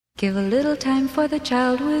Give a little time for the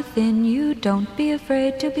child within you. Don't be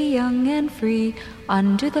afraid to be young and free.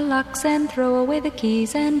 Undo the locks and throw away the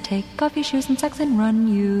keys and take off your shoes and socks and run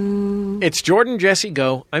you. It's Jordan Jesse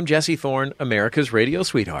Go. I'm Jesse Thorne, America's radio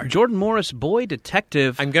sweetheart. Jordan Morris, boy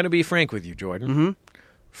detective. I'm going to be frank with you, Jordan.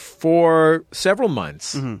 For several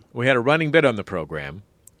months, we had a running bit on the program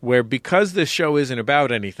where, because this show isn't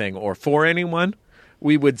about anything or for anyone,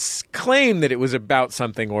 we would claim that it was about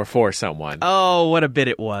something or for someone. Oh, what a bit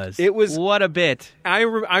it was. It was. What a bit.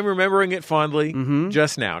 I'm remembering it fondly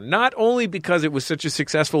just now. Not only because it was such a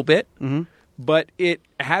successful bit, but it,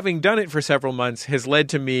 having done it for several months, has led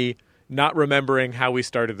to me not remembering how we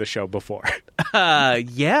started the show before.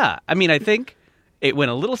 Yeah. I mean, I think it went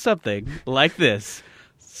a little something like this.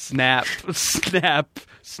 Snap, snap,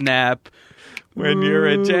 snap. When you're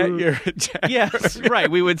a jet, you're a jet. Yes, right.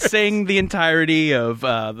 We would sing the entirety of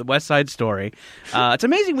the West Side Story. It's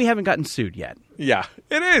amazing we haven't gotten sued yet. Yeah,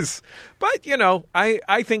 it is. But, you know,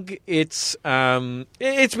 I think it's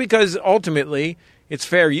because ultimately it's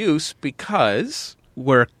fair use because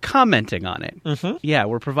we're commenting on it. Yeah,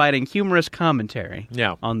 we're providing humorous commentary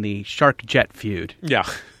on the Shark Jet feud. Yeah.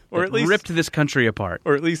 Or at least ripped this country apart.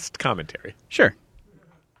 Or at least commentary. Sure.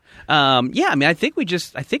 Yeah, I mean, I think we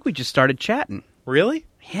just started chatting. Really?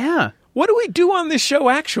 Yeah. What do we do on this show,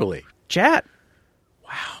 actually? Chat.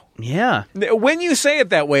 Wow. Yeah. When you say it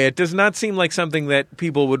that way, it does not seem like something that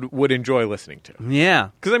people would enjoy listening to. Yeah.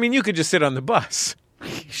 Because, I mean, you could just sit on the bus.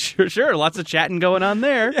 Sure. Lots of chatting going on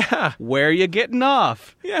there. Yeah. Where are you getting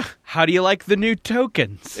off? Yeah. How do you like the new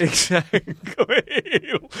tokens? Exactly.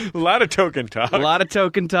 A lot of token talk.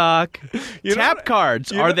 Tap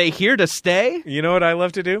cards. Are they here to stay? You know what I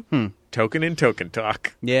love to do? Token and token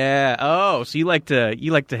talk. Yeah. Oh, so you like to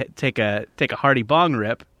take a hearty bong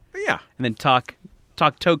rip. Yeah. And then talk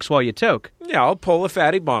tokes while you toke. Yeah, I'll pull a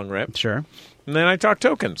fatty bong rip. Sure. And then I talk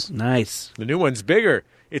tokens. Nice. The new one's bigger.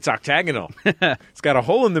 It's octagonal. It's got a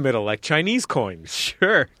hole in the middle like Chinese coins.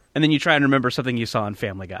 Sure. And then you try and remember something you saw on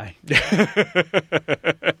Family Guy.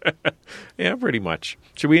 Yeah, pretty much.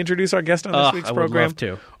 Should we introduce our guest on this week's program? I would love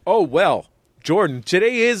to. Oh, well, Jordan,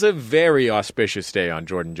 today is a very auspicious day on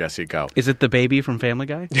Jordan Jesse Go. Is it the baby from Family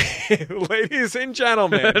Guy? Ladies and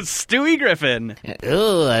gentlemen. Stewie Griffin.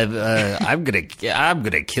 I'm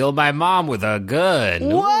gonna kill my mom with a gun.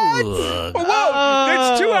 What? Whoa,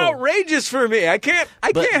 that's too outrageous for me. I can't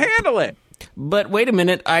handle it. But wait a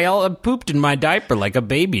minute, I pooped in my diaper like a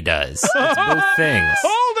baby does. It's both things.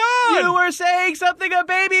 Hold on. You were saying something a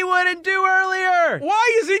baby wouldn't do earlier.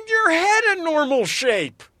 Why isn't your head a normal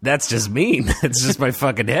shape? That's just mean. It's just my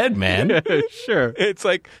fucking head, man. Sure. It's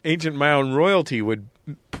like ancient Mayan royalty would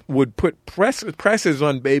put presses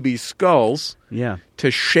on babies' skulls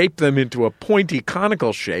to shape them into a pointy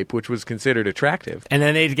conical shape, which was considered attractive. And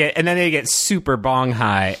then they'd get super bong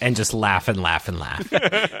high and just laugh and laugh and laugh.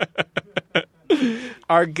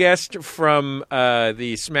 Our guest from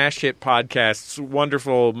the smash hit podcasts,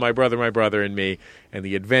 wonderful My Brother and Me, and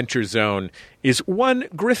the Adventure Zone, is one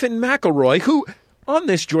Griffin McElroy, who, on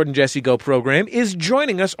this Jordan Jesse Go program, is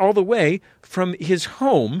joining us all the way from his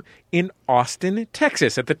home in Austin,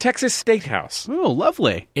 Texas, at the Texas State House. Oh,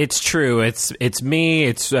 lovely. It's true. It's me.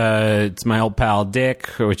 It's my old pal Dick,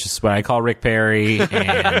 which is what I call Rick Perry.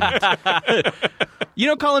 And you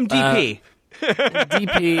don't call him DP.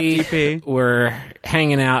 DP. We're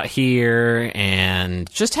hanging out here and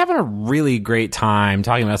just having a really great time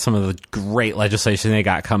talking about some of the great legislation they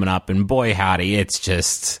got coming up. And boy, howdy, it's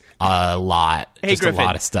just a lot. Hey, just Griffin. A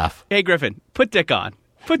lot of stuff. Hey, Griffin, put Dick on.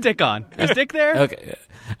 Is Dick there? Okay.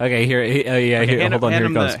 Here. Here. Hold on. Here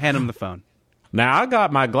it goes. Hand him the phone. Now I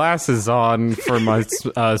got my glasses on for my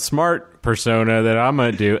smart persona that I'm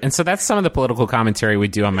going to do. And so that's some of the political commentary we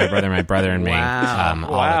do on My Brother and Me all the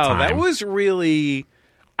time. That was really...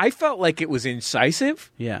 I felt like it was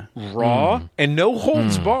incisive, raw, and no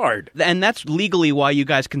holds barred. And that's legally why you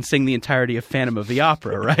guys can sing the entirety of Phantom of the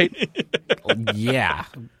Opera, right? Yeah.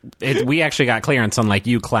 We actually got clearance on, like,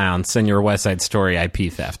 you clowns and your West Side Story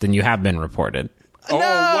IP theft, and you have been reported. Oh,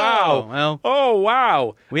 wow. Well,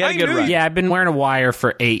 wow. We had a good run. Yeah, I've been wearing a wire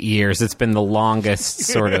for 8 years. It's been the longest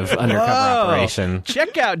sort of undercover operation.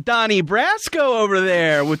 Check out Donnie Brasco over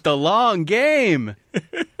there with the long game.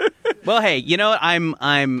 Well, hey, you know what?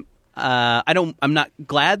 I'm not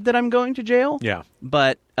glad that I'm going to jail. Yeah.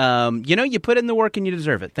 But you put in the work and you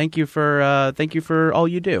deserve it. Thank you for all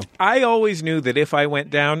you do. I always knew that if I went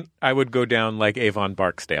down, I would go down like Avon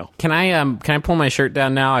Barksdale. Can I pull my shirt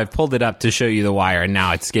down now? I've pulled it up to show you the wire, and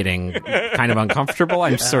now it's getting kind of uncomfortable.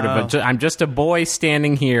 I'm I'm just a boy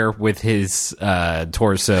standing here with his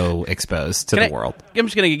torso exposed to the world. I'm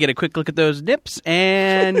just gonna get a quick look at those nips,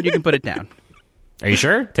 and you can put it down. Are you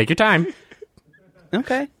sure? Take your time.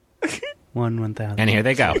 Okay. 1,000. And here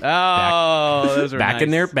they go. Oh, those were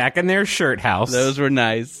nice. Back in their shirt house. Those were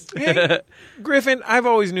nice. Hey, Griffin, I've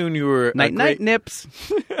always known you were Night, nips.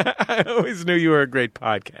 I always knew you were a great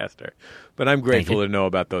podcaster, but I'm grateful to know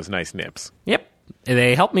about those nice nips. Yep.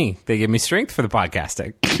 They help me. They give me strength for the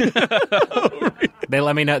podcasting. They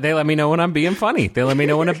let me know. They let me know when I'm being funny. They let me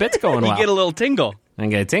know when a bit's going well. You get a little tingle. I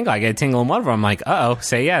get a tingle. I get a tingle in one of them. I'm like, uh-oh,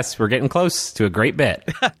 say yes. We're getting close to a great bit.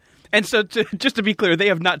 And so, just to be clear, they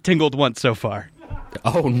have not tingled once so far.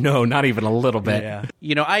 Oh, no, not even a little bit. Yeah.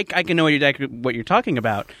 You know, I can know what you're talking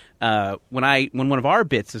about. When one of our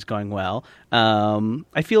bits is going well,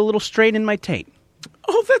 I feel a little strain in my taint.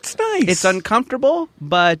 Oh, that's nice. It's uncomfortable,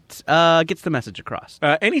 but gets the message across.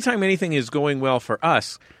 Anytime anything is going well for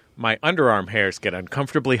us, my underarm hairs get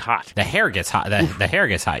uncomfortably hot. The hair gets hot. The hair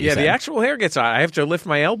gets hot, you said. The actual hair gets hot. I have to lift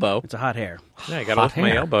my elbow. It's a hot hair. Yeah, I got to lift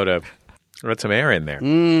my elbow to let some air in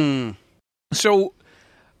there. So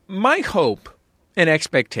my hope and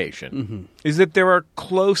expectation is that there are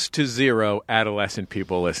close to zero adolescent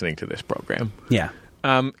people listening to this program. Yeah.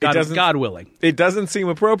 God willing. It doesn't seem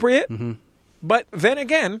appropriate. But then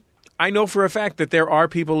again, I know for a fact that there are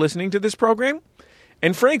people listening to this program,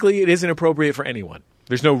 and frankly, it isn't appropriate for anyone.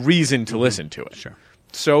 There's no reason to listen to it. Sure.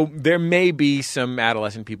 So there may be some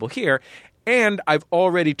adolescent people here, and I've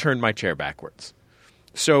already turned my chair backwards.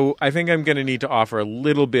 So I think I'm going to need to offer a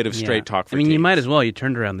little bit of straight talk for teens. you might as well. You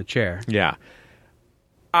turned around the chair. Yeah.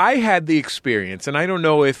 I had the experience, and I don't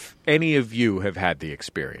know if any of you have had the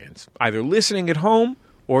experience, either listening at home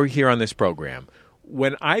or here on this program.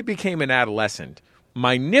 When I became an adolescent,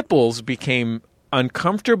 my nipples became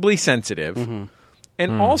uncomfortably sensitive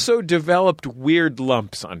and also developed weird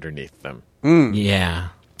lumps underneath them. Yeah.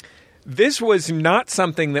 This was not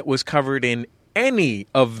something that was covered in any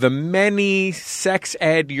of the many sex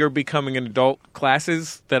ed you're becoming an adult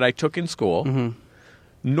classes that I took in school,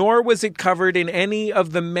 nor was it covered in any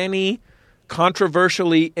of the many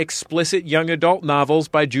controversially explicit young adult novels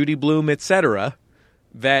by Judy Blume, etc.,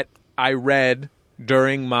 that I read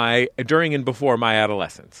during and before my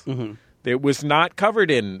adolescence. It was not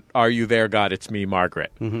covered in Are You There, God? It's Me,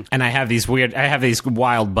 Margaret. And I have these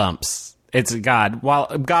wild bumps. It's God, while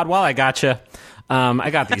I got you, I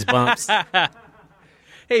got these bumps.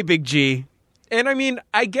 Hey, Big G. And I mean,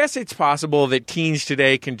 I guess it's possible that teens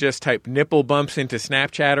today can just type nipple bumps into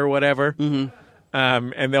Snapchat or whatever,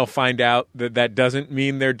 and they'll find out that doesn't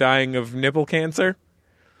mean they're dying of nipple cancer.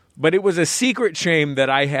 But it was a secret shame that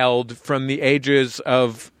I held from the ages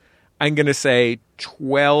of, I'm going to say,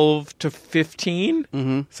 12 to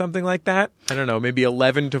 15, something like that. I don't know, maybe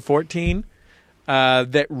 11 to 14.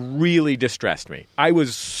 That really distressed me. I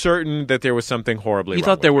was certain that there was something horribly wrong. You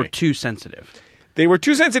thought they were too sensitive. They were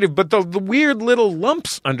too sensitive, but the weird little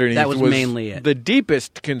lumps underneath that was mainly it. The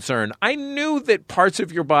deepest concern. I knew that parts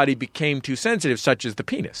of your body became too sensitive, such as the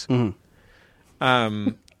penis.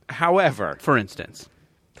 However, for instance.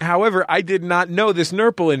 However, I did not know this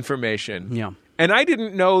nurple information. Yeah. And I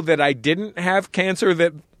didn't know that I didn't have cancer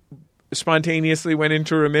that spontaneously went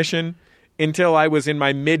into remission until I was in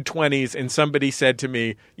my mid-20s and somebody said to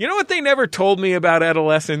me, you know what they never told me about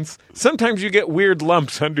adolescence? Sometimes you get weird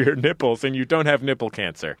lumps under your nipples and you don't have nipple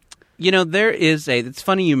cancer. You know, it's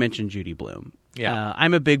funny you mentioned Judy Blume. Yeah.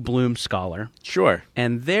 I'm a big Blume scholar. Sure.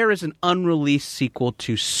 And there is an unreleased sequel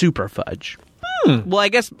to Super Fudge. Well, I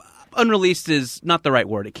guess unreleased is not the right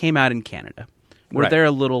word. It came out in Canada, where they're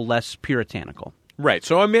a little less puritanical. Right.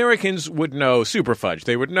 So Americans would know Super Fudge.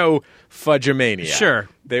 They would know Fudgemania. Sure.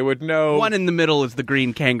 They would know... One in the middle is the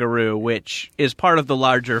Green Kangaroo, which is part of the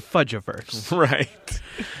larger Fudgeverse. Right.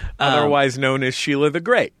 Otherwise known as Sheila the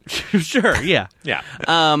Great. Sure, yeah. Yeah.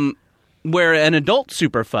 Where an adult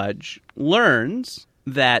Super Fudge learns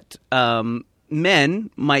that men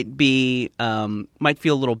might feel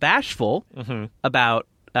a little bashful about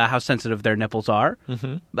how sensitive their nipples are,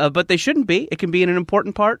 but they shouldn't be. It can be an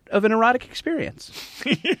important part of an erotic experience.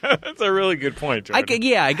 Yeah, that's a really good point,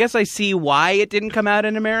 Jordan. I guess I see why it didn't come out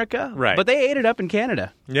in America. Right. But they ate it up in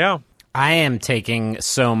Canada. Yeah. I am taking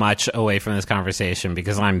so much away from this conversation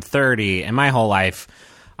because I'm 30, and my whole life,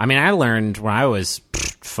 I mean, I learned when I was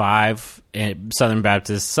 5 in Southern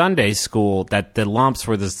Baptist Sunday school that the lumps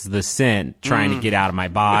were the sin trying to get out of my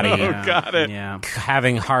body. Oh, got it. Yeah.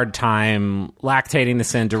 Having a hard time lactating the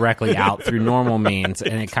sin directly out through normal means,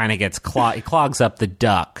 and it kind of gets it clogs up the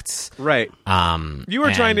ducts. Right. You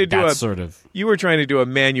were trying to do you were trying to do a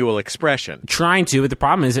manual expression. Trying to, but the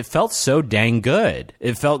problem is it felt so dang good.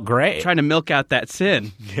 It felt great. Trying to milk out that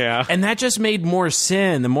sin. Yeah. And that just made more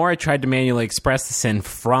sin. The more I tried to manually express the sin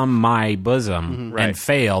from my bosom and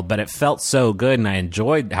failed, but it felt felt so good, and I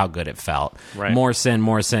enjoyed how good it felt. Right. More sin,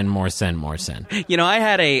 more sin, more sin, more sin. I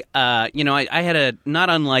had I had a not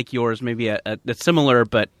unlike yours, maybe a similar,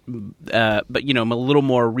 but a little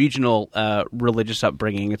more regional religious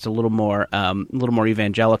upbringing. It's a little more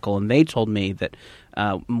evangelical, and they told me that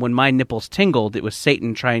when my nipples tingled, it was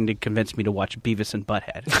Satan trying to convince me to watch Beavis and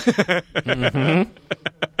Butthead.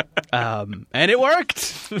 And it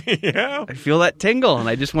worked. Yeah. I feel that tingle, and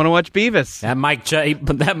I just want to watch Beavis. That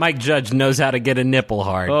Mike Judge knows how to get a nipple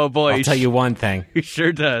hard. Oh, boy. I'll tell you one thing. He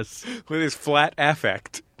sure does. With his flat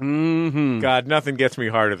affect. Mm-hmm. God, nothing gets me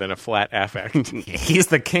harder than a flat affect. He's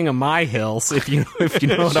the king of my hills, if you know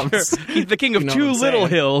what I'm saying. He's the king of two little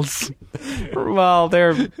hills. Well,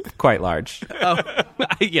 they're quite large. Oh,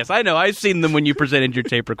 yes, I know. I've seen them when you presented your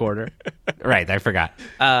tape recorder. Right, I forgot.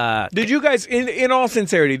 Did you guys, in all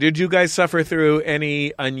sincerity, did you guys suffer through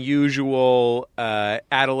any unusual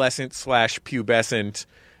adolescent/pubescent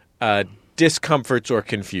discomforts or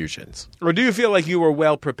confusions? Or do you feel like you were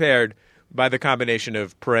well prepared by the combination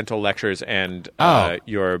of parental lectures and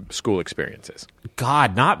your school experiences?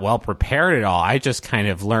 God, not well prepared at all. I just kind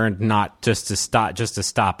of learned not to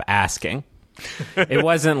stop asking. It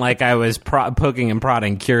wasn't like I was poking and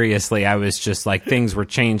prodding curiously. I was just like, things were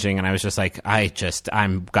changing, and I was just like,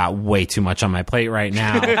 I'm got way too much on my plate right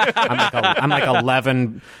now. I'm like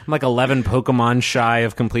 11 Pokemon shy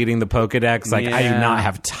of completing the Pokedex. Like, I do not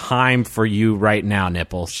have time for you right now,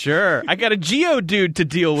 Nipples. Sure, I got a Geodude to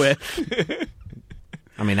deal with.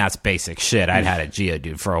 I mean, that's basic shit. I'd had a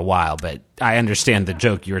Geodude for a while, but I understand the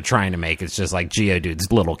joke you were trying to make. It's just like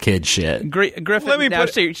Geodude's little kid shit. Griffin,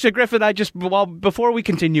 so Griffin, before we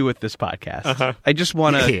continue with this podcast, I just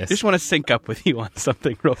want to sync up with you on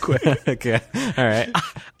something real quick. Okay, all right.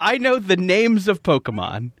 I know the names of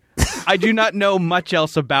Pokemon. I do not know much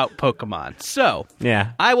else about Pokemon, so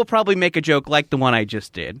yeah, I will probably make a joke like the one I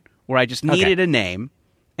just did, where I just needed a name.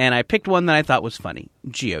 And I picked one that I thought was funny,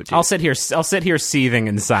 Geodude. I'll sit here seething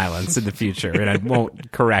in silence in the future, and I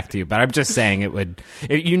won't correct you. But I'm just saying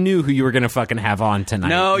you knew who you were going to fucking have on tonight.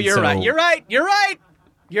 No, you're right. You're right.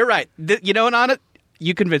 You know, and on it,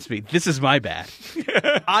 you convinced me. This is my bad.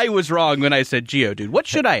 I was wrong when I said Geodude. What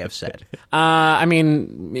should I have said? I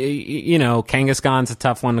mean, Kangaskhan's a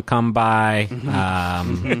tough one to come by.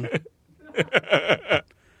 Can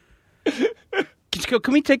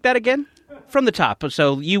we take that again? From the top.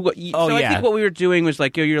 So I think what we were doing was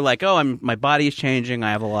like, you're like, my body is changing.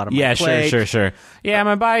 I have a lot of my plate. Sure. Yeah,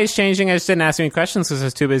 my body's changing. I just didn't ask any questions because I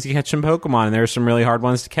was too busy catching Pokemon, and there were some really hard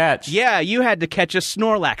ones to catch. Yeah, you had to catch a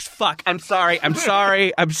Snorlax. Fuck. I'm sorry.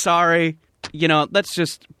 Let's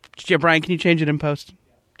just... Yeah, Brian, can you change it in post?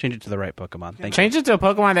 Change it to the right Pokemon. Thank you. Change it to a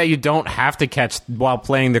Pokemon that you don't have to catch while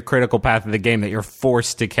playing the critical path of the game that you're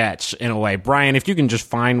forced to catch, in a way. Brian, if you can just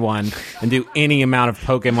find one and do any amount of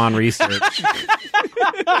Pokemon research.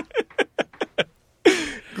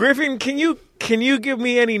 Griffin, can you give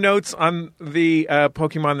me any notes on the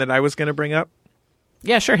Pokemon that I was going to bring up?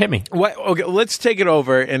 Yeah, sure, hit me. What? Okay, let's take it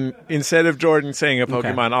over, and instead of Jordan saying a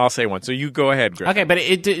Pokemon, I'll say one. So you go ahead, Griffin. Okay, but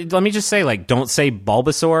let me just say, don't say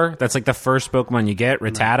Bulbasaur. That's like the first Pokemon you get.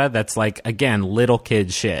 Rattata, that's like, again, little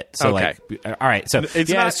kid shit. So okay. All right, so it's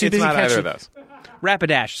not either of those.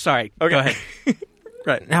 Rapidash, sorry. Okay. Go ahead.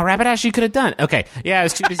 Right. Now, Rapidash you could have done. Okay. Yeah, I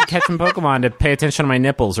was too busy catching Pokemon to pay attention to my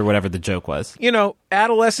nipples or whatever the joke was.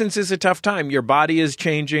 Adolescence is a tough time. Your body is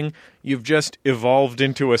changing. You've just evolved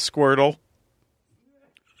into a Squirtle.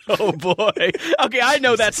 Oh, boy. Okay, I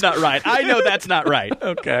know that's not right.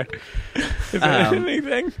 Okay. Is there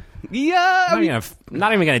anything? Yeah. I'm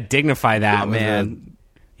not even going to dignify that. Oh, man.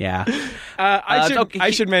 Yeah. I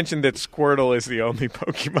should mention that Squirtle is the only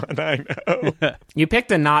Pokemon I know. You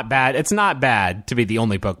picked a not bad. It's not bad to be the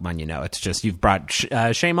only Pokemon you know. It's just you've brought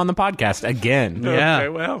shame on the podcast again. Yeah. Okay,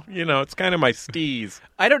 well, it's kind of my steez.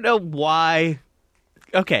 I don't know why.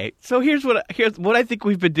 Okay, so here's what I think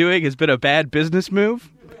we've been doing has been a bad business move.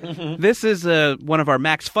 Mm-hmm. This is one of our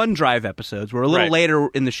Max Fun Drive episodes. Where a little later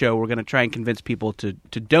in the show, we're going to try and convince people to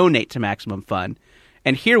donate to Maximum Fun.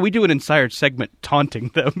 And here we do an entire segment taunting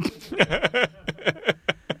them.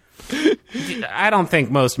 I don't think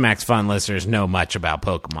most Max Fun listeners know much about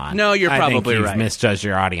Pokemon. No, you're probably I think you've right. misjudged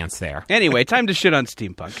your audience there. Anyway, time to shit on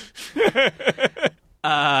steampunk.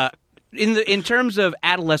 In terms of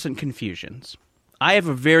adolescent confusions, I have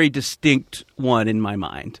a very distinct one in my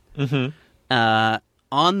mind. Mm-hmm.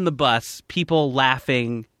 On the bus, people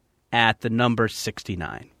laughing at the number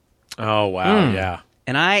 69. Oh, wow, yeah.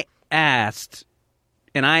 And I asked,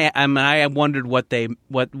 and I wondered what I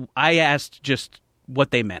asked just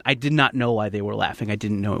what they meant. I did not know why they were laughing. I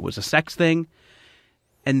didn't know it was a sex thing.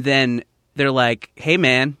 And then they're like, hey,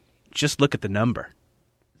 man, just look at the number.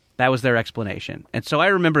 That was their explanation. And so I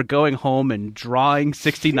remember going home and drawing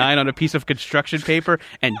 69 on a piece of construction paper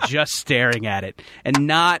and just staring at it. And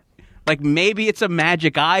not, like, maybe it's a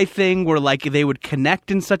magic eye thing where, like, they would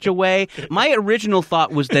connect in such a way. My original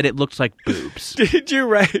thought was that it looks like boobs. Did you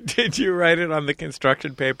write it on the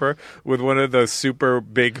construction paper with one of those super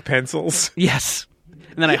big pencils? Yes.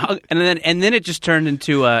 And then I hung, and then it just turned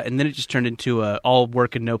into all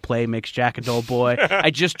work and no play makes Jack a dull boy.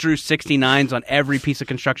 I just drew 69s on every piece of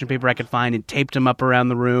construction paper I could find and taped them up around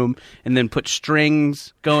the room, and then put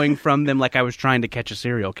strings going from them like I was trying to catch a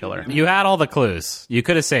serial killer. You had all the clues. You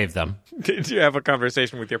could have saved them. Did you have a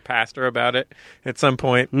conversation with your pastor about it at some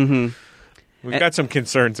point? Mm-hmm. We've got some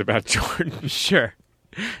concerns about Jordan. Sure.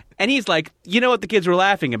 And he's like, you know what the kids were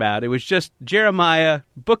laughing about? It was just Jeremiah,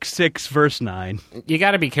 book 6, verse 9. You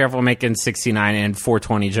got to be careful making 69 and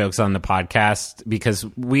 420 jokes on the podcast, because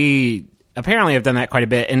we apparently have done that quite a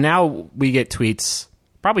bit. And now we get tweets,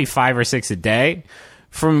 probably 5 or 6 a day,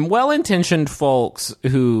 from well-intentioned folks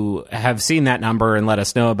who have seen that number and let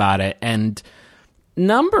us know about it. And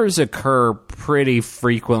numbers occur pretty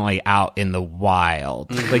frequently out in the wild.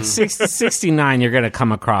 Like 69, you're going to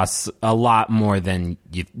come across a lot more than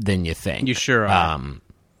you think. You sure are.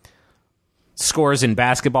 Scores in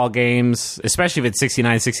basketball games, especially if it's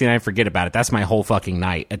 69, forget about it. That's my whole fucking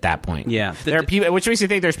night at that point. Yeah. There are people, which makes me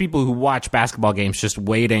think there's people who watch basketball games just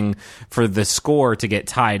waiting for the score to get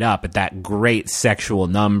tied up at that great sexual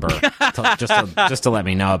number just to let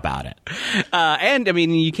me know about it. And I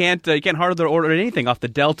mean, you can't hardly order anything off the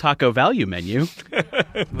Del Taco value menu.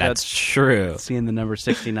 That's true. Seeing the number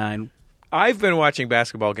 69. I've been watching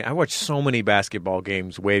basketball games. I watched so many basketball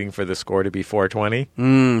games waiting for the score to be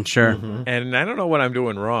 420. Sure. Mm-hmm. And I don't know what I'm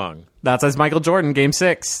doing wrong. That's as Michael Jordan, Game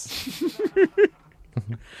 6.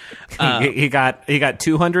 He got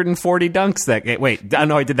 240 dunks that game. Wait,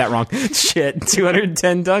 no, I did that wrong. Shit,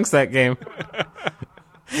 210 dunks that game.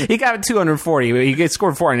 He got 240. He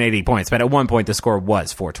scored 480 points, but at one point the score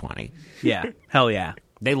was 420. Yeah, hell yeah.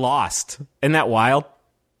 They lost. Isn't that wild?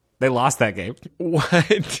 They lost that game.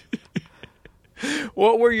 What?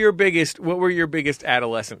 What were your biggest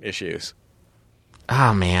adolescent issues?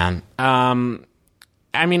 Oh, man.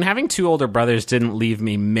 I mean, having 2 older brothers didn't leave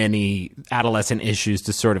me many adolescent issues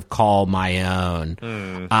to sort of call my own.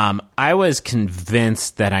 I was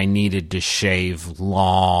convinced that I needed to shave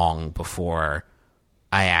long before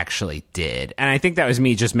I actually did. And I think that was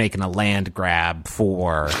me just making a land grab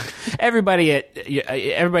for everybody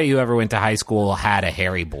who ever went to high school had a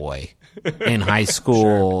hairy boy. In high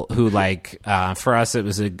school, who for us it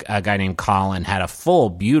was a guy named Colin, had a full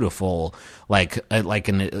beautiful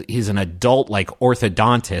he's an adult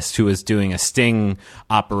orthodontist who was doing a sting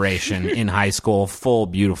operation in high school, full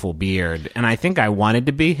beautiful beard. And I think I wanted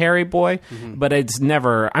to be hairy boy, but it's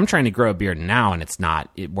never. I'm trying to grow a beard now, and it's not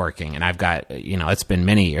working. And I've got it's been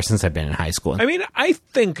many years since I've been in high school. I mean, I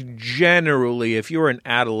think generally, if you're an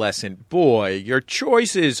adolescent boy, your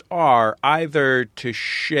choices are either to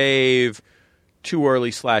shave too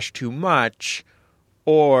early / too much,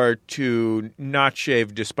 or to not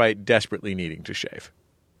shave despite desperately needing to shave.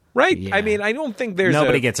 Right? Yeah. I mean, I don't think there's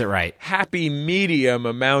nobody gets it right. Happy medium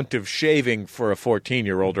amount of shaving for a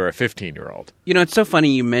 14-year-old or a 15-year-old. You know, it's so funny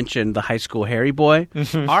you mentioned the high school hairy boy.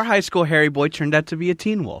 Our high school hairy boy turned out to be a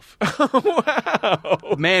teen wolf. Wow.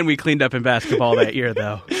 Man, we cleaned up in basketball that year,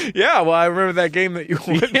 though. Yeah, well, I remember that game that you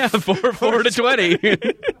won. Yeah, 4 to 20.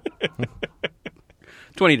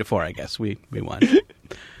 20 to 4, I guess. We won.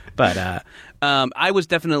 But I was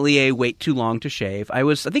definitely a wait too long to shave. I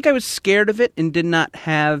think I was scared of it and did not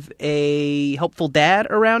have a helpful dad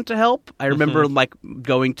around to help. I remember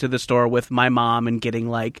going to the store with my mom and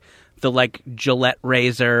getting the Gillette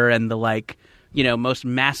razor and the most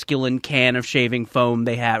masculine can of shaving foam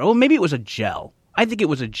they had. Oh, maybe it was a gel. I think it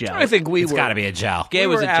was a gel. I think it's got to be a gel. We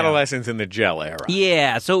were adolescents in the gel era.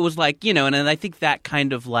 Yeah, so it was and I think that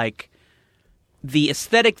kind of the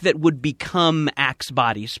aesthetic that would become Axe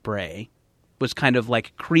body spray was kind of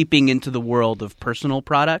creeping into the world of personal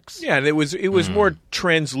products. Yeah, and it was more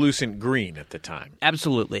translucent green at the time.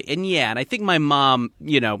 Absolutely. And I think my mom,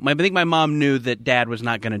 my mom knew that Dad was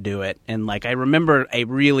not going to do it. And I remember a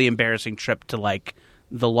really embarrassing trip to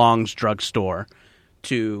the Long's drugstore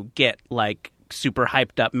to get super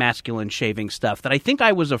hyped up masculine shaving stuff that I think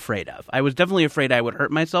I was afraid of. I was definitely afraid I would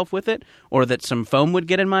hurt myself with it or that some foam would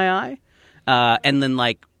get in my eye. And then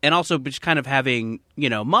and also just kind of having,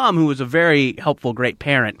 Mom, who was a very helpful, great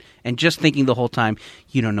parent, and just thinking the whole time,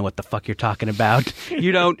 you don't know what the fuck you're talking about.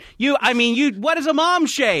 What does a mom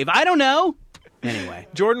shave? I don't know. Anyway.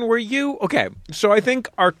 Jordan, were you, okay, so I think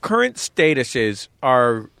our current statuses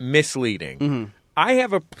are misleading. I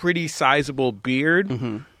have a pretty sizable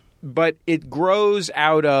beard. but it grows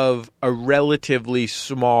out of a relatively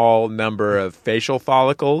small number of facial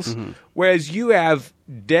follicles, whereas you have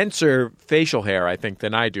denser facial hair, I think,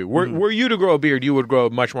 than I do. Were you to grow a beard, you would grow a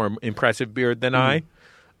much more impressive beard than I.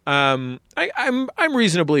 I'm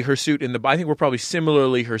reasonably hirsute in the body. I think we're probably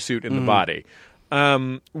similarly hirsute in the body.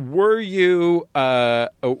 Were you a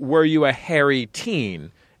hairy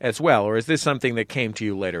teen as well, or is this something that came to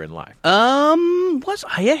you later in life? Was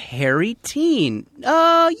I a hairy teen?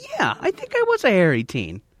 Yeah, I think I was a hairy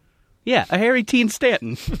teen. Yeah, a hairy teen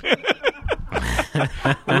Stanton.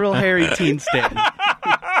 A real hairy teen Stanton.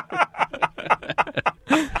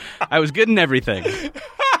 I was good in everything.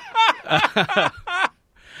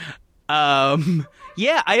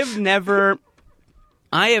 Yeah, I have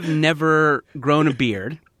never grown a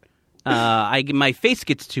beard. My face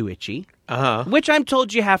gets too itchy, which I'm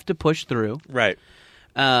told you have to push through. Right.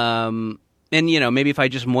 And maybe if I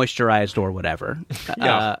just moisturized or whatever.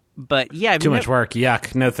 Yeah. But yeah, Too much work.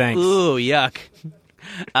 Yuck. No thanks. Ooh, yuck.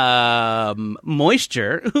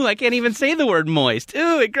 Moisture. Ooh, I can't even say the word moist.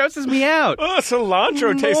 Ooh, it grosses me out. Oh,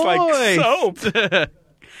 cilantro tastes like soap.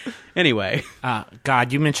 Anyway.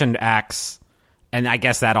 God, you mentioned Axe, and I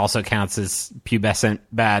guess that also counts as pubescent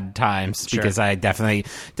bad times because I definitely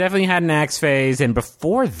had an Axe phase, and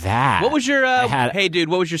before that, what was your? Hey, dude,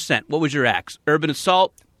 what was your scent? What was your Axe? Urban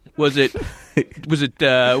Assault? Was it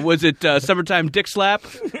Summertime Dick Slap?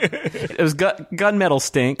 It was gunmetal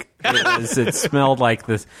stink. It smelled like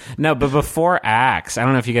this. No, but before Axe, I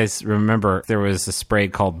don't know if you guys remember, there was a spray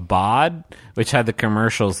called Bod, which had the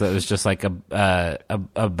commercials that was just like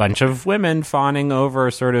a bunch of women fawning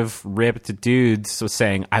over sort of ripped dudes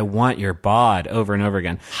saying, "I want your bod," over and over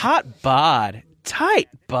again. Hot bod. Tight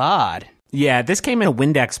bod. Yeah, this came in a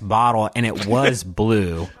Windex bottle, and it was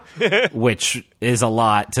blue. Which is a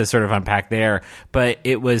lot to sort of unpack there. But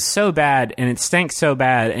it was so bad, and it stank so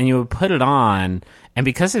bad, and you would put it on, and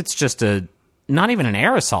because it's just not even an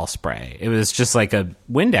aerosol spray, it was just like a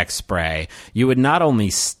Windex spray, you would not only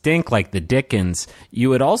stink like the Dickens, you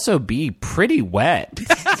would also be pretty wet.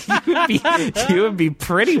 you would be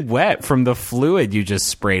pretty wet from the fluid you just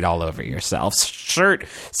sprayed all over yourself. Shirt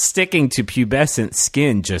sticking to pubescent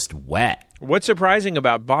skin, just wet. What's surprising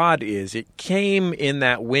about Bod is it came in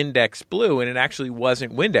that Windex blue, and it actually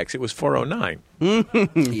wasn't Windex. It was 409.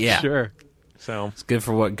 Yeah, sure. So it's good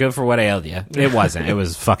for what ailed you. It wasn't. It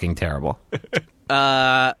was fucking terrible.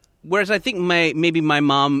 Whereas I think maybe my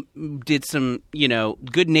mom did some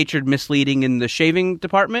good-natured misleading in the shaving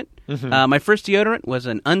department. My first deodorant was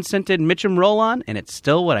an unscented Mitchum roll-on, and it's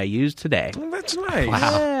still what I use today. Well, that's nice.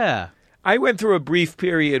 Wow. Yeah. I went through a brief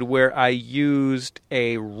period where I used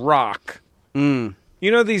a rock. You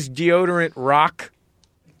know these deodorant rock?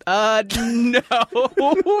 No.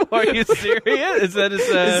 Are you serious?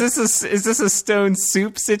 Is this a Stone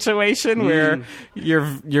Soup situation where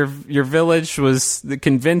your village was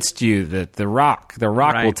convinced you that the rock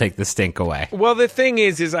Right. will take the stink away? Well, the thing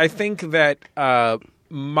is I think that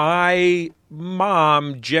my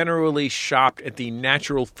mom generally shopped at the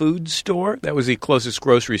natural food store. That was the closest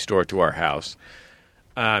grocery store to our house.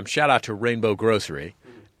 Shout out to Rainbow Grocery.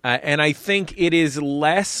 And I think it is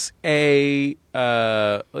less it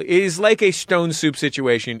is like a Stone Soup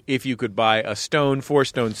situation if you could buy a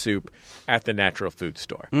 4-stone soup at the natural food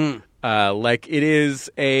store. Like it is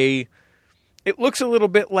it looks a little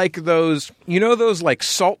bit like those like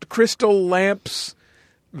salt crystal lamps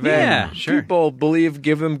that people believe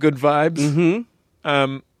give them good vibes.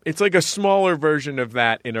 It's like a smaller version of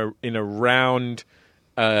that in a round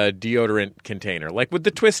deodorant container, like with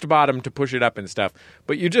the twist bottom to push it up and stuff.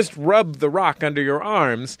 But you just rub the rock under your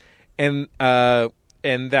arms, and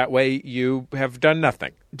that way you have done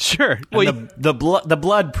nothing. Sure. Well, the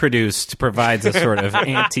blood produced provides a sort of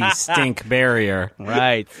anti-stink barrier.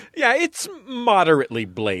 Right. Yeah, it's moderately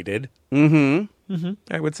bladed. I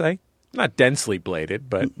would say. Not densely bladed,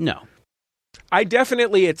 but... No. I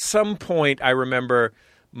definitely, at some point, I remember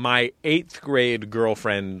my 8th grade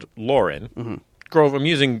girlfriend, Lauren. I'm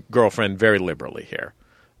using girlfriend very liberally here.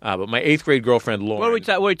 But my 8th grade girlfriend, Lauren... What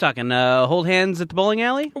are we talking? Hold hands at the bowling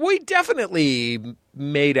alley? We definitely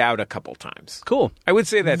made out a couple times. Cool. I would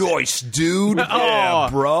say that's... Nice, dude. Yeah,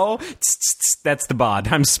 bro. That's the bod.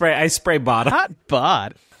 I spray bod. Hot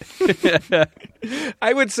bod.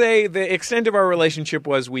 I would say the extent of our relationship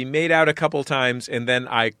was we made out a couple times, and then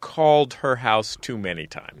I called her house too many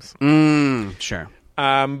times. Sure.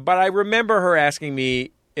 But I remember her asking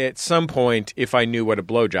me at some point if I knew what a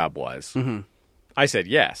blowjob was. I said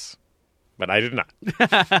yes, but I did not.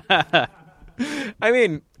 I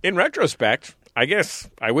mean, in retrospect, I guess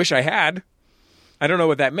I wish I had. I don't know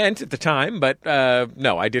what that meant at the time, but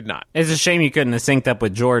no, I did not. It's a shame you couldn't have synced up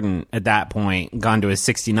with Jordan at that point, gone to his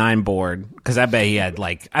 69 board, because I bet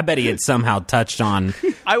he had somehow touched on,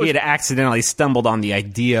 he had accidentally stumbled on the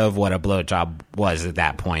idea of what a blowjob was at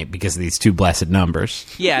that point because of these two blessed numbers.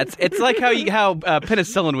 Yeah, it's like how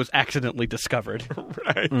penicillin was accidentally discovered.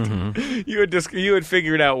 Right. Mm-hmm. You had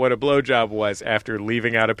figured out what a blowjob was after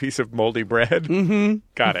leaving out a piece of moldy bread. Mm-hmm.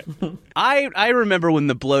 Got it. I remember when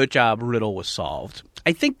the blowjob riddle was solved.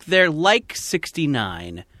 I think they're like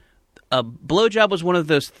 69. A blowjob was one of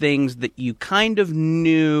those things that you kind of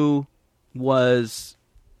knew was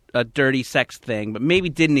a dirty sex thing, but maybe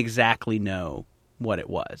didn't exactly know what it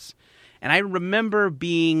was. And I remember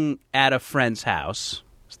being at a friend's house.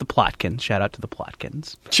 It's the Plotkins. Shout out to the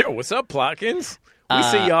Plotkins. Joe, what's up, Plotkins? We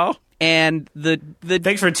see y'all. And the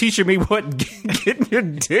thanks for teaching me what getting your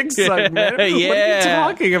dick sucked, man. Yeah. What are you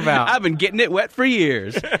talking about? I've been getting it wet for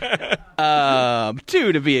years. 2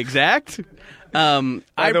 to be exact.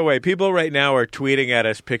 By the way, people right now are tweeting at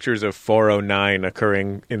us pictures of 409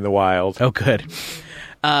 occurring in the wild. Oh, good.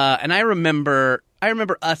 And I remember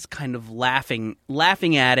us kind of laughing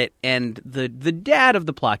at it, and the dad of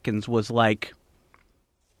the Plotkins was like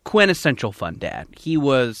quintessential fun dad. He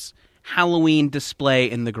was Halloween display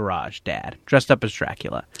in the garage dad, dressed up as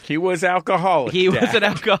Dracula. He was alcoholic. He was an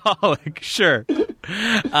alcoholic, sure.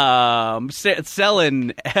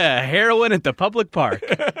 Selling heroin at the public park.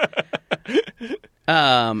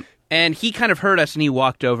 And he kind of heard us, and he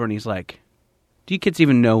walked over, and he's like, "Do you kids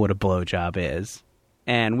even know what a blowjob is?"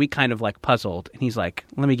 And we kind of like puzzled, and he's like,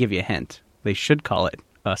 "Let me give you a hint. They should call it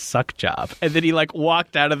a suck job." And then he like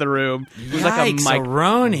walked out of the room. It was like a mic.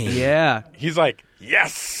 Aroni. Yeah. He's like,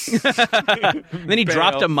 yes. Then he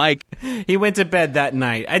dropped a mic. He went to bed that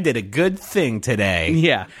night. I did a good thing today.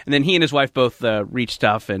 Yeah. And then he and his wife both reached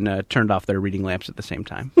off and turned off their reading lamps at the same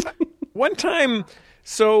time. One time,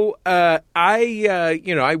 so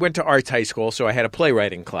I went to arts high school, so I had a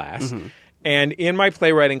playwriting class. Mm-hmm. And in my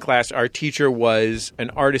playwriting class, our teacher was an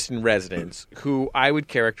artist in residence who I would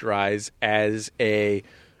characterize as a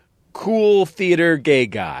cool theater gay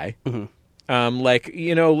guy. Mm-hmm.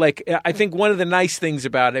 I think one of the nice things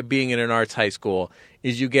about it being in an arts high school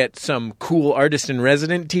is you get some cool artist in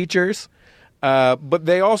resident teachers, but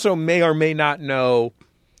they also may or may not know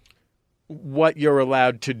what you're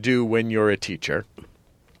allowed to do when you're a teacher.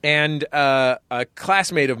 And a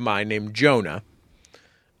classmate of mine named Jonah,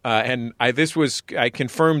 and I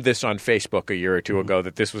confirmed this on Facebook a year or two ago,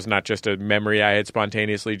 that this was not just a memory I had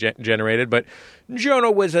spontaneously generated, but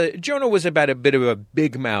Jonah was about a bit of a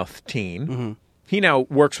big mouth teen. Mm-hmm. He now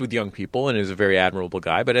works with young people and is a very admirable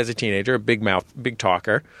guy, but as a teenager, a big mouth, big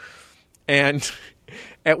talker. And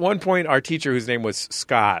at one point, our teacher, whose name was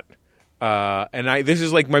Scott, this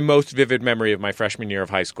is like my most vivid memory of my freshman year of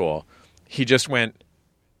high school. He just went,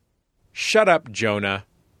 "Shut up, Jonah.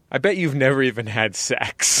 I bet you've never even had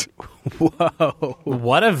sex." Whoa.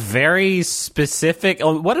 What a very specific,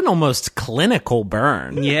 what an almost clinical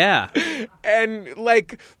burn. Yeah. And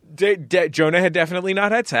like, Jonah had definitely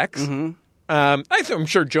not had sex. Mm-hmm. I'm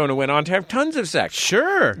sure Jonah went on to have tons of sex.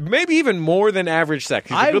 Sure. Maybe even more than average sex.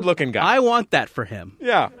 He's a good-looking guy. I want that for him.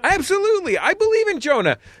 Yeah, absolutely. I believe in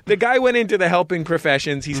Jonah. The guy went into the helping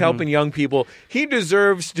professions. He's helping young people. He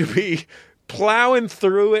deserves to be plowing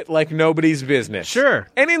through it like nobody's business. Sure.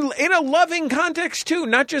 And in a loving context, too.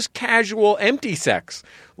 Not just casual, empty sex.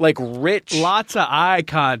 Like rich. Lots of eye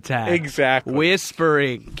contact. Exactly.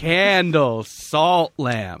 Whispering, candles, salt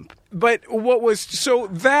lamp. But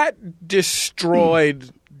that destroyed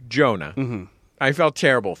Jonah. Mm-hmm. I felt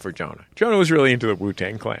terrible for Jonah. Jonah was really into the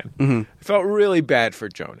Wu-Tang Clan. Mm-hmm. I felt really bad for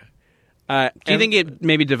Jonah. Do you think it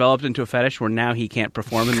maybe developed into a fetish where now he can't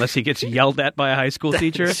perform unless he gets yelled at by a high school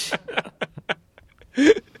teacher?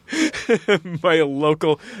 By a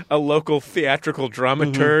local theatrical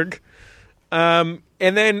dramaturg. Mm-hmm.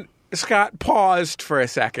 And then Scott paused for a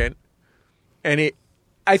second, and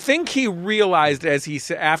I think he realized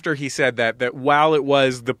after he said that while it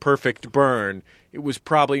was the perfect burn, it was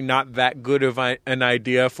probably not that good of an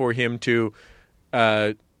idea for him to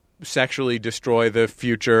sexually destroy the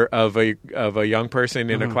future of a young person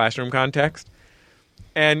in a classroom context.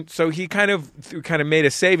 And so he kind of made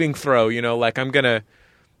a saving throw, like I'm gonna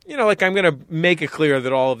make it clear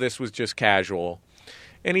that all of this was just casual.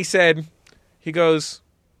 And he goes,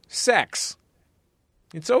 "Sex.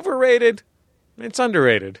 It's overrated. It's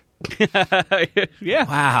underrated." Yeah.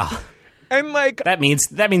 Wow. And like that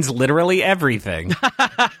means literally everything.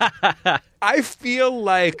 I feel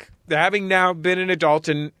like, having now been an adult,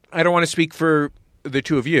 and I don't want to speak for the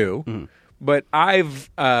two of you, but I've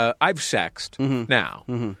sexed now.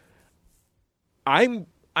 Mm-hmm.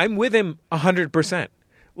 I'm with him 100%.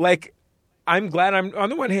 Like, I'm glad on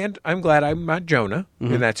the one hand, I'm glad I'm not Jonah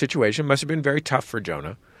in that situation. Must have been very tough for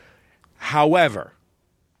Jonah. However,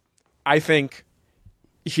 I think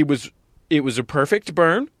it was a perfect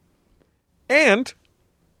burn and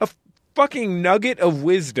a fucking nugget of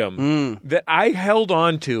wisdom that I held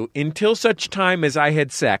on to until such time as I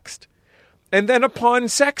had sexed. And then upon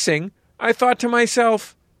sexing, I thought to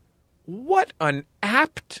myself, what an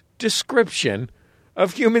apt description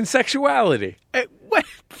of human sexuality. What?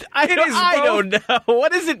 I don't know.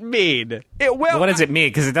 What does it mean? What does it mean?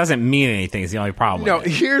 Because it doesn't mean anything is the only problem. No,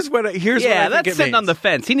 here's what I think that's sitting on the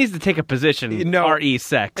fence. He needs to take a position. No, R.E.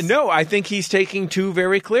 sex. No, I think he's taking two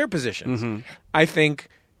very clear positions. I think,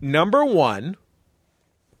 number one,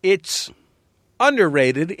 it's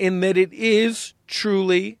underrated in that it is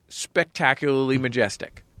truly spectacularly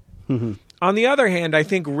majestic. On the other hand, I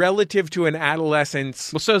think relative to an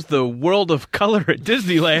adolescence... Well, so's the world of color at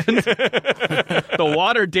Disneyland. The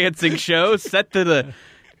water dancing show set to the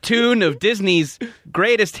tune of Disney's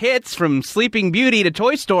greatest hits from Sleeping Beauty to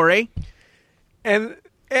Toy Story. And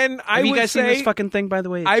I would Have you guys say, seen this fucking thing, by the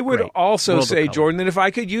way? It's I would great. also World of say, Color. Jordan, that if I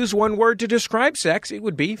could use one word to describe sex, it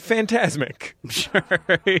would be phantasmic. Sure.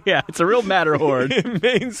 Yeah, it's a real Matterhorn.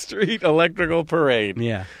 Main Street Electrical Parade.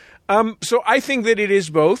 Yeah. So I think that it is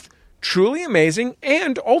both truly amazing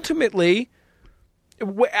and ultimately,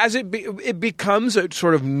 as it becomes a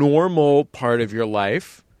sort of normal part of your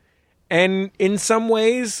life, and in some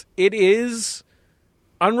ways it is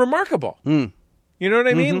unremarkable. You know what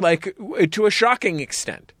I mean? Like, to a shocking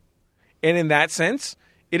extent. And in that sense,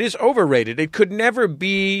 it is overrated. It could never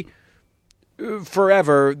be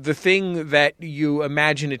forever the thing that you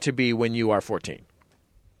imagine it to be when you are 14.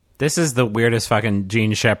 This is the weirdest fucking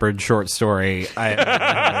Gene Shepard short story I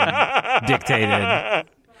ever dictated.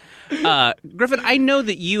 Griffin, I know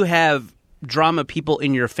that you have drama people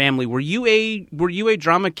in your family. Were you a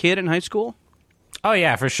drama kid in high school? Oh,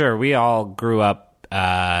 yeah, for sure. We all grew up.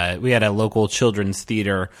 We had a local children's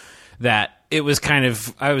theater that it was kind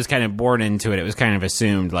of. I was kind of born into it. It was kind of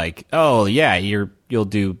assumed, like, oh yeah, you'll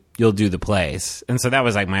do the plays, and so that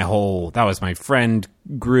was like that was my friend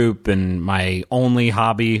group and my only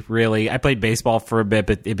hobby, really. I played baseball for a bit,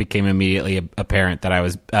 but it became immediately apparent that I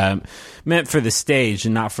was meant for the stage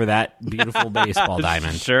and not for that beautiful baseball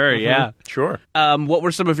diamond. Sure, yeah. Sure. What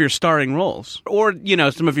were some of your starring roles? Or,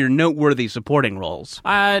 some of your noteworthy supporting roles?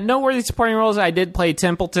 Noteworthy supporting roles, I did play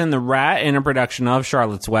Templeton the Rat in a production of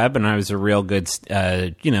Charlotte's Web, and I was a real good,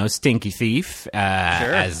 stinky thief,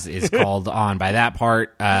 as is called on by that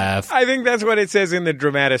part. I think that's what it says in the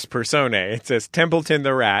dramatis personae. It says Templeton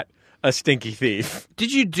the Rat, a stinky thief.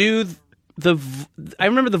 Did you do I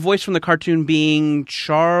remember the voice from the cartoon being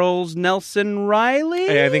Charles Nelson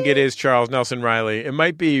Riley? I think it is Charles Nelson Riley. It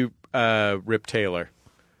might be Rip Taylor.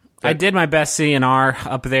 I did my best CNR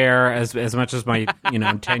up there as much as my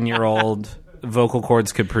 10-year-old vocal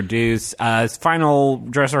cords could produce. Final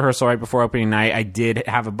dress rehearsal right before opening night, I did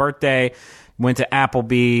have a birthday, went to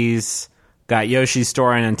Applebee's, got Yoshi's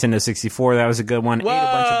Store on Nintendo 64. That was a good one. Whoa! Ate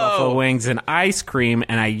a bunch of buffalo wings and ice cream,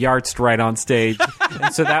 and I yartzed right on stage.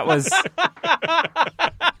 And so that was...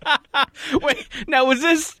 Wait, now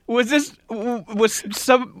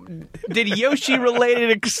did Yoshi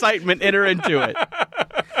related excitement enter into it?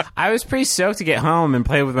 I was pretty stoked to get home and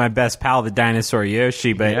play with my best pal, the dinosaur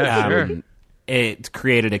Yoshi, but sure. It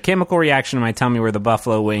created a chemical reaction in my tummy where the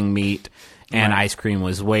buffalo wing meat and ice cream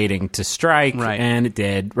was waiting to strike, and it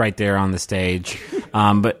did right there on the stage.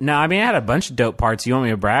 But no, I mean, I had a bunch of dope parts. You want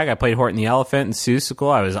me to brag? I played Horton the Elephant in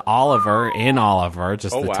Seussical. I was Oliver in Oliver,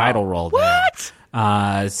 just the title role there.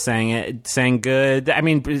 What? Sang good. I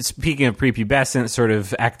mean, speaking of prepubescent sort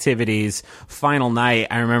of activities, final night,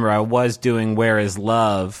 I remember I was doing Where Is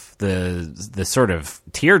Love, the sort of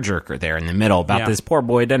tearjerker there in the middle about this poor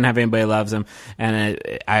boy, doesn't have anybody who loves him. And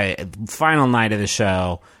final night of the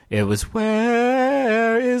show, it was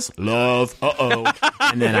Where Is Love? Uh-oh.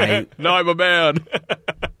 And then Now I'm a man.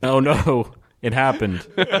 Oh no, it happened.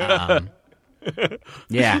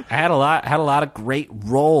 Yeah, I had a lot of great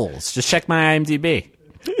roles. Just check my IMDb.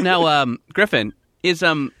 Now, Griffin,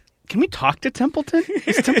 can we talk to Templeton?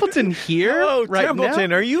 Is Templeton here? Hello, right Templeton.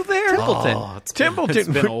 now? Are you there? Templeton.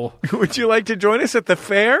 Templeton, would you like to join us at the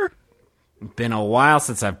fair? Been a while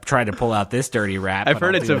since I've tried to pull out this dirty rap. I've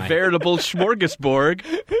heard it's a veritable smorgasbord.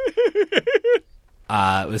 It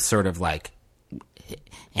was sort of like,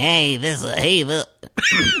 hey, look.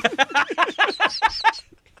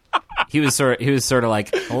 He was sort of like,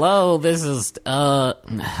 hello, this is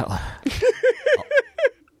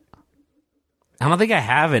I don't think I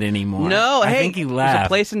have it anymore. No, I think he left. It was a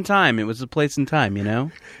place and time. It was a place and time, you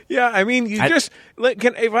know? Yeah, I mean,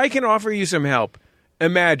 if I can offer you some help,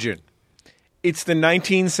 imagine it's the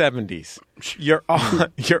 1970s. You're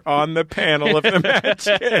on the panel of the match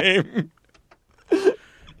game.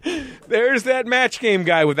 There's that match game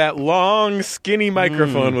guy with that long, skinny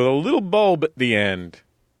microphone with a little bulb at the end.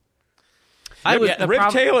 Rip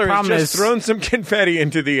Taylor has just thrown some confetti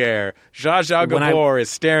into the air. Zsa Zsa Gabor is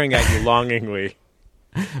staring at you longingly.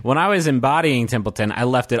 When I was embodying Templeton, I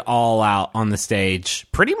left it all out on the stage,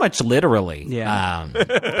 pretty much literally. Yeah.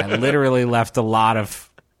 I literally left a lot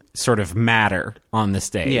of sort of matter on the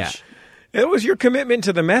stage. Yeah. It was your commitment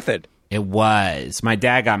to the method. It was. My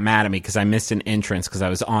dad got mad at me because I missed an entrance because I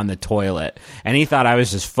was on the toilet. And he thought I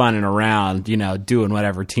was just funning around, doing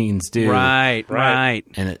whatever teens do. Right.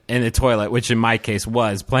 In the toilet, which in my case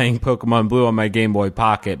was playing Pokemon Blue on my Game Boy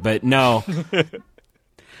Pocket. But no.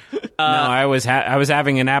 I was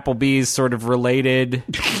having an Applebee's sort of related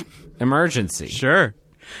emergency. Sure.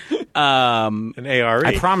 An ARE.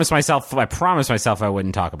 I promised myself I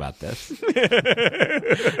wouldn't talk about this.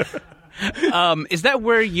 Is that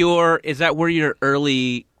where your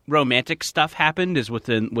early romantic stuff happened? Is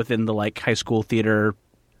within the like high school theater,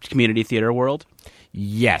 community theater world?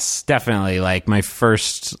 Yes, definitely. Like my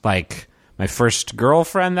first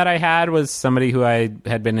girlfriend that I had was somebody who I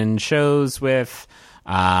had been in shows with.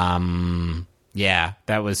 Yeah,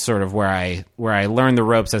 that was sort of where I learned the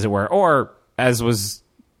ropes, as it were, or as was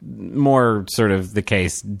more sort of the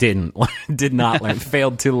case, did not learn,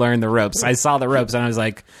 failed to learn the ropes. I saw the ropes and I was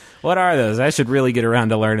like, what are those? I should really get around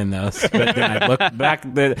to learning those. But then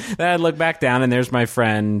I'd look back down and there's my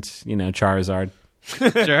friend, Charizard.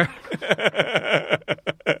 Sure.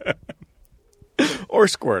 Or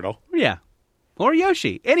Squirtle. Yeah. Or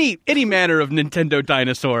Yoshi. Any manner of Nintendo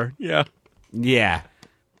dinosaur. Yeah. Yeah.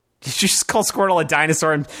 Did you just call Squirtle a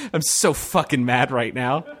dinosaur? I'm so fucking mad right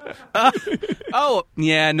now. Oh,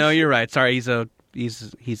 yeah, no, you're right. Sorry, he's a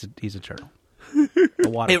turtle.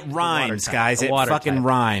 It rhymes, guys. It fucking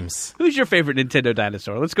rhymes. Who's your favorite Nintendo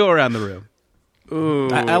dinosaur? Let's go around the room. Ooh.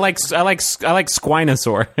 I like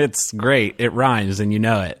Squinosaur. It's great. It rhymes, and you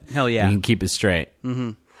know it. Hell yeah. You can keep it straight.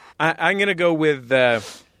 Mm-hmm. I'm going to go with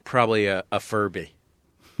probably a Furby.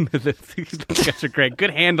 These guys are great.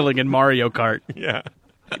 Good handling in Mario Kart. Yeah.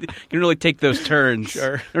 You can really take those turns.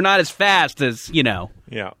 Sure. They're not as fast as,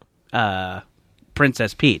 Yeah.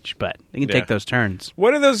 Princess Peach, but they can take those turns.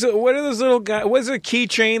 What are those little guys? What's a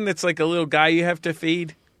keychain that's like a little guy you have to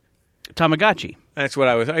feed? Tamagotchi. That's what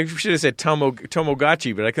I should have said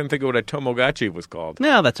Tomogotchi, but I couldn't think of what a Tomogotchi was called.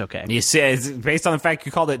 No, that's okay. You see, based on the fact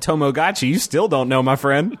you called it Tomogotchi, you still don't know, my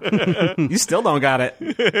friend. You still don't got it.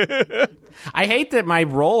 I hate that my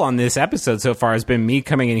role on this episode so far has been me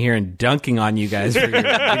coming in here and dunking on you guys for your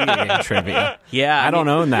video game trivia. Yeah. I don't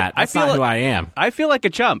own that. That's not who I am. I feel like a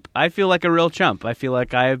chump. I feel like a real chump. I feel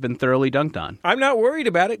like I have been thoroughly dunked on. I'm not worried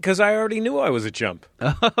about it because I already knew I was a chump.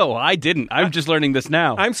 Oh, I didn't. I'm just learning this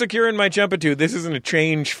now. I'm secure in my chumpitude. This isn't a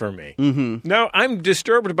change for me. Mm-hmm. No, I'm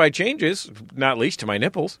disturbed by changes, not least to my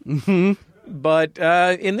nipples. Mm-hmm. But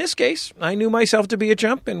in this case, I knew myself to be a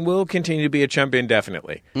chump and will continue to be a chump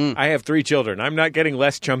indefinitely. I have 3 children. I'm not getting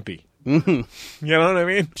less chumpy. Mm-hmm. You know what I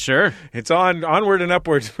mean? Sure. It's onward and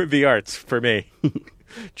upwards with the arts for me,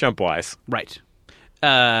 chump-wise. Right.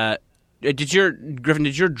 Did your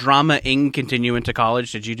drama-ing continue into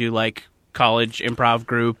college? Did you do, like, college improv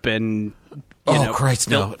group and... Christ,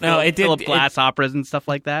 no. No, it did. Philip Glass operas and stuff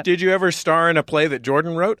like that? Did you ever star in a play that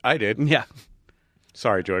Jordan wrote? I did. Yeah.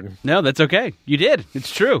 Sorry, Jordan. No, that's okay. You did. It's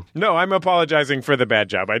true. No, I'm apologizing for the bad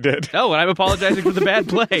job I did. Oh, and I'm apologizing for the bad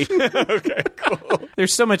play. Okay, cool.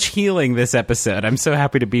 There's so much healing this episode. I'm so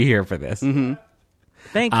happy to be here for this. Mm-hmm.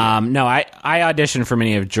 Thank you. No, I auditioned for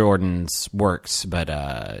many of Jordan's works,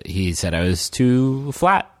 but he said I was too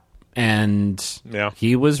flat. And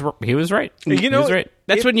he was right. He was right.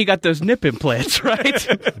 That's when you got those nip implants, right?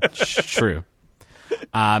 True.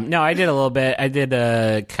 No, I did a little bit. I did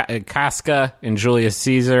Casca and Julius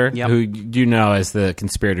Caesar, who you know as the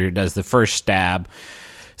conspirator who does the first stab.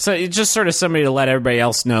 So it's just sort of somebody to let everybody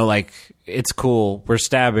else know, like, it's cool. We're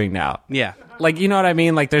stabbing now. Yeah. Like, you know what I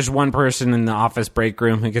mean? Like, there's one person in the office break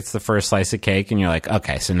room who gets the first slice of cake, and you're like,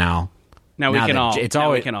 okay, so now we can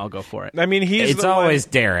all go for it. I mean, it's always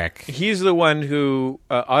Derek. He's the one who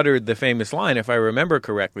uttered the famous line, if I remember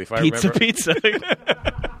correctly. Pizza.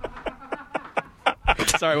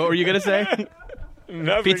 Sorry, what were you going to say?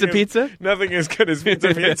 Pizza? Nothing as good as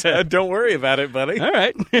pizza. Don't worry about it, buddy. All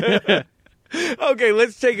right. Okay,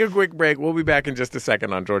 let's take a quick break. We'll be back in just a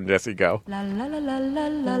second on Jordan Jesse Go.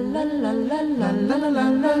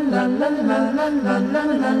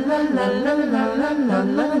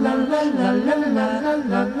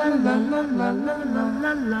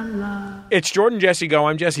 It's Jordan Jesse Go.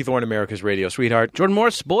 I'm Jesse Thorne, America's radio sweetheart. Jordan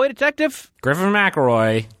Morris, boy detective. Griffin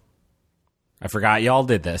McElroy. I forgot y'all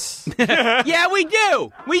did this. Yeah, we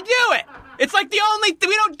do. We do it. It's like the only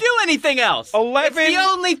we don't do anything else. It's the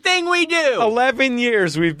only thing we do. 11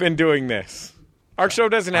 years we've been doing this. Our show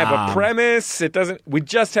doesn't have a premise. It doesn't. We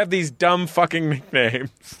just have these dumb fucking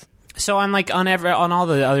nicknames. So on all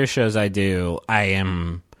the other shows I do, I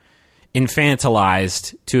am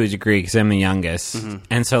infantilized to a degree because I'm the youngest,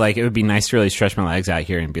 and so like it would be nice to really stretch my legs out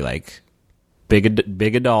here and be like big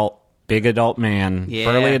adult man,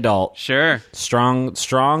 burly adult, sure, strong,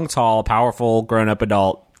 tall, powerful, grown up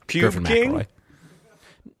adult. Pube King? McElroy.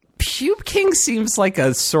 Pube King seems like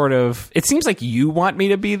a sort of... It seems like you want me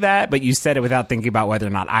to be that, but you said it without thinking about whether or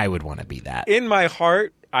not I would want to be that. In my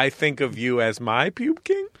heart, I think of you as my Pube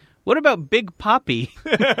King. What about Big Poppy?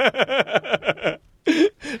 I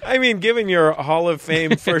mean, given your Hall of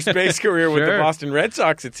Fame first base career with the Boston Red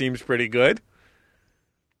Sox, it seems pretty good.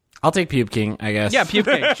 I'll take Pube King, I guess. Yeah, Pube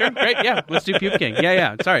King. Sure, great. Yeah, let's do Pube King.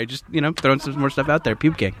 Yeah. Sorry, just, throwing some more stuff out there.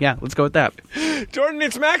 Pube King. Yeah, let's go with that. Jordan,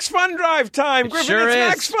 it's Max Fun Drive time. Griffin, sure it's is.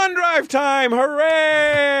 Max Fun Drive time.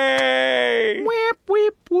 Hooray! Whip,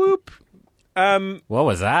 whip, whoop. What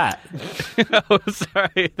was that? Oh,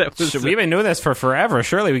 sorry. We've been doing this for forever.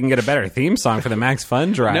 Surely we can get a better theme song for the Max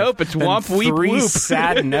Fun Drive. Nope, it's Womp Weep Three Whoop.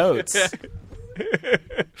 sad notes.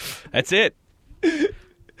 That's it.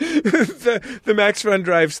 The Max Fun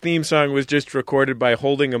Drive's theme song was just recorded by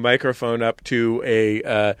holding a microphone up to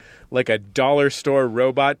a dollar store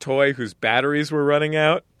robot toy whose batteries were running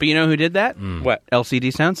out. But you know who did that? What?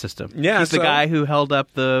 LCD Sound System. Yeah, He's the guy who held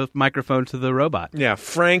up the microphone to the robot. Yeah,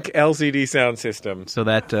 Frank LCD Sound System. So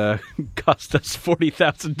that cost us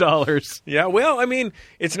 $40,000. Yeah, well, I mean,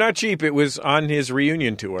 it's not cheap. It was on his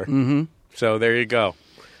reunion tour. Mm-hmm. So there you go.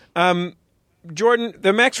 Jordan,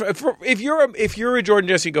 if you're a Jordan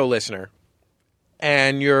Jesse Go listener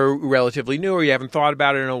and you're relatively new or you haven't thought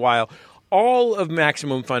about it in a while, all of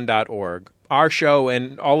MaximumFun.org, our show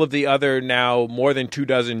and all of the other now more than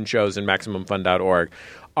 24 shows in MaximumFun.org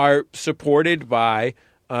are supported by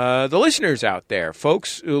the listeners out there,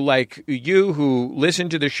 folks who, like you, who listen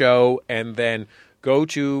to the show and then go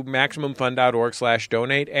to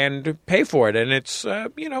MaximumFun.org/donate and pay for it, and it's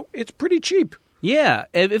it's pretty cheap. Yeah,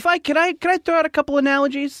 can I throw out a couple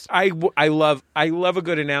analogies? I love a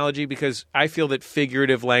good analogy because I feel that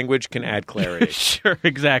figurative language can add clarity. Sure,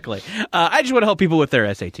 exactly. I just want to help people with their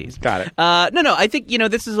SATs. Got it. No. I think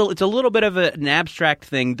it's a little bit of an abstract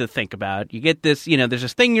thing to think about. You get this, there's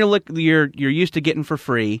this thing you're used to getting for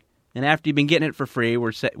free, and after you've been getting it for free,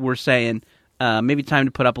 we're saying maybe time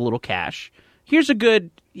to put up a little cash. Here's some good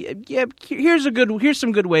ways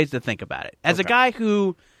to think about it. As a guy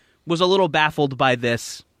who was a little baffled by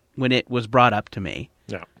this when it was brought up to me.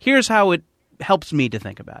 Yeah. Here's how it helps me to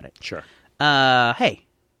think about it. Sure. Hey,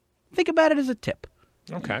 think about it as a tip.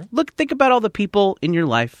 Okay. Think about all the people in your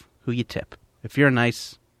life who you tip. If you're a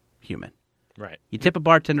nice human. Right. You tip a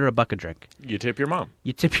bartender a buck a drink. You tip your mom.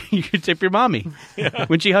 You tip your mommy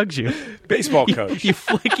when she hugs you. Baseball coach. You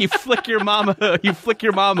flick your mama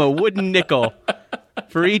a wooden nickel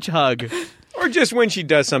for each hug. Or just when she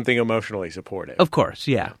does something emotionally supportive. Of course,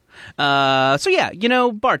 yeah.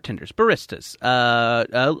 Bartenders, baristas,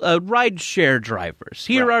 ride-share drivers.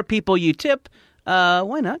 Here are people you tip.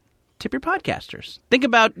 Why not tip your podcasters? Think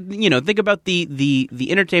about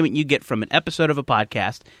the entertainment you get from an episode of a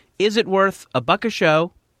podcast. Is it worth $1 a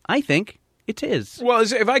show? I think it is. Well,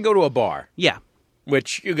 if I go to a bar, yeah,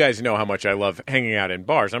 which you guys know how much I love hanging out in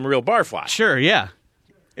bars. I'm a real bar fly. Sure, yeah.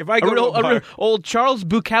 If I go to a bar, old Charles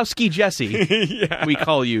Bukowski Jesse, we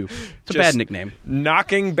call you. It's a bad nickname.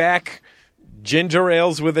 Knocking back ginger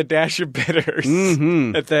ales with a dash of bitters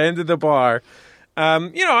at the end of the bar.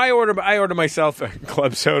 I order myself a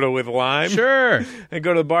club soda with lime. Sure. I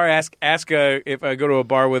go to the bar, ask if I go to a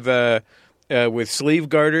bar with sleeve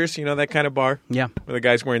garters, that kind of bar. Yeah. Where the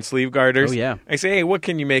guy's wearing sleeve garters. Oh, yeah. I say, hey, what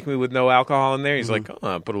can you make me with no alcohol in there? He's like, put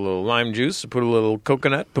a little lime juice, put a little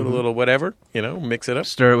coconut, put a little whatever, mix it up.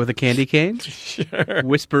 Stir it with a candy cane. Sure.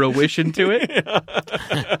 Whisper a wish into it.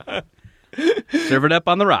 Serve it up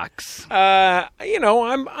on the rocks. I'm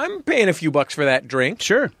paying a few bucks for that drink.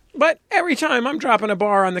 Sure. But every time I'm dropping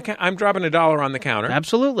 $1 on the counter.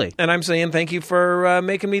 Absolutely. And I'm saying thank you for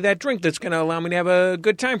making me that drink that's going to allow me to have a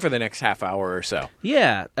good time for the next half hour or so.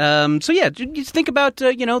 Yeah. Just think about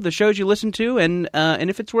the shows you listen to and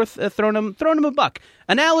if it's worth throwing them $1.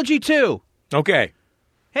 Analogy 2. Okay.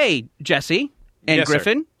 Hey, Jesse and Yes, sir.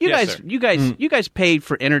 Griffin, Yes, sir. you guys pay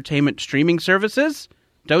for entertainment streaming services,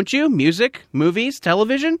 don't you? Music, movies,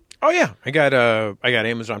 television? Oh yeah, I got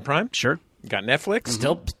Amazon Prime. Sure. Got Netflix.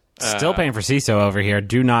 Still paying for CISO over here.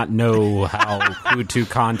 Do not know who to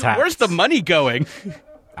contact. Where's the money going?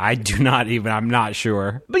 I do not even. I'm not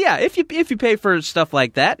sure. But yeah, if you pay for stuff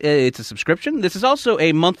like that, it's a subscription. This is also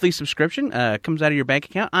a monthly subscription. Comes out of your bank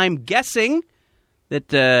account. I'm guessing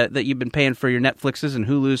that you've been paying for your Netflixes and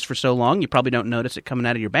Hulus for so long, you probably don't notice it coming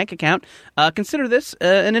out of your bank account. Consider this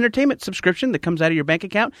an entertainment subscription that comes out of your bank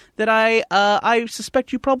account that I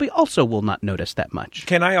suspect you probably also will not notice that much.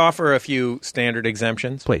 Can I offer a few standard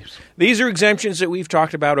exemptions? Please. These are exemptions that we've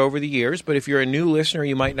talked about over the years, but if you're a new listener,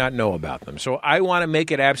 you might not know about them. So I want to make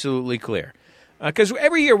it absolutely clear. Because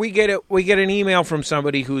every year we get an email from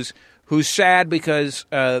somebody who's sad because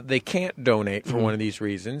they can't donate for one of these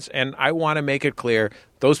reasons, and I want to make it clear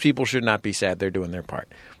those people should not be sad. They're doing their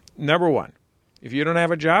part. Number one, if you don't have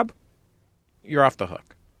a job, you're off the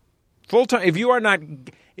hook. Full-time. If you are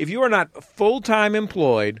not full-time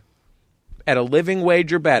employed at a living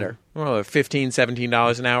wage or better, well, $15,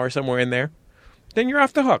 $17 an hour, somewhere in there, then you're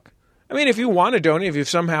off the hook. I mean, if you want to donate, if you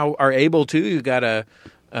somehow are able to, you got to.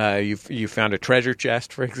 You found a treasure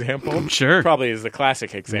chest, for example. Sure. Probably is the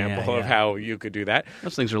classic example of how you could do that.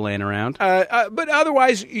 Those things are laying around. But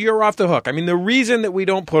otherwise, you're off the hook. I mean, the reason that we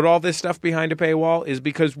don't put all this stuff behind a paywall is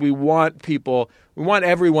because we want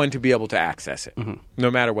everyone to be able to access it, no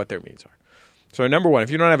matter what their needs are. So number one, if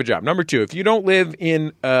you don't have a job. Number two, if you don't live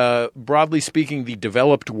in, broadly speaking, the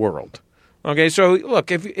developed world. Okay, so look,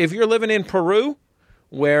 if you're living in Peru,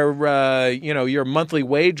 where your monthly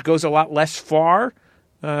wage goes a lot less far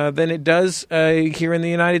than it does here in the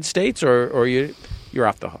United States, or you're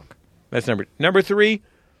off the hook. That's number three.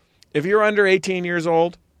 If you're under 18 years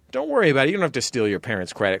old, don't worry about it. You don't have to steal your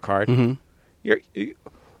parents' credit card.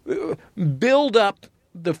 Build up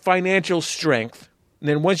the financial strength, and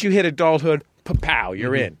then once you hit adulthood, pa-pow,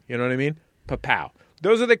 you're in. You know what I mean? Pa-pow.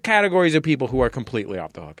 Those are the categories of people who are completely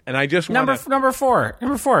off the hook. And I just want number four.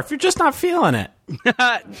 If you're just not feeling it,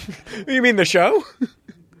 You mean the show?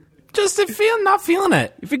 just not feeling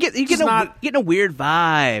it. If you're getting a weird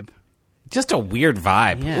vibe. Just a weird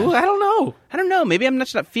vibe. Yeah. Ooh, I don't know. Maybe I'm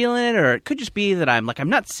just not feeling it, or it could just be that I'm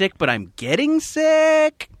not sick, but I'm getting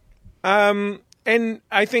sick. And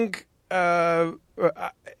I think I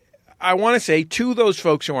want to say to those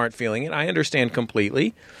folks who aren't feeling it, I understand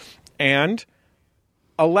completely. And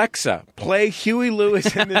Alexa, play Huey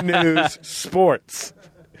Lewis in the News Sports.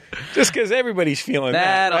 Just because everybody's feeling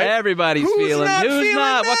that, right? Everybody's feeling. Who's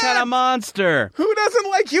not? What kind of monster? Who doesn't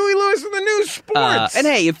like Huey Lewis in the News Sports? And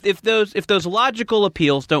hey, if those logical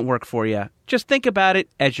appeals don't work for you, just think about it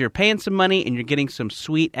as you're paying some money and you're getting some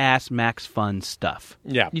sweet-ass Max Fun stuff.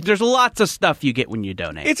 Yeah. There's lots of stuff you get when you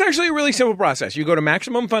donate. It's actually a really simple process. You go to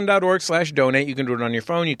MaximumFun.org/donate. You can do it on your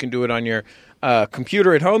phone. You can do it on your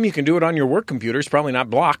computer at home. You can do it on your work computer. It's probably not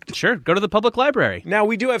blocked. Sure. Go to the public library. Now,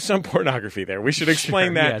 we do have some pornography there. We should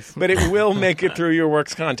explain that. Yes. But it will make it through your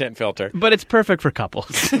work's content filter. But it's perfect for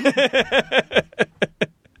couples.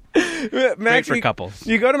 Great for couples.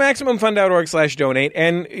 You go to MaximumFun.org/donate,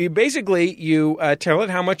 and you tell it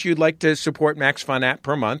how much you'd like to support Max Fun at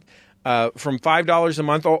per month, from $5 a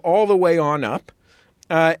month all the way on up.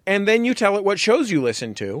 And then you tell it what shows you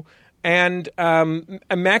listen to. And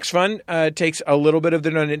Max Fun takes a little bit of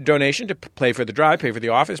the donation to pay for the drive, pay for the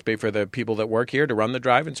office, pay for the people that work here to run the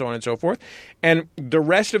drive, and so on and so forth. And the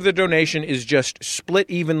rest of the donation is just split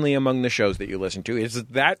evenly among the shows that you listen to. It's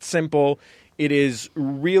that simple. It is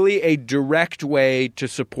really a direct way to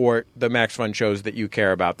support the Max Fun shows that you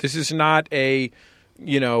care about. This is not a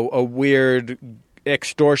weird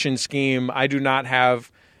extortion scheme. I do not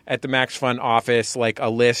have at the Max Fun office like a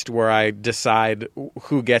list where I decide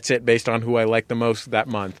who gets it based on who I like the most that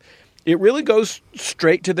month. It really goes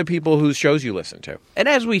straight to the people whose shows you listen to. And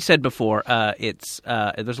as we said before,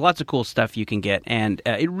 there's lots of cool stuff you can get, and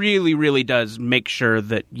it really, really does make sure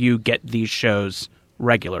that you get these shows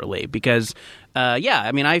regularly. Because,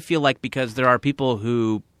 I feel like because there are people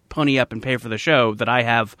who pony up and pay for the show that I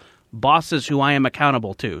have bosses who I am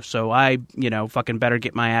accountable to. So I, fucking better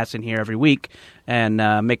get my ass in here every week and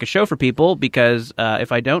make a show for people, because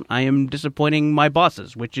if I don't, I am disappointing my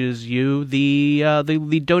bosses, which is you,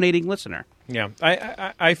 the donating listener. Yeah,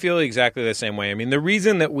 I feel exactly the same way. I mean, the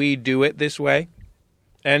reason that we do it this way,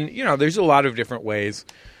 and, there's a lot of different ways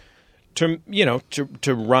to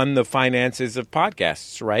run the finances of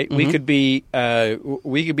podcasts, right? Mm-hmm.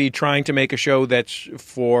 We could be trying to make a show that's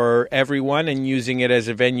for everyone and using it as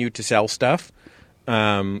a venue to sell stuff.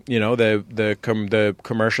 The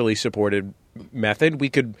commercially supported method. We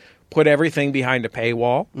could put everything behind a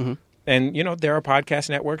paywall. And, there are podcast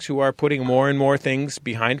networks who are putting more and more things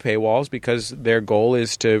behind paywalls because their goal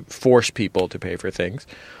is to force people to pay for things.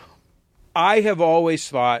 I have always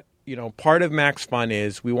thought, part of Max Fun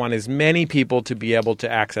is we want as many people to be able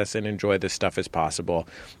to access and enjoy this stuff as possible.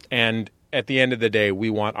 And at the end of the day, we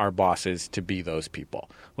want our bosses to be those people.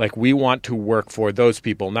 Like, we want to work for those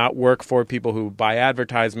people, not work for people who buy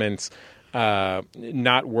advertisements,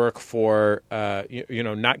 not work for,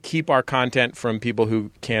 not keep our content from people who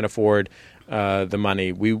can't afford the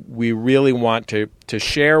money. We really want to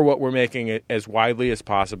share what we're making as widely as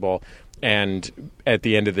possible, and at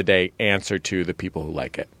the end of the day, answer to the people who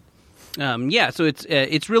like it. So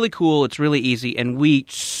it's really cool. It's really easy, and we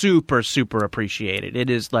super, super appreciate it. It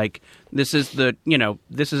is like this is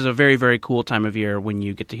a very, very cool time of year when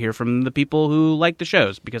you get to hear from the people who like the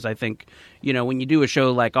shows, because I think, when you do a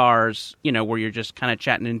show like ours, where you're just kind of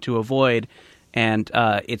chatting into a void, and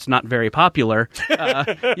it's not very popular,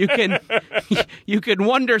 you can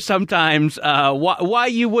wonder sometimes why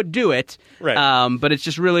you would do it. Right. But it's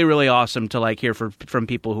just really, really awesome to hear from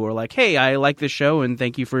people who are like, hey, I like this show and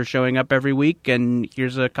thank you for showing up every week, and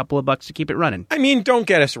here's a couple of bucks to keep it running. I mean, don't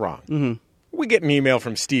get us wrong. Mm-hmm. We get an email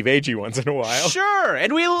from Steve Agee once in a while. Sure,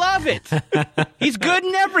 and we love it. He's good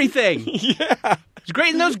in everything. Yeah. He's great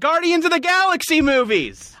in those Guardians of the Galaxy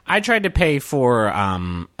movies. I tried to pay for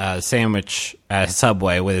a sandwich at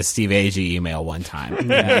Subway with a Steve Agee email one time, and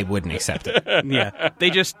they wouldn't accept it. Yeah,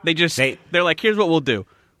 they're like, here's what we'll do.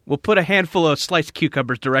 We'll put a handful of sliced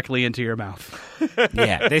cucumbers directly into your mouth.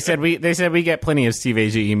 Yeah, they said we get plenty of Steve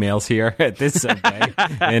Agee emails here at this Subway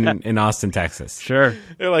in Austin, Texas. Sure.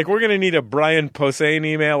 They're like, we're going to need a Brian Posehn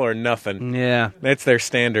email or nothing. Yeah. That's their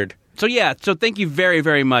standard. So thank you very,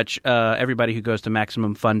 very much, everybody who goes to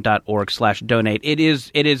MaximumFun.org/donate. It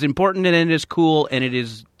is important, and it is cool, and it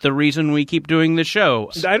is the reason we keep doing the show.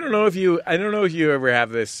 I don't know if you ever have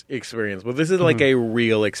this experience, but this is like a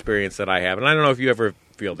real experience that I have, and I don't know if you ever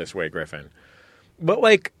feel this way, Griffin. But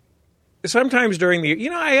sometimes during the,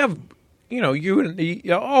 I have,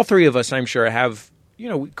 you all three of us, I'm sure, have,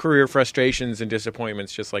 career frustrations and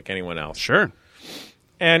disappointments just like anyone else. Sure.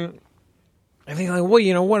 And I think,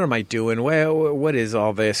 what am I doing? What is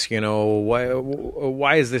all this?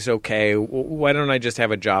 Why is this okay? Why don't I just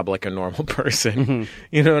have a job like a normal person? Mm-hmm.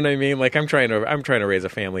 You know what I mean? Like, I'm trying to raise a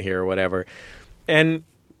family here or whatever.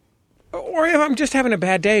 Or if I'm just having a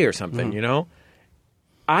bad day or something,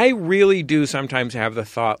 I really do sometimes have the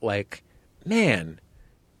thought man,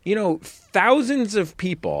 thousands of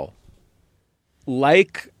people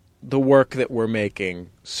like the work that we're making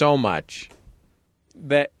so much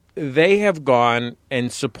that they have gone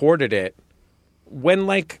and supported it when,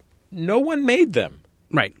 no one made them.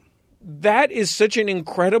 Right. That is such an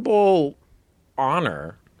incredible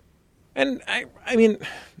honor. And, I mean,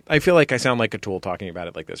 I feel like I sound like a tool talking about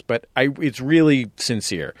it like this, but it's really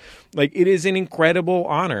sincere. It is an incredible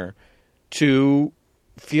honor to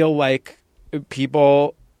feel like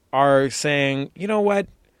people are saying, you know what?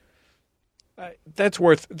 That's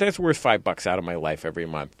worth $5 out of my life every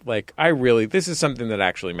month. This is something that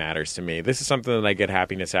actually matters to me. This is something that I get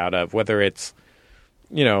happiness out of, whether it's,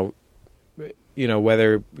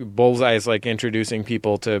 whether Bullseye is introducing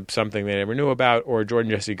people to something they never knew about, or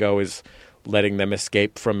Jordan Jesse Go is letting them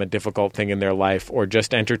escape from a difficult thing in their life, or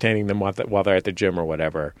just entertaining them while they're at the gym or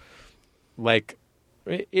whatever.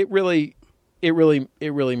 It really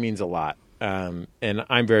means a lot. And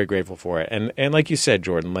I'm very grateful for it. And like you said,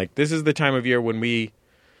 Jordan, this is the time of year when we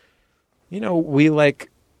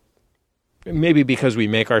maybe because we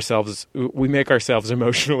make ourselves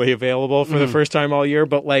emotionally available for the first time all year,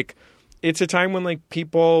 but it's a time when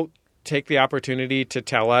people take the opportunity to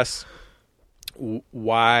tell us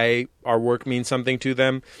why our work means something to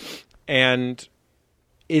them. And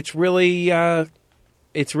it's really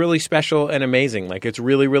special and amazing. It's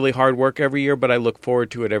really, really hard work every year, but I look forward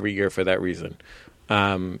to it every year for that reason.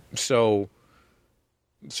 So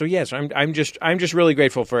yes, I'm just really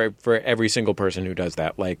grateful for every single person who does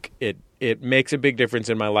that. It makes a big difference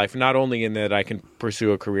in my life, not only in that I can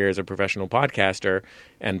pursue a career as a professional podcaster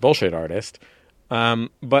and bullshit artist,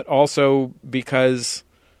 but also because,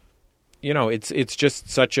 it's just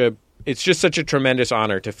such a tremendous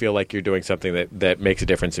honor to feel like you're doing something that makes a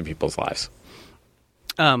difference in people's lives.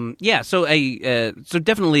 So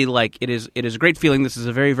definitely, it is a great feeling. This is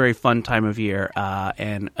a very, very fun time of year,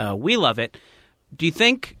 and we love it. Do you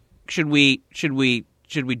think should we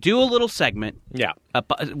do a little segment? Yeah,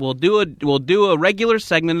 we'll do a regular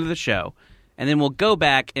segment of the show, and then we'll go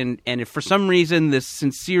back and if for some reason this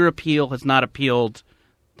sincere appeal has not appealed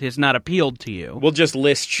has not appealed to you. We'll just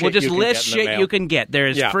list shit. You can get.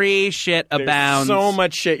 There's free shit abounds. There's so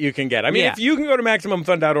much shit you can get. I mean, if you can go to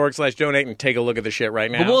MaximumFun.org/donate and take a look at the shit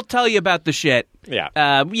right now. But we'll tell you about the shit.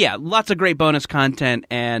 Yeah. Lots of great bonus content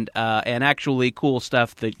and actually cool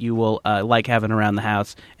stuff that you will like having around the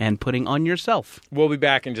house and putting on yourself. We'll be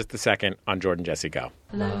back in just a second on Jordan Jesse Go.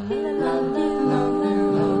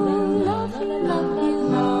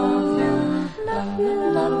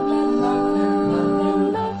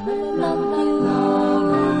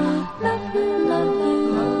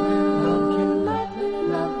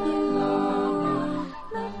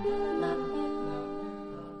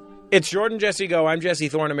 It's Jordan Jesse Go. I'm Jesse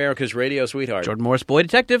Thorne, America's radio sweetheart. Jordan Morris, boy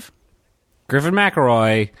detective. Griffin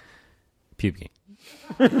McElroy, puking.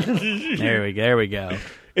 There we go.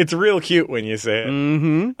 It's real cute when you say it.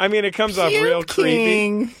 Mm-hmm. I mean, it comes off real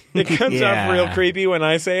creepy. It comes off real creepy when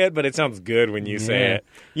I say it, but it sounds good when you say it.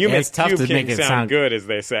 You make it's tough to make it sound good, as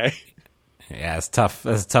they say. Yeah, it's tough.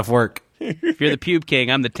 It's tough work. If you're the pube king,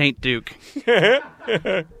 I'm the taint duke.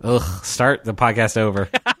 Ugh, start the podcast over.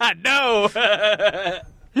 No!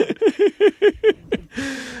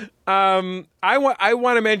 I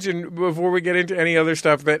want to mention before we get into any other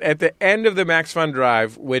stuff that at the end of the Max Fun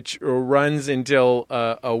Drive, which runs until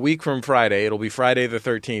a week from Friday, it'll be Friday the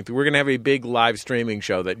 13th. We're going to have a big live streaming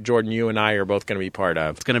show that Jordan, you and I are both going to be part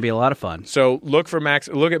of. It's going to be a lot of fun. So look at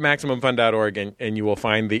MaximumFun.org and you will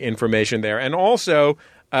find the information there. And also,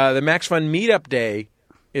 the Max Fun Meetup Day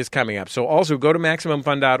is coming up. So also go to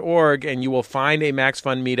MaximumFun.org and you will find a Max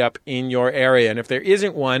Fun meetup in your area. And if there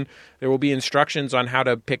isn't one, there will be instructions on how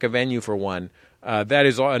to pick a venue for one. That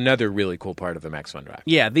is another really cool part of the Max Fun Drive.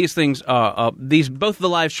 Yeah, these things, both the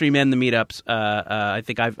live stream and the meetups, I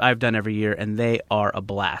think I've done every year, and they are a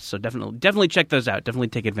blast. So definitely check those out. Definitely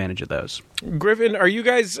take advantage of those. Griffin, are you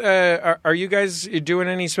guys doing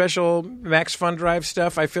any special Max Fun Drive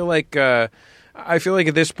stuff? I feel like at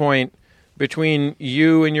this point, between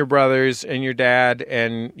you and your brothers and your dad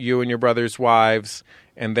and you and your brothers' wives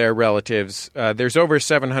and their relatives, there's over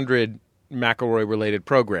 700 McElroy-related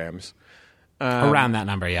programs. Around that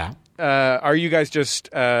number, yeah. Are you guys just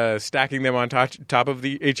stacking them on top of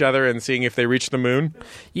each other and seeing if they reach the moon?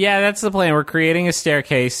 Yeah, that's the plan. We're creating a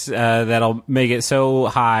staircase that'll make it so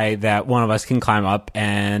high that one of us can climb up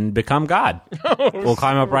and become God. We'll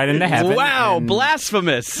climb up right into heaven. Wow,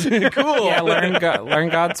 blasphemous. Cool. Yeah, learn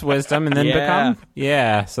God's wisdom and then become.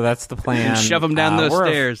 Yeah, so that's the plan. Shove them down those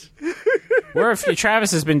stairs.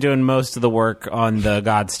 Travis has been doing most of the work on the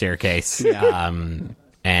God staircase.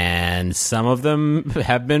 And some of them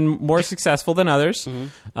have been more successful than others.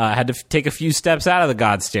 Mm-hmm. Had to take a few steps out of the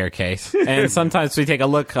God staircase. And sometimes we take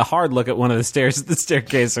a hard look at one of the stairs at the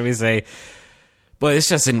staircase and we say, boy, this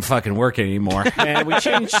just isn't fucking working anymore. And we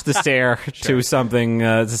changed the stair to something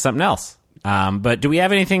else. But do we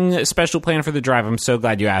have anything special planned for the drive? I'm so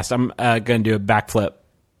glad you asked. I'm going to do a backflip.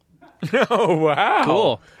 Oh, wow.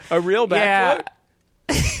 Cool. A real backflip?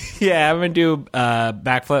 Yeah, I'm going to do a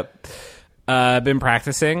backflip. I've been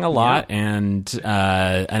practicing a lot and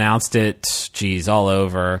announced it, all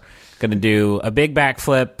over. Going to do a big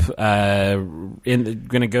backflip.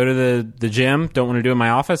 Going to go to the gym. Don't want to do it in my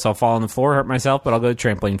office. I'll fall on the floor, hurt myself, but I'll go to the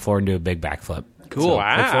trampoline floor and do a big backflip. Cool. So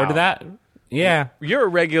Wow. Look forward to that. Yeah. You're a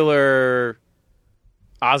regular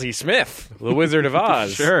Ozzie Smith, the Wizard of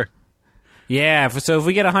Oz. Sure. Yeah, so if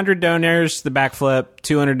we get 100 donors, the backflip,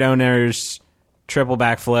 200 donors, triple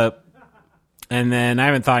backflip. And then I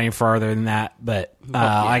haven't thought any farther than that, but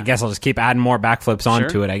I guess I'll just keep adding more backflips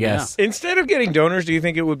onto it, I guess. Yeah. Instead of getting donors, do you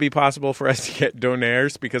think it would be possible for us to get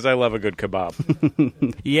donaires? Because I love a good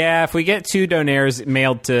kebab. Yeah, if we get 2 donaires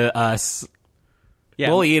mailed to us,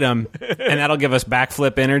 we'll eat them, and that'll give us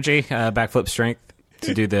backflip energy, backflip strength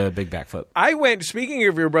to do the big backflip. Speaking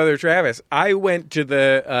of your brother Travis, I went to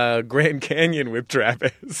the Grand Canyon with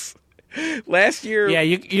Travis. Last year... Yeah,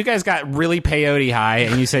 you guys got really peyote high,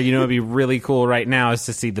 and you said, it'd be really cool right now is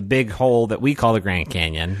to see the big hole that we call the Grand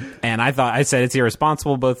Canyon. And I said it's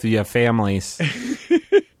irresponsible. Both of you have families.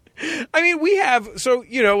 I mean, we have... So,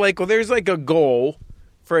 there's like a goal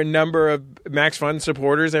for a number of Max Fun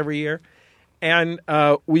supporters every year. And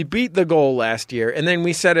we beat the goal last year. And then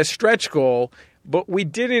we set a stretch goal, but we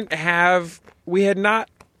had not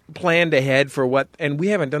planned ahead for what, and we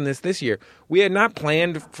haven't done this year. We had not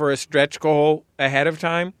planned for a stretch goal ahead of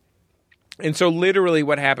time. And so literally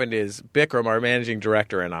what happened is Bikram, our managing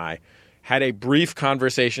director, and I had a brief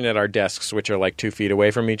conversation at our desks, which are like 2 feet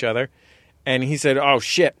away from each other. And he said, oh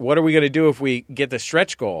shit, what are we going to do if we get the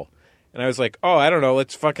stretch goal? And I was like, I don't know.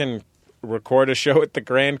 Let's fucking record a show at the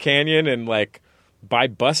Grand Canyon and like buy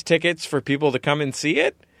bus tickets for people to come and see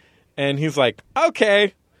it. And he's like,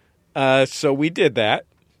 okay. So we did that.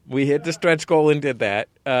 We hit the stretch goal and did that.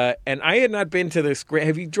 And I had not been to this.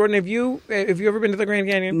 Jordan? Have you ever been to the Grand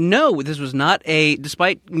Canyon? No, this was not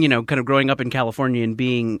despite kind of growing up in California and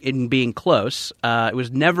being close. It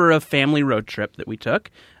was never a family road trip that we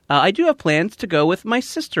took. I do have plans to go with my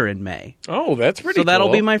sister in May. Oh, that's pretty cool. So that'll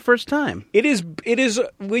be my first time. It is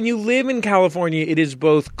when you live in California, it is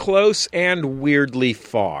both close and weirdly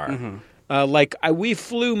far. Mm-hmm. We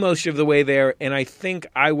flew most of the way there, and I think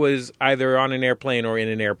I was either on an airplane or in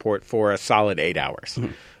an airport for a solid 8 hours.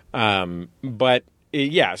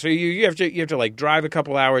 Mm-hmm. So you have to like drive a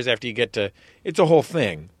couple hours after you get to. It's a whole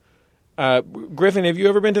thing. Griffin, have you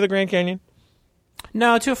ever been to the Grand Canyon?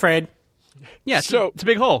 No, too afraid. Yeah, it's a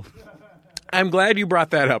big hole. I'm glad you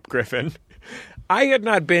brought that up, Griffin. I had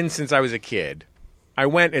not been since I was a kid. I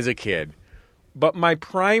went as a kid. But my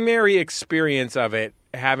primary experience of it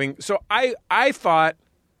I thought,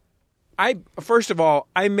 first of all,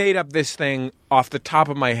 I made up this thing off the top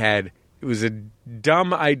of my head. It was a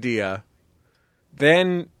dumb idea.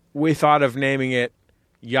 Then we thought of naming it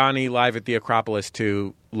Yanni Live at the Acropolis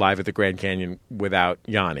 2, Live at the Grand Canyon without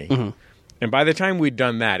Yanni. Mm-hmm. And by the time we'd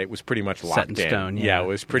done that, it was pretty much locked set in stone. Yeah, it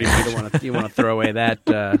was pretty much. You want to throw away that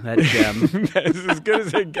gem. That's as good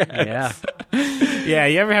as it gets. Yeah. Yeah,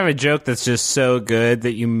 you ever have a joke that's just so good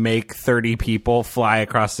that you make 30 people fly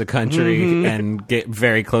across the country and get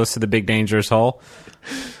very close to the big dangerous hole?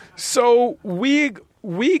 So we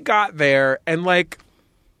got there, and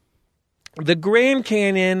the Grand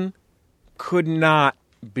Canyon could not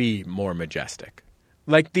be more majestic.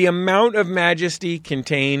 Like, the amount of majesty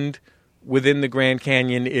contained within the Grand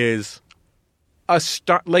Canyon is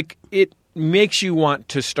it makes you want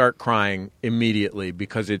to start crying immediately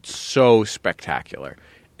because it's so spectacular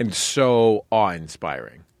and so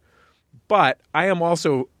awe-inspiring. But I am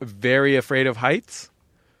also very afraid of heights,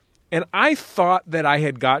 and I thought that I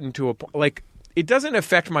had gotten to a point, it doesn't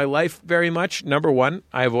affect my life very much. Number one,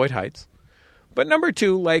 I avoid heights. But number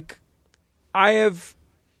two, I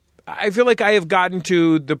feel like I have gotten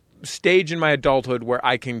to the stage in my adulthood where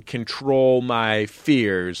I can control my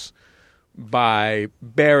fears by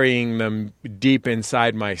burying them deep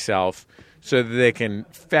inside myself so that they can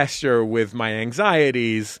fester with my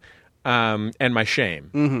anxieties and my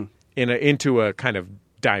shame into a kind of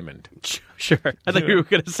diamond. Sure. I thought you were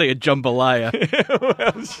going to say a jambalaya.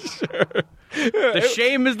 Well, sure. The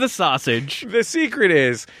shame is the sausage. The secret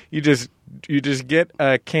is you just get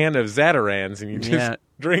a can of Zatarans and you just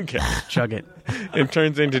drink it. Chug it. It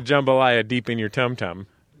turns into jambalaya deep in your tum-tum.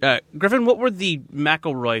 Griffin, what were the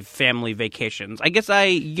McElroy family vacations? I guess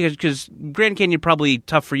because Grand Canyon probably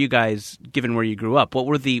tough for you guys given where you grew up. What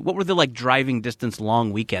were the driving distance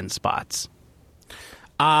long weekend spots?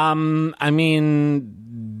 I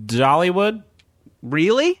mean, Dollywood.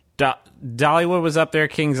 Really? Dollywood was up there,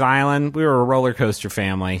 Kings Island. We were a roller coaster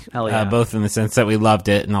family. Hell yeah. Both in the sense that we loved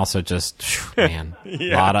it and also just, man,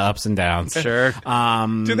 a lot of ups and downs. Sure.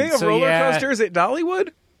 Do they have roller coasters at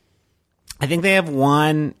Dollywood? I think they have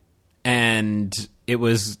one, and it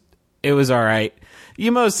was all right.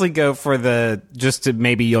 You mostly go for just to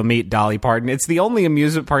maybe you'll meet Dolly Parton. It's the only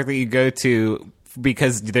amusement park that you go to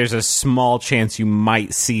because there's a small chance you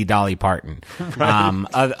might see Dolly Parton.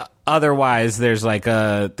 Right. Otherwise, there's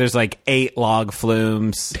 8 log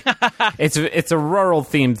flumes. It's a rural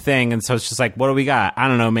themed thing, and so it's just like, what do we got? I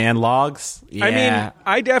don't know, man. Logs. Yeah.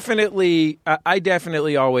 I mean, I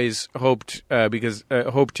definitely always hoped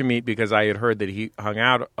to meet because I had heard that he hung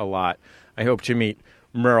out a lot. I hope to meet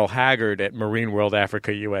Merle Haggard at Marine World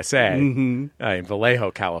Africa USA in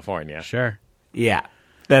Vallejo, California. Sure. Yeah.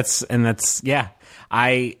 That's we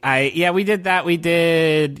did that. We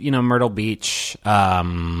did, Myrtle Beach,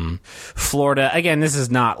 Florida. Again, this is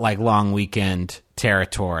not like long weekend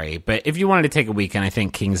territory, but if you wanted to take a weekend, I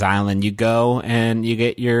think Kings Island, you go and you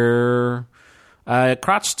get your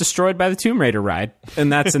crotch destroyed by the Tomb Raider ride.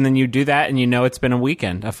 And then you do that and it's been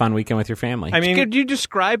a fun weekend with your family. I mean, could you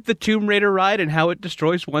describe the Tomb Raider ride and how it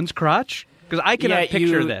destroys one's crotch? Because I cannot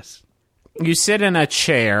picture this. You sit in a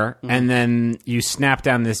chair, and then you snap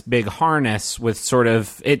down this big harness with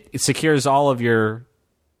it secures all of your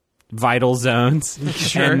vital zones.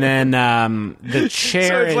 Sure. And then the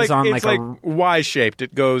chair so is on it's Y-shaped.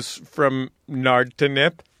 It goes from nard to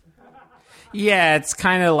nip. Yeah, it's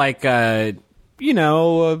kind of like a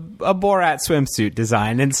Borat swimsuit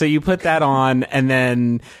design. And so you put that on, and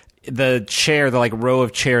then the chair, the row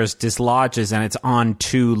of chairs dislodges, and it's on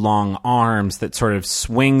 2 long arms that sort of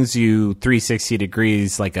swings you 360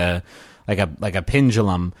 degrees like a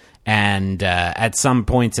pendulum. And at some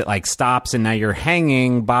points it stops, and now you're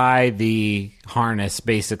hanging by the harness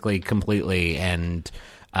basically completely, and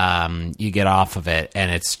you get off of it,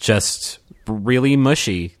 and it's just really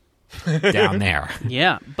mushy down there.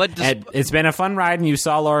 Yeah, but And it's been a fun ride, and you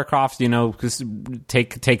saw Lara Croft,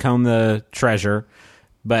 take home the treasure,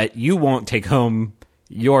 but you won't take home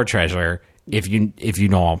your treasure if you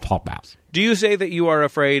know all Paul Mouse. Do you say that you are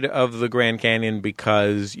afraid of the Grand Canyon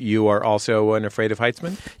because you are also an afraid of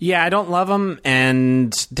heightsman? Yeah, I don't love them,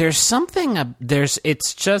 and there's something.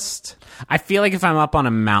 It's just. I feel like if I'm up on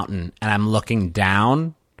a mountain and I'm looking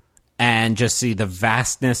down and just see the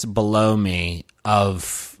vastness below me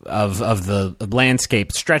of the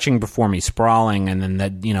landscape stretching before me, sprawling, and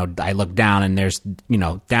then I look down and there's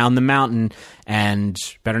down the mountain and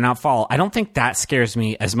better not fall. I don't think that scares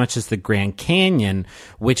me as much as the Grand Canyon,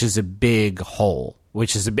 which is a big hole.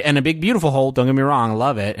 And a big, beautiful hole. Don't get me wrong, I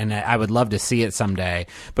love it, and I would love to see it someday.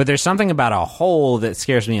 But there's something about a hole that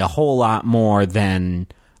scares me a whole lot more than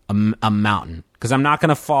a mountain. Because I'm not going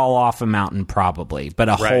to fall off a mountain, probably. But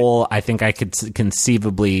a hole, I think I could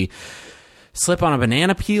conceivably slip on a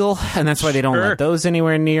banana peel, and that's why they don't let those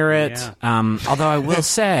anywhere near it. Yeah. Although I will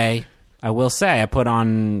say, I put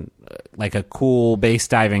on like a cool base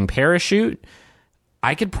diving parachute.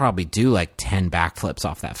 I could probably do like 10 backflips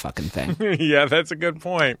off that fucking thing. Yeah, that's a good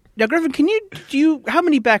point. Now, Griffin, how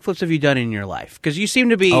many backflips have you done in your life? Because you seem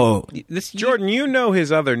to be... Jordan, you know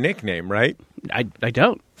his other nickname, right? I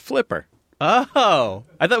don't. Flipper. Oh,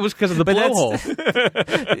 I thought it was because of the blowhole.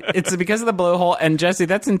 It's because of the blowhole, and Jesse,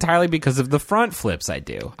 that's entirely because of the front flips I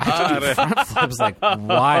do. I do front flips like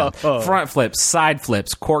wild. Front flips, side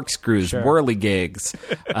flips, corkscrews, whirligigs,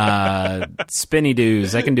 spinny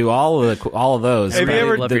doos. I can do all of those. Have you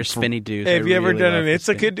ever love your spinny doos? Have you ever done an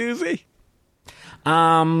Ithaca doozy?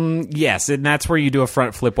 Yes, and that's where you do a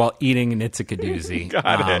front flip while eating an Ithaca doozy. Got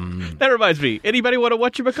it. That reminds me. Anybody want to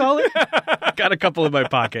whatchamacallit? Got a couple in my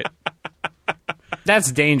pocket.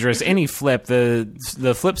 That's dangerous. Any flip,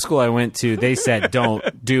 the flip school I went to, they said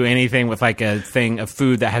don't do anything with like a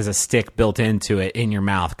food that has a stick built into it in your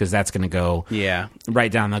mouth, because that's going to go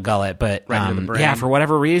right down the gullet. But into the brain. Yeah, for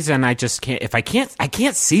whatever reason, I just can't. If I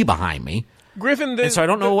can't see behind me, Griffin. And so I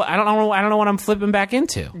don't know what I'm flipping back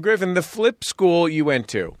into. Griffin, the flip school you went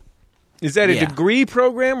to, is that a degree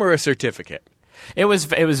program or a certificate? It was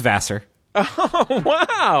Vassar. Oh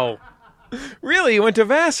wow! Really, you went to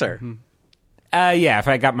Vassar? Mm-hmm. Yeah, if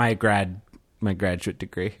I got my graduate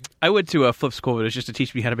degree. I went to a flip school, but it was just to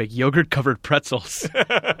teach me how to make yogurt-covered pretzels.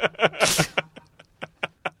 It's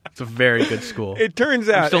a very good school. It turns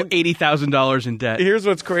out... I'm still $80,000 in debt. Here's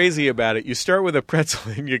what's crazy about it. You start with a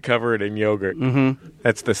pretzel and you cover it in yogurt. Mm-hmm.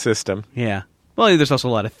 That's the system. Yeah. Well, there's also a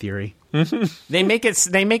lot of theory. They make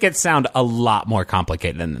it sound a lot more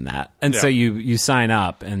complicated than that. And so you sign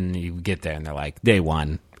up and you get there and they're like, day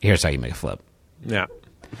one, here's how you make a flip. Yeah.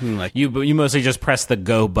 Like you mostly just press the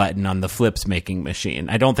go button on the flips making machine.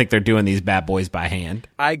 I don't think they're doing these bad boys by hand.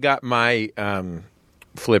 I got my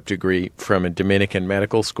flip degree from a Dominican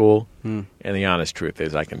medical school, and the honest truth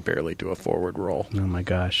is I can barely do a forward roll. Oh my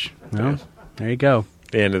gosh! Well, there you go.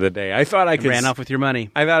 At the end of the day, I thought I could ran off with your money.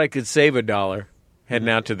 I thought I could save $1 heading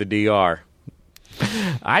out to the DR.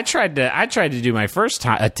 I tried to do my first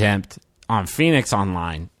attempt on Phoenix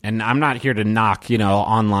Online, and I'm not here to knock,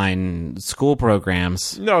 online school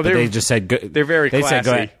programs. No, they just said they're very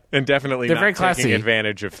classy and definitely they're not very classy. Taking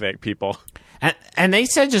advantage of people. And they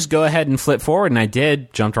said just go ahead and flip forward, and I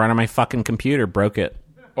did. Jumped right on my fucking computer, broke it.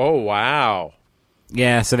 Oh wow!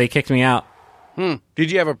 Yeah, so they kicked me out.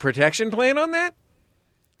 Did you have a protection plan on that?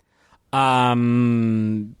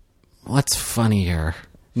 What's funnier?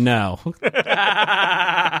 No.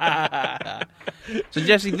 So,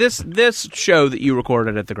 Jesse, this show that you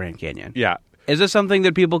recorded at the Grand Canyon, is this something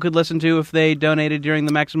that people could listen to if they donated during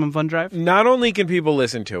the Maximum Fun Drive? Not only can people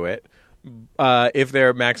listen to it if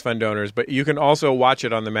they're Max Fun donors, but you can also watch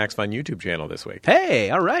it on the Max Fun YouTube channel this week. Hey,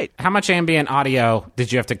 all right. How much ambient audio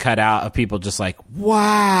did you have to cut out of people just like,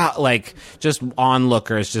 wow, like just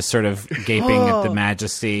onlookers just sort of gaping at the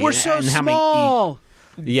majesty? We're so small.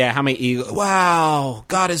 How many eagles? Wow,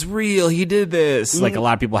 God is real. He did this. Like a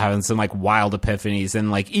lot of people having some like wild epiphanies,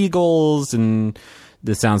 and like eagles and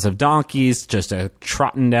the sounds of donkeys just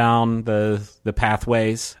trotting down the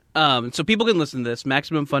pathways. So people can listen to this,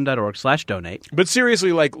 MaximumFun.org/donate. But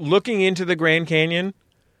seriously, like looking into the Grand Canyon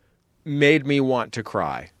made me want to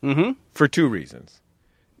cry for two reasons.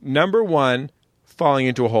 Number one, falling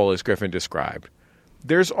into a hole as Griffin described.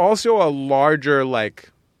 There's also a larger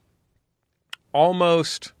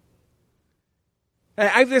almost... I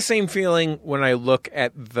have the same feeling when I look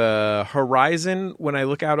at the horizon, when I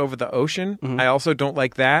look out over the ocean. I also don't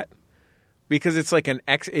like that. because it's like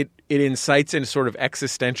it incites in sort of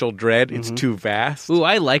existential dread. It's too vast. Ooh,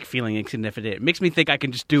 I like feeling insignificant. It makes me think I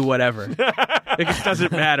can just do whatever. It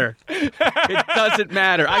doesn't matter. It doesn't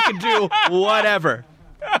matter. I can do whatever.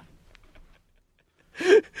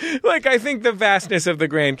 Like, I think the vastness of the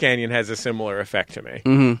Grand Canyon has a similar effect to me.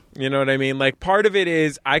 You know what I mean? Like, part of it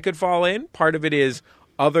is I could fall in. Part of it is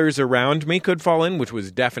others around me could fall in, which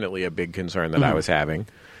was definitely a big concern that I was having.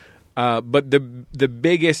 But the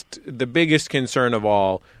biggest concern of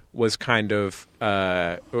all was kind of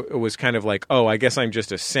like, oh, I guess I'm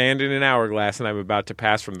just a sand in an hourglass, and I'm about to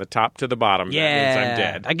pass from the top to the bottom. Yeah, that means I'm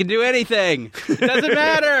dead. I can do anything. It doesn't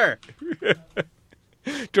matter.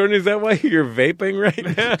 Jordan, is that why you're vaping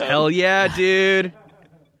right now? Hell yeah, dude.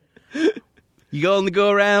 You only go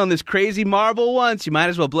around this crazy marble once. You might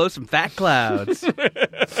as well blow some fat clouds.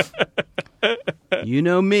 You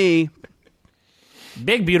know me.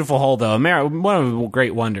 Big beautiful hole though, one of the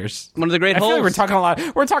great wonders. One of the great I holes. feel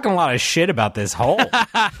like we're talking a lot of shit about this hole.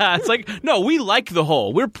 It's like, no, we like the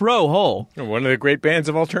hole. We're pro hole. One of the great bands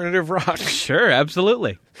of alternative rock. Sure,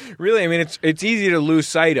 absolutely. Really, I mean, it's easy to lose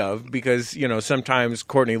sight of because, you know, sometimes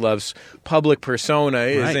Courtney Love's public persona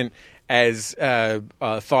isn't as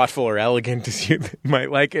thoughtful or elegant as you might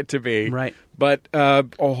like it to be. Right. But a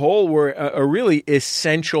hole were a really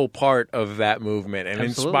essential part of that movement and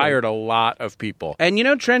inspired a lot of people. And, you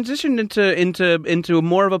know, transitioned into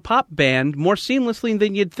more of a pop band more seamlessly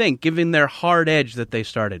than you'd think, given their hard edge that they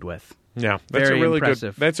started with. Yeah, that's very a really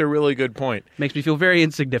impressive. That's a really good point. Makes me feel very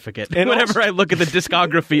insignificant And whenever I look at the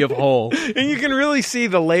discography of Hole. And you can really see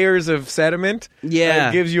the layers of sediment. Yeah.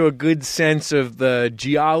 It gives you a good sense of the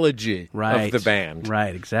geology of the band.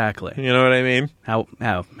 Right, exactly. You know what I mean? How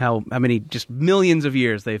many just millions of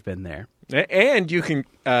years they've been there. And you can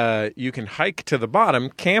hike to the bottom,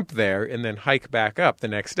 camp there, and then hike back up the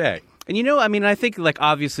next day. And you know, I mean, I think like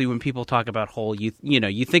obviously when people talk about Hole, you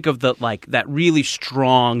think of the like that really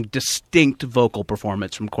strong, distinct vocal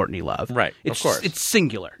performance from Courtney Love. Right, of course. It's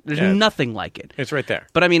singular. There's Yeah. nothing like it. It's right there.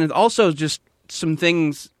 But I mean, it's also just some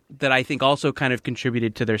things that I think also kind of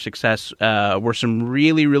contributed to their success were some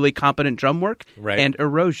really, really competent drum work and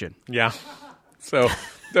erosion. Yeah. So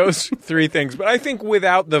those three things. But I think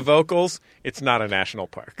without the vocals, it's not a national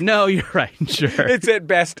park. No, you're right. Sure. It's at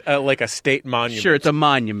best like a state monument. Sure, it's a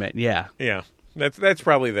monument. Yeah. Yeah. That's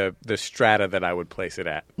probably the strata that I would place it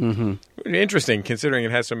at. Mm-hmm. Interesting, considering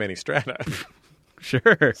it has so many strata.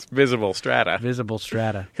 Sure. It's visible strata. Visible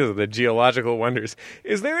strata. Because of the geological wonders.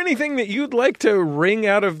 Is there anything that you'd like to wring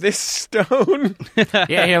out of this stone?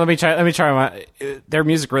 Yeah, here, let me try. Their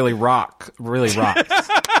music really rocks. Whoa!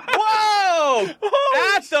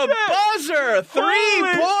 At the buzzer!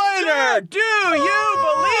 3-pointer! Do you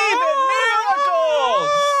believe in miracles?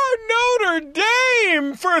 Oh, Notre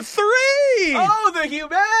Dame for 3! Oh, the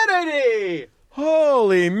humanity!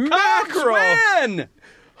 Holy mackerel! Win!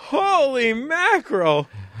 Holy mackerel!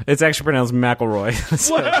 It's actually pronounced McElroy.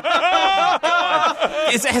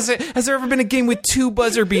 Has there ever been a game with 2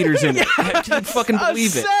 buzzer beaters in it? Can you fucking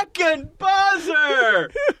believe it? Second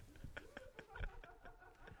buzzer!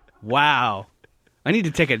 Wow. I need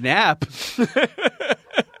to take a nap.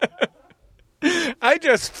 I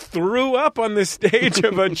just threw up on the stage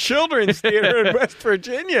of a children's theater in West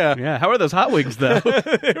Virginia. Yeah, how are those hot wings, though?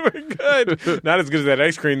 They were good. Not as good as that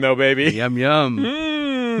ice cream, though, baby. Yum,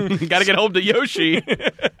 yum. Gotta get home to Yoshi.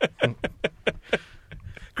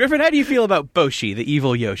 Griffin, how do you feel about Boshi, the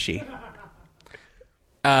evil Yoshi?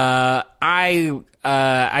 I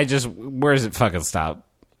just, where does it fucking stop?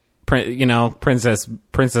 Princess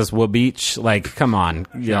Beach. Like, come on,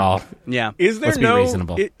 y'all. Yeah. Let's be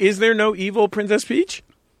reasonable. Is there no evil Princess Peach?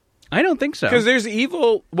 I don't think so. Because there's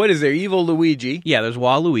evil. What is there? Evil Luigi. Yeah, there's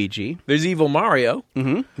Waluigi. There's evil Mario.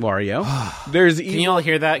 Mm-hmm. Wario. There's evil. Can you all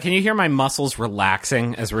hear that? Can you hear my muscles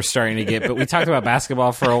relaxing as we're starting to get? But we talked about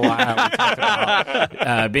basketball for a while. We talked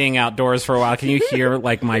about being outdoors for a while. Can you hear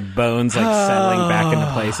like my bones like settling back into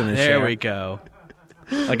place in the chair? There we go.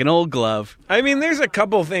 Like an old glove. I mean, there's a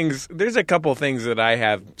couple things that I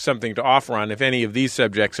have something to offer on. If any of these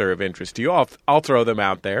subjects are of interest to you, I'll throw them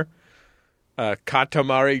out there.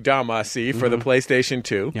 Katamari Damacy for the PlayStation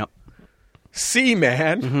 2. Yep.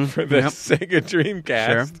 Seaman for the Sega Dreamcast.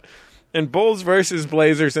 Sure. And Bulls versus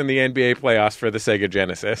Blazers in the NBA playoffs for the Sega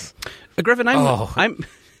Genesis. Griffin, I'm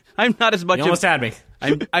not as much. You almost had me.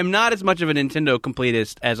 I'm not as much of a Nintendo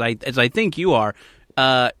completist as I think you are.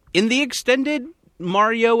 In the extended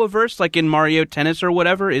Mario-averse, like in Mario Tennis or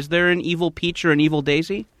whatever, is there an evil Peach or an evil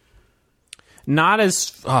Daisy? Not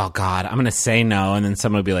as... Oh, God. I'm going to say no, and then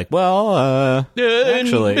someone will be like, well,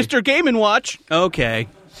 actually... Mr. Game & Watch. Okay.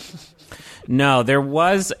 No, there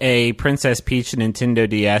was a Princess Peach Nintendo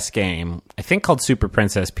DS game, I think called Super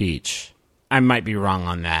Princess Peach. I might be wrong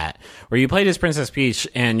on that. Where you played as Princess Peach,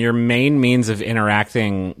 and your main means of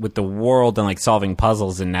interacting with the world and like solving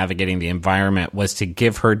puzzles and navigating the environment was to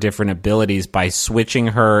give her different abilities by switching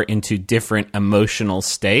her into different emotional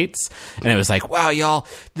states. And it was like, wow, y'all,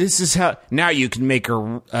 this is how now you can make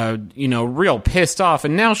her, real pissed off,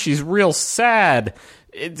 and now she's real sad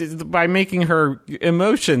by making her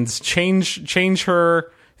emotions change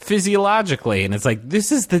her physiologically. And it's like,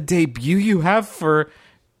 this is the debut you have for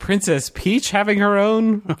Princess Peach having her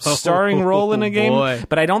own starring role in a game,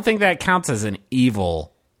 but I don't think that counts as an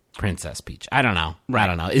evil Princess Peach. I don't know. Right. I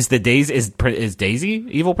don't know. Is Daisy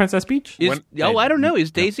evil Princess Peach? I don't know.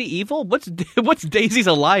 Is Daisy evil? What's Daisy's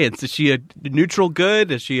alliance? Is she a neutral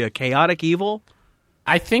good? Is she a chaotic evil?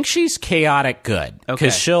 I think she's chaotic good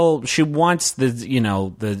because she wants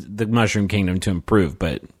the Mushroom Kingdom to improve,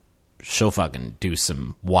 but she'll fucking do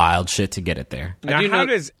some wild shit to get it there. Now, how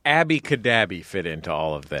does Abby Cadabby fit into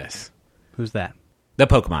all of this? Who's that? The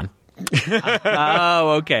Pokemon.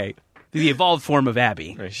 Oh, okay. The evolved form of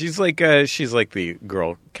Abby. She's like the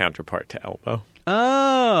girl counterpart to Elmo.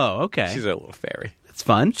 Oh, okay. She's a little fairy. That's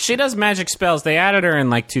fun. She does magic spells. They added her in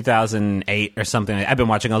like 2008 or something. I've been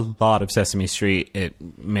watching a lot of Sesame Street. It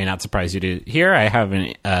may not surprise you to hear. I have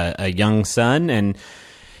a young son, and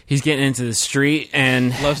he's getting into the street,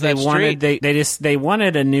 and they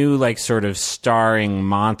wanted a new like sort of starring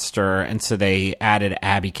monster, and so they added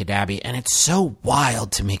Abby Cadabby, and it's so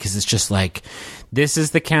wild to me because it's just like, this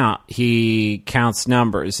is the count. He counts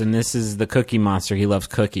numbers, and this is the Cookie Monster. He loves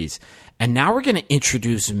cookies. And now we're going to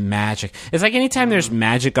introduce magic. It's like anytime there's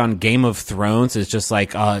magic on Game of Thrones, it's just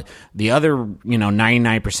like the other,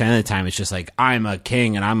 99% of the time, it's just like, I'm a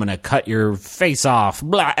king and I'm going to cut your face off.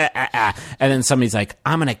 Blah, And then somebody's like,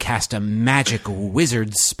 I'm going to cast a magic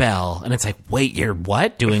wizard spell. And it's like, wait, you're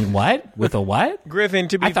what? Doing what? With a what? Griffin,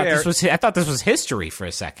 to be fair. I thought this was history for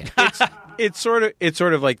a second. It's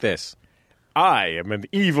sort of like this. I am an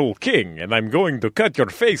evil king, and I'm going to cut your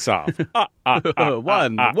face off.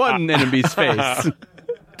 One enemy's face.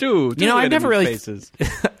 Two I've never really faces.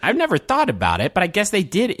 I've never thought about it, but I guess they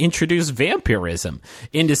did introduce vampirism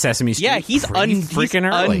into Sesame Street. Yeah, he's freaking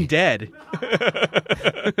early. Undead.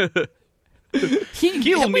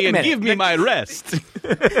 Kill me and give me my rest.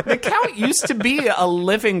 The Count used to be a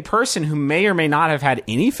living person who may or may not have had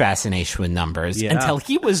any fascination with numbers until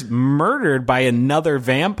he was murdered by another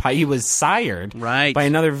vampire. He was sired by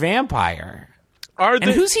another vampire. And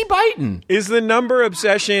who's he biting? Is the number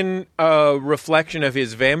obsession a reflection of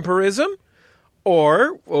his vampirism?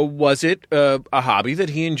 Or was it a hobby that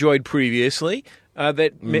he enjoyed previously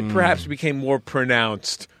that perhaps became more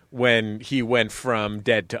pronounced when he went from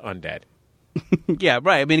dead to undead? Yeah,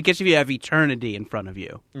 right. I mean, I guess if you have eternity in front of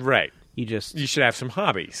you, right? You should have some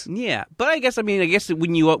hobbies. Yeah, but I guess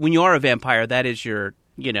when you are a vampire, that is your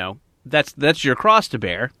that's your cross to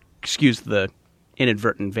bear. Excuse the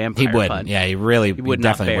inadvertent vampire. He wouldn't. Pun. Yeah, he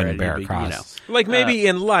definitely wouldn't bear a cross. Like maybe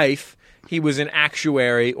in life he was an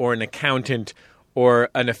actuary or an accountant or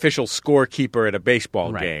an official scorekeeper at a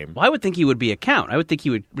baseball game. Well, I would think he would be a count. I would think he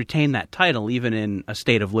would retain that title even in a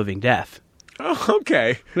state of living death. Oh,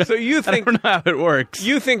 okay. So you think I don't know how it works.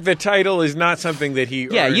 You think the title is not something that he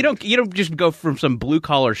earned. You don't just go from some blue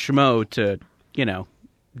collar schmo to,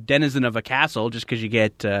 denizen of a castle just because you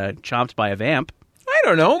get chomped by a vamp. I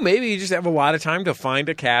don't know. Maybe you just have a lot of time to find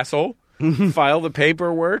a castle, file the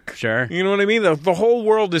paperwork. Sure. You know what I mean? The whole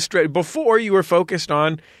world is straight. Before you were focused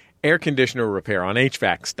on air conditioner repair, on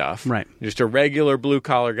HVAC stuff. Right. Just a regular blue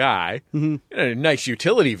collar guy. Mm-hmm. A nice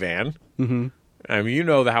utility van. Mm-hmm. I mean, you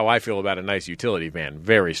know how I feel about a nice utility van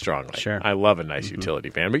very strongly. Sure. I love a nice utility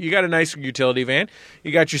van. But you got a nice utility van.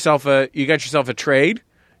 You got yourself a trade. You got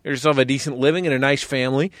yourself a decent living and a nice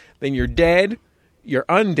family. Then you're dead. You're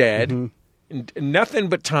undead. And nothing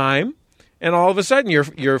but time. And all of a sudden,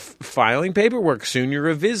 you're filing paperwork. Soon you're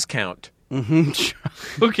a Viscount.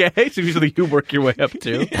 Mm-hmm. Okay, so usually you work your way up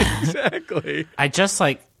too. Exactly.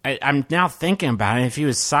 I'm now thinking about it. If he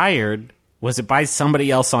was sired, was it by somebody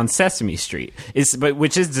else on Sesame Street?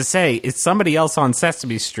 Which is to say, is somebody else on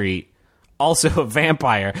Sesame Street also a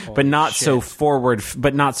vampire, but not so forward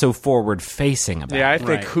facing about it? Yeah, I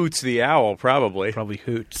think Hoots the Owl probably. Probably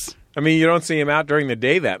Hoots. I mean, you don't see him out during the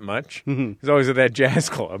day that much. Mm-hmm. He's always at that jazz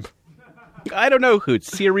club. I don't know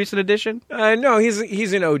Hoots. Is he a recent addition? No,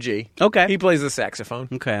 he's an OG. Okay. He plays the saxophone.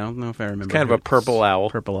 Okay, I don't know if I remember. It's kind of a purple owl.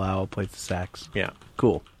 Purple owl plays the sax. Yeah.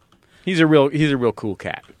 Cool. He's a real cool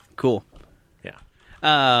cat. Cool.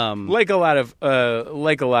 Yeah. Like a lot of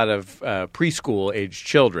preschool aged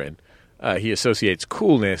children, he associates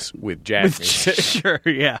coolness with jazz music. Sure,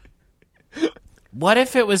 yeah. What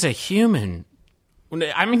if it was a human?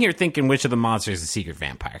 I'm here thinking which of the monsters is a secret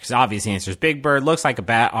vampire. Because obvious answer is Big Bird. Looks like a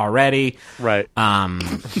bat already. Right.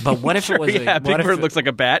 But what if Sure, it was? Big Bird looks like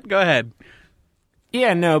a bat. Go ahead.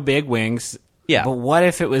 Yeah, no, big wings. Yeah. But what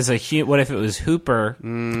if it was what if it was Hooper?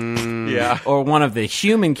 Yeah. Or one of the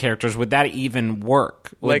human characters? Would that even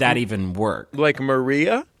work? Would that even work? Like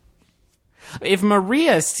Maria? If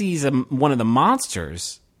Maria sees one of the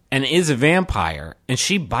monsters and is a vampire, and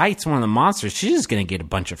she bites one of the monsters, she's just going to get a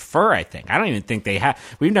bunch of fur, I think. I don't even think they have...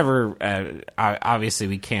 We've never... obviously,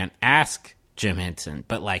 we can't ask Jim Henson,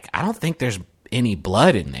 but, like, I don't think there's any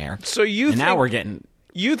blood in there. So now we're getting...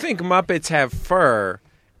 You think Muppets have fur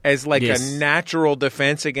as, like, Yes. a natural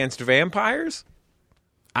defense against vampires?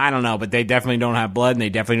 I don't know, but they definitely don't have blood, and they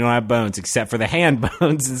definitely don't have bones, except for the hand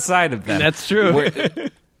bones inside of them. That's true.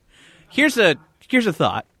 Here's a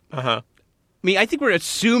thought. Uh-huh. I mean, I think we're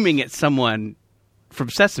assuming it's someone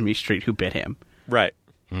from Sesame Street who bit him. Right.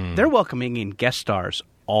 They're welcoming in guest stars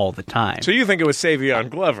all the time. So you think it was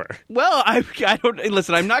Savion Glover? Well, I don't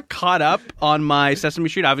listen. I'm not caught up on my Sesame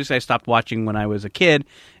Street. Obviously, I stopped watching when I was a kid,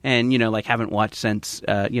 and haven't watched since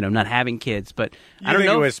not having kids. But I don't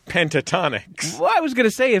know. It was Pentatonics. Well, I was going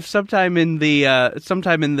to say if sometime in the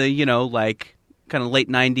like kind of late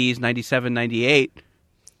 '90s, '97, '98,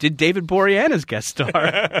 did David Boreanaz guest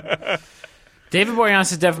star? David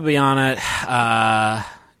Boreanaz is definitely on it.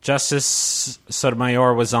 Justice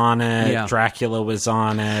Sotomayor was on it. Yeah. Dracula was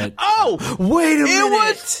on it. Oh, wait a minute! It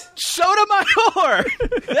was Sotomayor.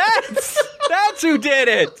 That's who did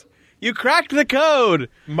it. You cracked the code.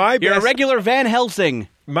 You're a regular Van Helsing.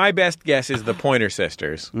 My best guess is the Pointer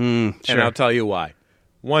Sisters, and sure. I'll tell you why.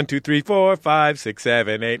 1, 2, 3, 4, 5, 6,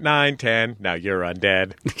 7, 8, 9, 10. Now you're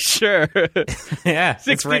undead. Sure. Yeah,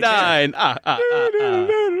 69.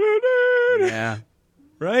 Yeah.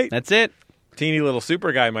 Right? That's it. Teeny little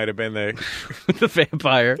super guy might have been the The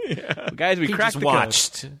vampire. Yeah. Guys, we He cracked just the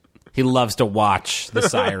watched. He loves to watch the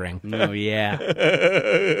siren. code. Oh,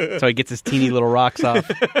 yeah. So he gets his teeny little rocks off.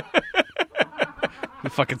 The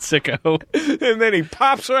fucking sicko. and then he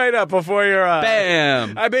pops right up before your eyes.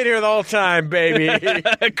 Bam. I've been here the whole time, baby.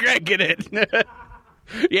 Cranking it.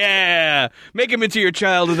 Yeah. Make him into your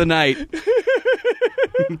child of the night.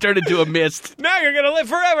 Turn into a mist. Now you're going to live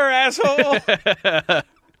forever, asshole.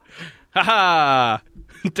 Ha-ha.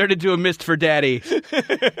 Turn into a mist for daddy.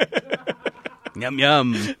 Yum,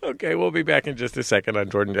 yum. Okay, we'll be back in just a second on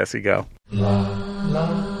Jordan Jesse Go.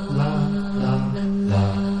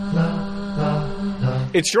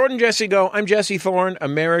 It's Jordan Jesse Go. I'm Jesse Thorne,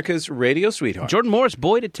 America's radio sweetheart. Jordan Morris,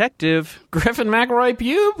 boy detective. Griffin McElroy,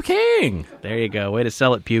 Pube King. There you go. Way to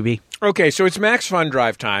sell it, Puby. Okay, so it's Max Fun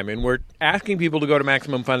Drive time, and we're asking people to go to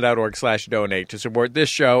MaximumFun.org/donate to support this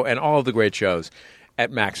show and all of the great shows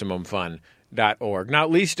at MaximumFun.org.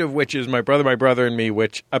 Not least of which is My Brother, and Me,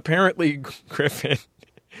 which apparently, Griffin,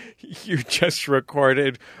 you just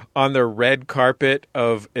recorded on the red carpet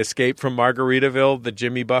of Escape from Margaritaville, the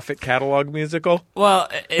Jimmy Buffett catalog musical. Well,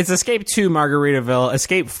 it's Escape to Margaritaville.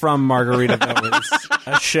 Escape from Margaritaville is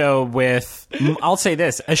a show with, I'll say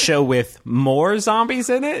this, a show with more zombies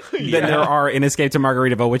in it than there are in Escape to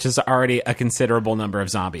Margaritaville, which is already a considerable number of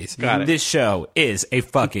zombies. Got it. This show is a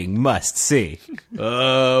fucking must-see.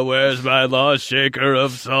 Where's my lost shaker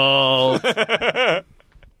of salt?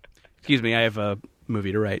 Excuse me, I have a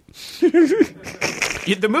movie to write.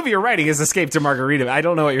 The movie you're writing is Escape to Margaritaville. I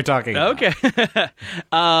don't know what you're talking about. Okay.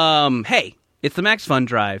 Hey, it's the Max Fun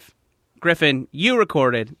Drive. Griffin, you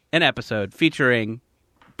recorded an episode featuring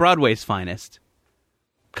Broadway's finest,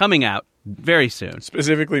 coming out very soon.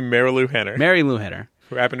 Specifically, Mary Lou Henner, who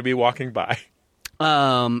who happened to be walking by.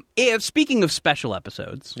 Speaking of special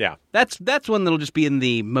episodes, Yeah. that's one that'll just be in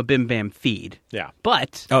the Mabim Bam feed. Yeah.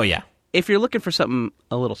 But Oh, yeah. if you're looking for something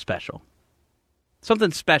a little special,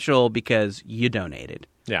 something special because you donated.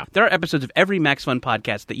 Yeah. There are episodes of every Max Fun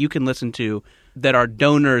podcast that you can listen to that are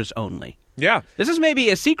donors only. Yeah. This is maybe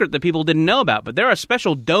a secret that people didn't know about, but there are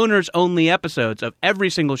special donors-only episodes of every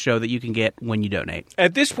single show that you can get when you donate.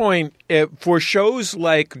 At this point, for shows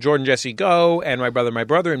like Jordan Jesse Go and My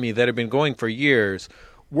Brother, and Me that have been going for years,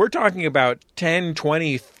 we're talking about 10,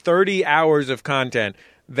 20, 30 hours of content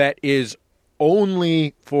that is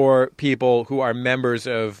only for people who are members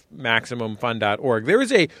of MaximumFun.org. There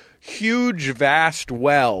is a huge, vast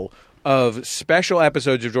well of special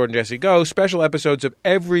episodes of Jordan Jesse Go, special episodes of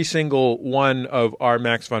every single one of our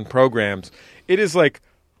Max Fun programs. It is like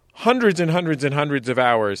hundreds and hundreds and hundreds of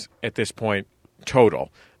hours at this point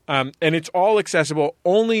total. And it's all accessible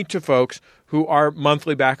only to folks who are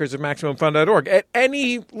monthly backers of MaximumFun.org at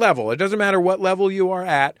any level. It doesn't matter what level you are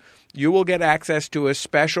at. you will get access to a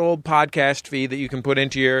special podcast feed that you can put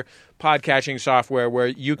into your podcatching software where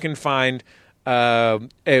you can find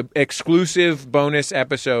exclusive bonus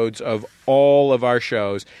episodes of all of our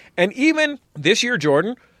shows. And even this year,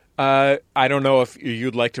 Jordan, I don't know if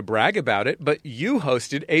you'd like to brag about it, but you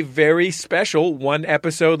hosted a very special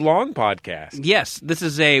 1-episode-long podcast. Yes, this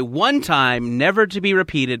is a one-time,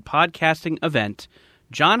 never-to-be-repeated podcasting event.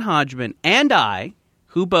 John Hodgman and I,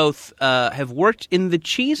 who both have worked in the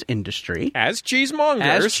cheese industry. As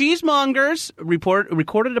cheesemongers.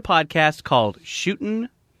 Recorded a podcast called Shootin'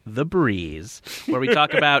 the Breeze, where we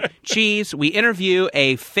talk about cheese. We interview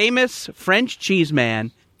a famous French cheese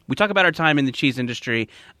man. We talk about our time in the cheese industry,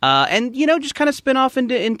 and just kind of spin off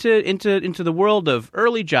into the world of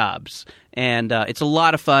early jobs. And it's a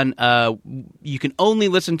lot of fun. You can only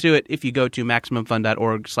listen to it if you go to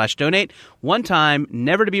MaximumFun.org/donate. One time,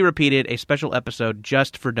 never to be repeated, a special episode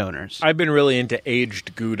just for donors. I've been really into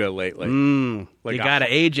aged Gouda lately. You gotta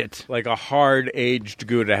age it. Like a hard aged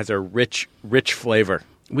Gouda has a rich flavor.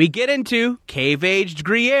 We get into cave-aged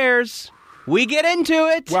Gruyères. We get into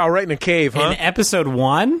it. Wow, right in a cave, huh? In episode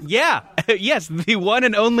 1? Yeah. Yes, the one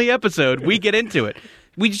and only episode. We get into it.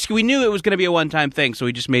 We knew it was going to be a one-time thing, so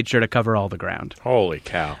we just made sure to cover all the ground. Holy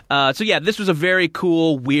cow. So yeah, this was a very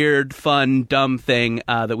cool, weird, fun, dumb thing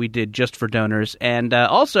that we did just for donors. And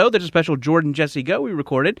also, there's a special Jordan Jesse Go we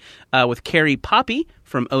recorded with Carrie Poppy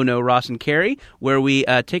from Oh No, Ross and Carrie, where we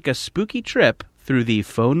take a spooky trip through the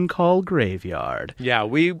phone call graveyard. Yeah,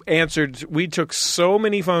 we took so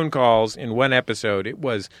many phone calls in one episode. It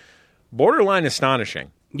was borderline astonishing.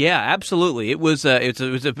 Yeah, absolutely. It was a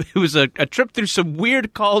trip through some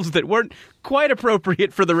weird calls that weren't quite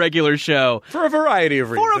appropriate for the regular show. For a variety of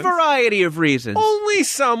reasons. Only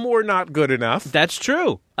some were not good enough. That's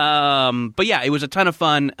true. But yeah, it was a ton of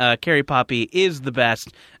fun. Carrie Poppy is the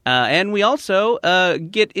best. And we also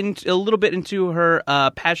get a little bit into her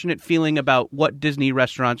passionate feeling about what Disney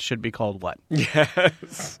restaurants should be called what.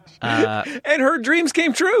 Yes. And her dreams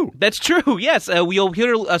came true. That's true, yes. You'll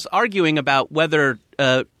hear us arguing about whether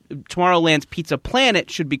Tomorrowland's Pizza Planet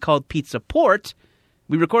should be called Pizza Port.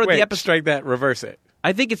 We recorded the episode. Strike that, reverse it.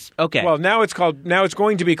 I think it's okay. Well, now it's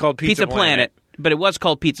going to be called Pizza Planet, but it was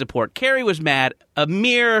called Pizza Port. Carrie was mad. A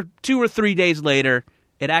mere 2 or 3 days later,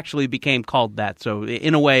 it actually became called that. So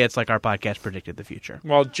in a way, it's like our podcast predicted the future.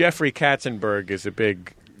 Well, Jeffrey Katzenberg is a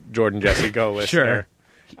big Jordan Jesse Go listener. Sure.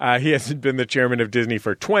 He hasn't been the chairman of Disney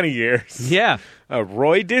for 20 years. Yeah.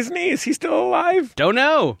 Roy Disney? Is he still alive? Don't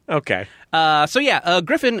know. Okay.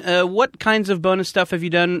 Griffin, what kinds of bonus stuff have you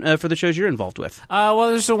done for the shows you're involved with?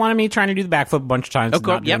 Well, there's the one of me trying to do the backflip a bunch of times. Okay,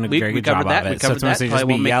 Not doing a very good job that. of We it. So covered it's mostly that. just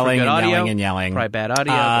me yelling and yelling. Probably bad audio.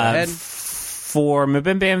 Go ahead. For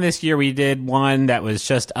Mabim Bam this year, we did one that was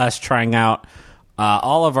just us trying out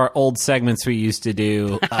all of our old segments we used to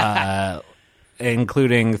do,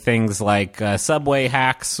 including things like Subway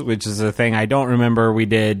Hacks, which is a thing I don't remember we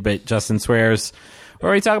did, but Justin swears,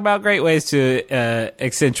 where we talk about great ways to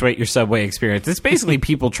accentuate your Subway experience. It's basically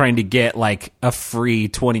people trying to get like a free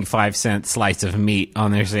 25-cent slice of meat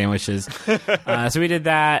on their sandwiches. So we did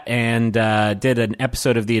that and did an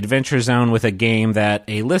episode of The Adventure Zone with a game that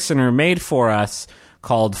a listener made for us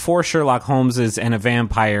called Four Sherlock Holmeses and a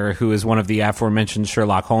Vampire, who is one of the aforementioned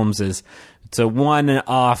Sherlock Holmeses. It's a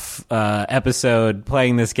one-off episode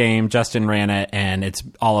playing this game. Justin ran it, and it's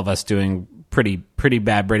all of us doing pretty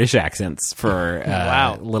bad British accents for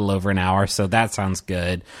a little over an hour, so that sounds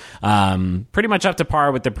good. Pretty much up to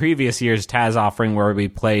par with the previous year's Taz offering where we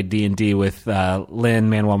played D&D with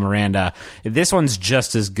Lin-Manuel Miranda. This one's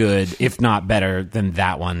just as good, if not better, than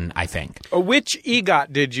that one, I think. Which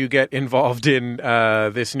EGOT did you get involved in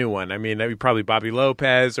this new one? I mean, probably Bobby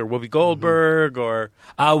Lopez or Whoopi Goldberg or...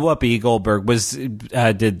 Whoopi Goldberg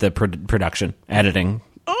did the production, editing.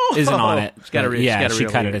 Isn't on it. She cut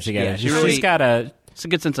it together. Yeah, she's got it's a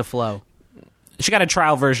good sense of flow. She got a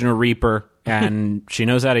trial version of Reaper, and she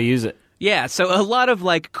knows how to use it. Yeah, so a lot of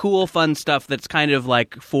like cool, fun stuff that's kind of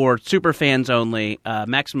like for super fans only.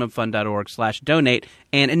 MaximumFun.org/donate.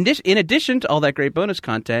 And in addition to all that great bonus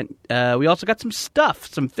content, we also got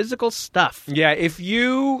some physical stuff. Yeah, if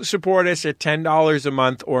you support us at $10 a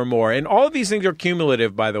month or more, and all of these things are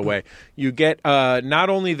cumulative, by the way, you get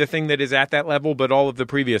not only the thing that is at that level, but all of the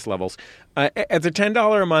previous levels. At the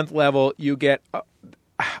 $10 a month level, you get...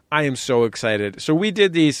 I am so excited. So we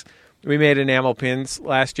did these... We made enamel pins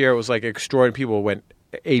last year. It was like extraordinary. People went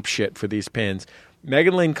ape shit for these pins.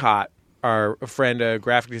 Megan Lynn Cott, our friend, a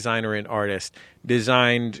graphic designer and artist,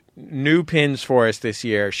 designed new pins for us this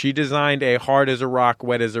year. She designed a hard as a rock,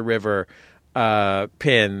 wet as a river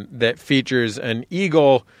pin that features an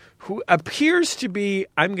eagle who appears to be,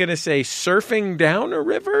 I'm going to say, surfing down a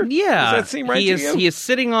river? Yeah. Does that seem right to you? He is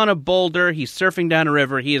sitting on a boulder. He's surfing down a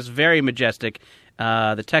river. He is very majestic.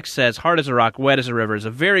 The text says, hard as a rock, wet as a river is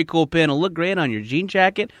a very cool pin. It'll look great on your jean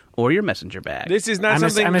jacket or your messenger bag. This is not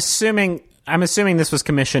something... I'm assuming this was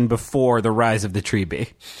commissioned before the rise of the tree bee.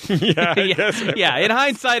 Yeah, in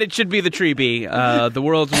hindsight, it should be the tree bee, the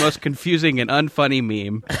world's most confusing and unfunny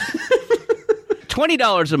meme.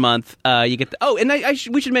 $20 a month, you get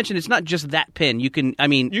we should mention it's not just that pin. You can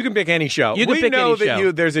pick any show. You can pick any show. We know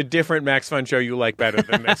that there's a different Max Fun show you like better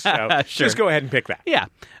than this show. Sure. Just go ahead and pick that. Yeah,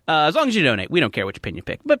 as long as you donate, we don't care which pin you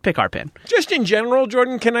pick, but pick our pin. Just in general,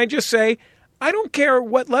 Jordan, can I just say, I don't care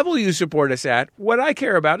what level you support us at. What I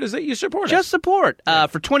care about is that you support us. Just support.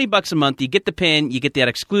 For $20 a month, you get the pin, you get that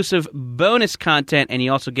exclusive bonus content, and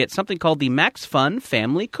you also get something called the Max Fun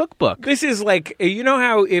Family Cookbook. This is like, you know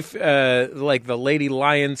how if like the Lady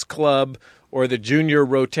Lions Club or the Junior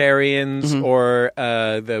Rotarians or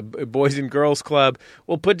the Boys and Girls Club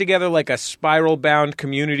will put together like a spiral-bound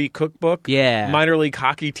community cookbook? Yeah. Minor league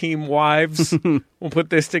hockey team wives will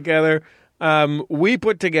put this together. We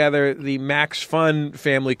put together the Max Fun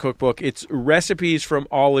Family Cookbook. It's recipes from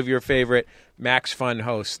all of your favorite Max Fun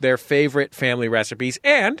hosts, their favorite family recipes.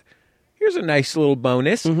 And here's a nice little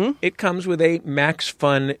bonus. It comes with a Max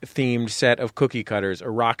Fun themed set of cookie cutters, a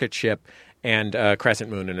rocket ship, and a crescent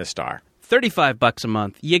moon and a star. $35 a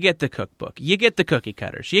month, you get the cookbook, you get the cookie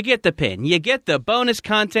cutters, you get the pin, you get the bonus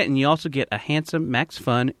content, and you also get a handsome Max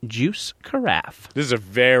Fun juice carafe. This is a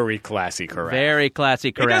very classy carafe. Very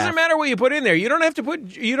classy carafe. It doesn't matter what you put in there. You don't have to put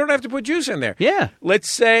juice in there. Yeah. Let's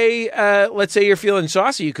say you're feeling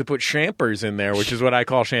saucy. You could put champers in there, which is what I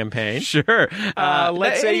call champagne. Sure.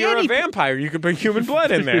 Let's say you're a vampire. You could put human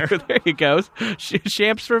blood in there. There you go.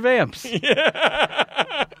 Champs for vamps.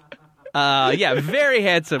 Yeah, very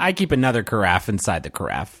handsome. I keep another carafe inside the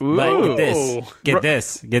carafe. But get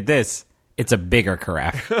this. It's a bigger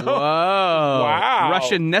carafe. Whoa. Wow.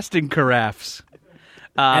 Russian nesting carafes.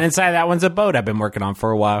 And inside that one's a boat I've been working on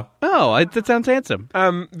for a while. Oh, that sounds handsome.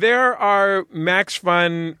 There are Max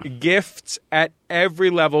Fun gifts at every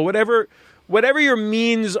level. Whatever your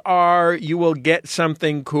means are, you will get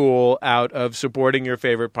something cool out of supporting your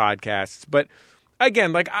favorite podcasts. But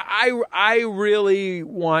again, like I really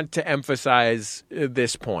want to emphasize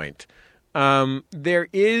this point. There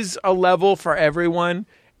is a level for everyone,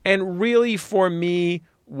 and really for me,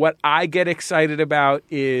 what I get excited about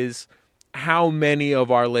is how many of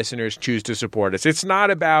our listeners choose to support us. It's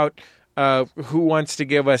not about who wants to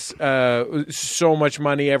give us so much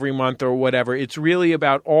money every month or whatever. It's really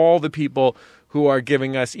about all the people who are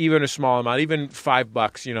giving us even a small amount, even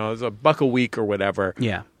 $5, it's $1 a week or whatever.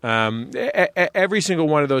 Yeah. Every single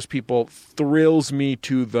one of those people thrills me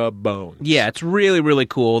to the bone. Yeah, it's really, really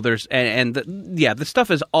cool. The stuff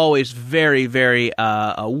is always very, very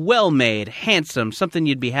well made, handsome, something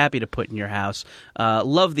you'd be happy to put in your house.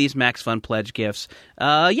 Love these Max Fun Pledge gifts.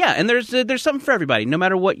 And there's something for everybody. No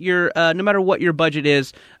matter what your budget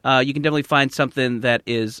is, you can definitely find something that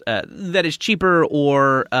is cheaper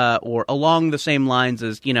or along the same lines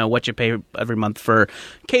as what you pay every month for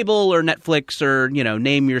cable or Netflix or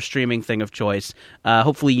name your streaming thing of choice.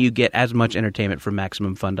 Hopefully you get as much entertainment from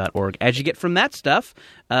MaximumFun.org as you get from that stuff.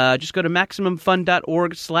 Just go to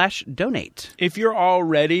MaximumFun.org/donate. If you're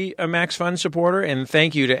already a Max Fun supporter, and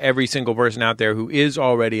thank you to every single person out there who is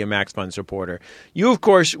already a Max Fun supporter, you, of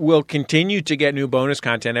course, will continue to get new bonus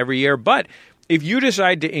content every year. But if you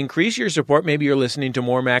decide to increase your support, maybe you're listening to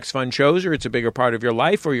more Max Fun shows, or it's a bigger part of your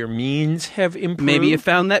life, or your means have improved. Maybe you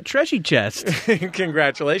found that treasure chest.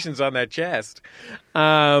 Congratulations on that chest.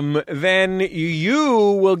 Then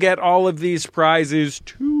you will get all of these prizes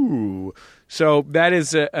too. So that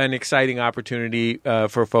is an exciting opportunity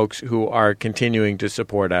for folks who are continuing to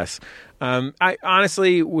support us. I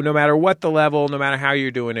honestly, no matter what the level, no matter how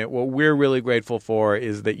you're doing it, what we're really grateful for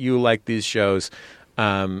is that you like these shows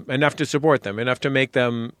enough to support them, enough to make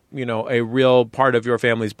them, a real part of your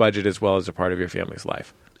family's budget as well as a part of your family's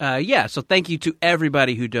life. So thank you to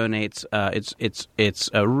everybody who donates. It's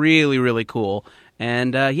really, really cool.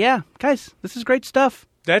 And guys, this is great stuff.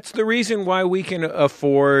 That's the reason why we can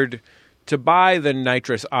afford to buy the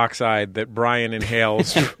nitrous oxide that Brian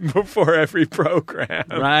inhales before every program.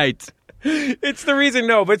 Right. It's the reason,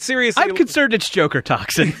 no, but seriously. I'm concerned it's Joker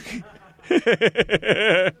toxin.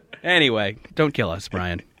 Anyway, don't kill us,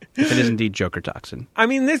 Brian. If it is indeed Joker toxin. I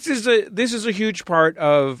mean, this is a huge part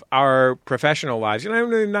of our professional lives.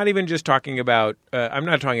 I'm not even just talking about, I'm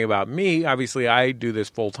not talking about me. Obviously, I do this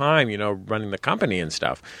full time, running the company and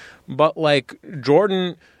stuff. But like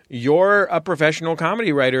Jordan, you're a professional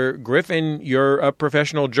comedy writer. Griffin, you're a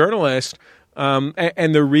professional journalist.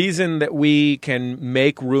 And the reason that we can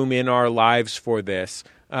make room in our lives for this,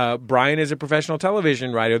 Brian is a professional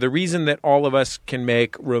television writer. The reason that all of us can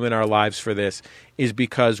make room in our lives for this is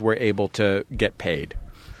because we're able to get paid.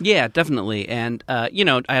 Yeah, definitely. And, I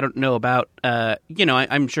don't know about,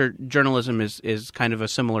 I'm sure journalism is kind of a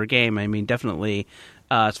similar game. I mean, definitely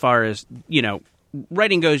as far as,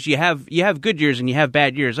 writing goes, you have good years and you have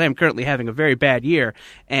bad years. I am currently having a very bad year.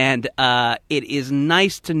 And it is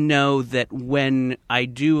nice to know that when I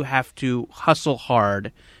do have to hustle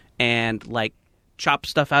hard and, chop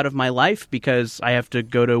stuff out of my life because I have to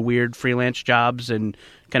go to weird freelance jobs and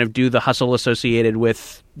kind of do the hustle associated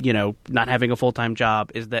with, not having a full-time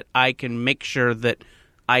job, is that I can make sure that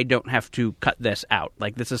I don't have to cut this out.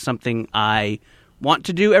 This is something I want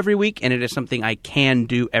to do every week, and it is something I can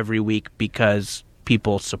do every week because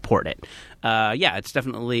people support it. It's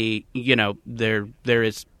definitely, there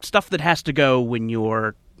is stuff that has to go when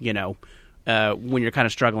you're, when you're kind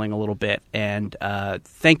of struggling a little bit. And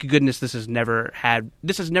thank goodness this has never had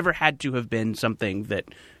to have been something that,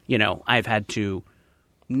 I've had to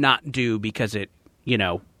not do because it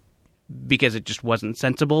just wasn't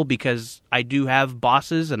sensible, because I do have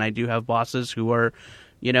bosses, and I do have bosses who are,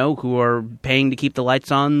 who are paying to keep the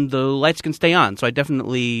lights on, the lights can stay on. So I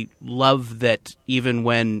definitely love that even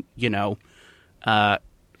when, I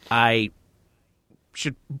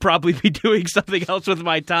should probably be doing something else with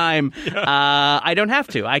my time. I don't have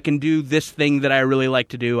to. I can do this thing that I really like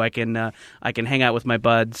to do. I can hang out with my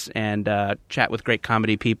buds and chat with great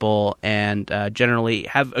comedy people and generally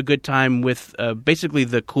have a good time with basically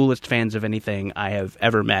the coolest fans of anything I have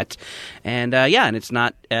ever met. And and it's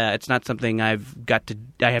not something I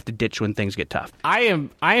have to ditch when things get tough. I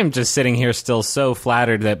am just sitting here still so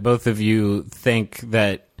flattered that both of you think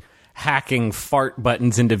that hacking fart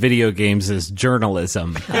buttons into video games is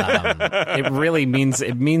journalism. It really means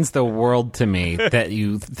the world to me that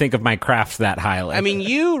you think of my craft that highly. I mean,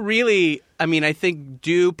 you really, I think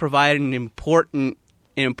do provide an important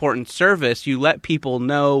service. You let people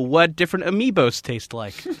know what different amiibos taste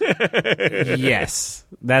like. Yes,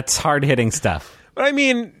 that's hard-hitting stuff. But I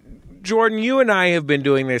mean, Jordan, you and I have been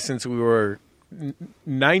doing this since we were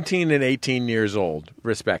 19 and 18 years old,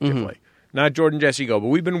 respectively. Mm-hmm. Not Jordan Jesse Go, but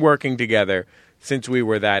we've been working together since we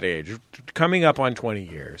were that age, coming up on 20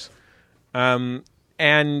 years.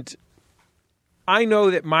 And I know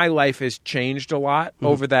that my life has changed a lot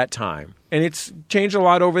over that time. And it's changed a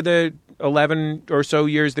lot over the 11 or so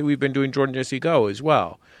years that we've been doing Jordan Jesse Go as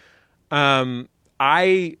well.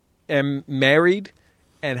 I am married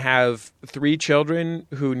and have 3 children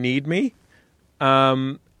who need me.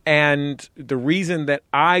 And the reason that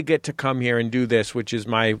I get to come here and do this, which is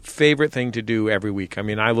my favorite thing to do every week, I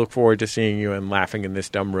mean, I look forward to seeing you and laughing in this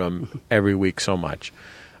dumb room every week so much,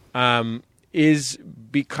 is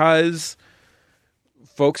because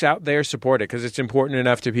folks out there support it, because it's important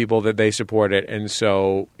enough to people that they support it. And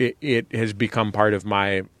so it has become part of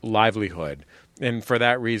my livelihood. And for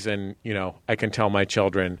that reason, I can tell my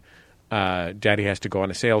children, Daddy has to go on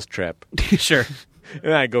a sales trip. Sure.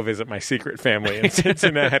 And I go visit my secret family in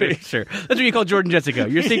Cincinnati. Sure. That's what you call Jordan Jessica,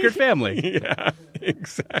 your secret family. Yeah,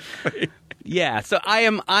 exactly. Yeah, so I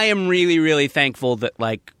am really, really thankful that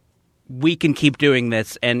we can keep doing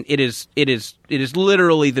this, and it is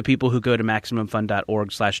literally the people who go to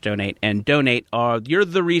MaximumFun.org/donate and donate you're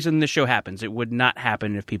the reason the show happens. It would not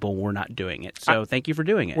happen if people were not doing it. So thank you for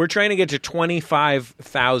doing it. We're trying to get to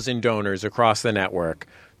 25,000 donors across the network.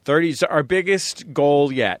 30 is our biggest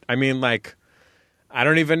goal yet. I mean, I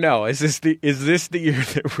don't even know. Is this the year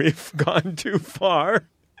that we've gone too far?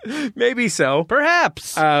 Maybe so.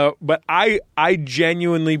 Perhaps. But I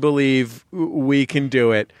genuinely believe we can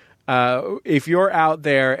do it. If you're out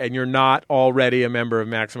there and you're not already a member of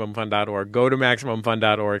MaximumFun.org, go to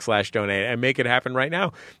MaximumFun.org/donate and make it happen right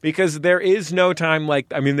now. Because there is no time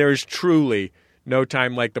there is truly no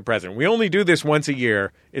time like the present. We only do this once a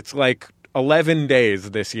year. It's 11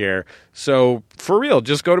 days this year. So for real,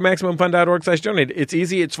 just go to MaximumFun.org/donate. It's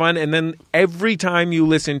easy, it's fun. And then every time you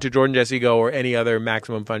listen to Jordan Jesse Go or any other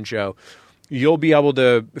Maximum Fun show, you'll be able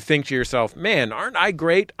to think to yourself, man, aren't I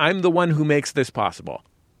great? I'm the one who makes this possible.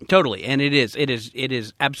 Totally. And it is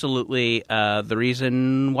absolutely the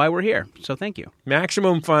reason why we're here. So thank you.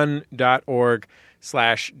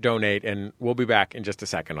 MaximumFun.org/donate. And we'll be back in just a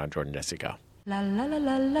second on Jordan Jesse Go. La la la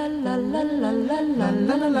la la la la la la la.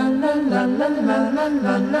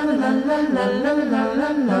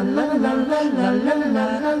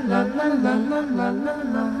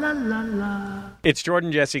 It's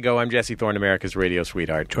Jordan Jesse Go. I'm Jesse Thorne, America's radio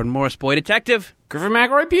sweetheart. Jordan Morris, boy detective. Griffin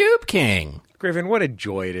McElroy, Pube King. Griffin, what a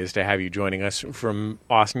joy it is to have you joining us from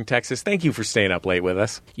Austin, Texas. Thank you for staying up late with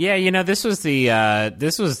us. Yeah, this was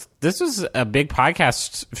this was a big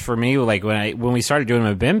podcast for me. Like when we started doing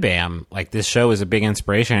my Bim Bam, like this show was a big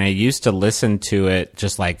inspiration. I used to listen to it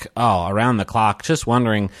just like around the clock, just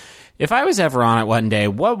wondering if I was ever on it one day,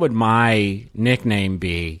 what would my nickname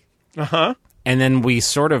be? And then we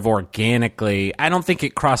sort of organically, I don't think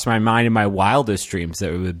it crossed my mind in my wildest dreams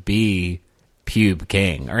that it would be Pube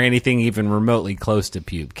King or anything even remotely close to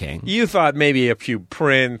Pube King. You thought maybe a Pube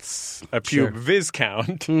Prince, a Pube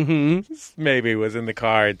Viscount maybe was in the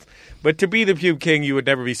cards. But to be the Pube King, you would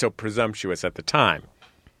never be so presumptuous at the time.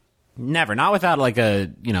 Never. Not without like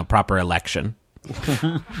a, proper election.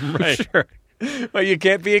 Right. Sure. Well, you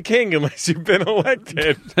can't be a king unless you've been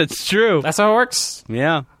elected. That's true. That's how it works.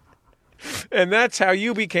 Yeah. And that's how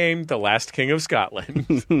you became the last king of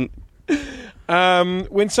Scotland.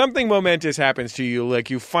 When something momentous happens to you,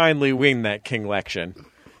 like you finally win that king-lection,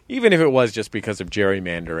 even if it was just because of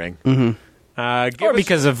gerrymandering. Or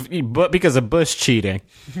because of Bush cheating.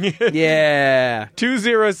 Yeah.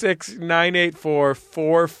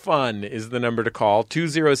 206-984-4FUN is the number to call.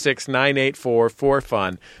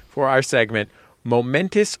 206-984-4FUN for our segment,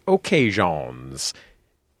 Momentous Occasions.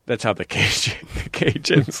 That's how the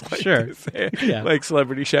Cajuns like to say it. Yeah. Like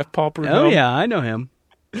celebrity chef Paul Prudhomme. Oh, yeah, I know him.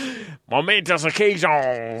 Momentous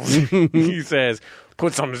occasions. He says,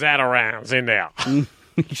 put some Zatarans in there.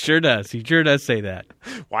 He sure does. He sure does say that.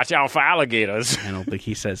 Watch out for alligators. I don't think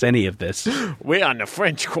he says any of this. We're on the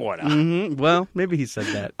French Quarter. Well, maybe he said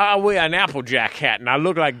that. I wear an Applejack hat and I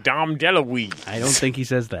look like Dom DeLuise. I don't think he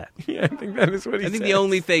says that. Yeah, I think that is what he says. I think the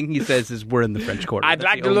only thing he says is we're in the French Quarter. I'd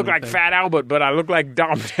like to look like Fat Albert, but I look like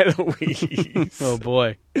Dom DeLuise. Oh,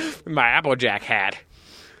 boy. My Applejack hat.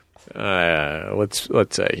 Let's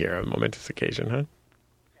hear a momentous occasion, huh?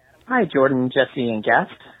 Hi, Jordan, Jesse, and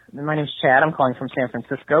guest. My name's Chad. I'm calling from San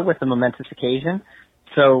Francisco with a momentous occasion.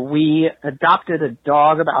 So we adopted a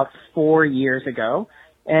dog about 4 years ago,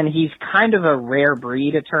 and he's kind of a rare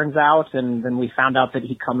breed, it turns out, and then we found out that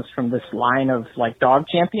he comes from this line of, like, dog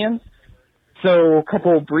champions. So a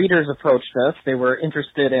couple breeders approached us. They were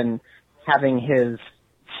interested in having his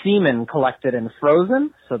semen collected and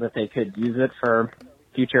frozen so that they could use it for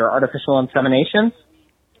future artificial insemination.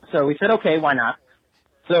 So we said, okay, why not?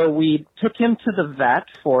 So we took him to the vet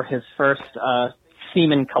for his first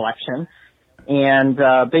semen collection. And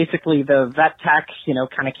basically the vet tech,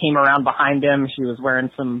 kind of came around behind him. She was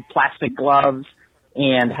wearing some plastic gloves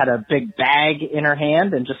and had a big bag in her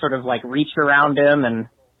hand and just sort of like reached around him and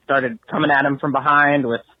started coming at him from behind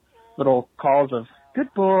with little calls of,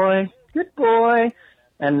 good boy, good boy.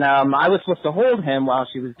 And I was supposed to hold him while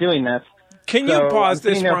she was doing this. Can you pause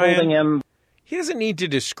this, Brian? Holding him. He doesn't need to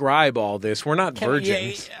describe all this. We're not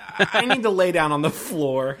virgins. I need to lay down on the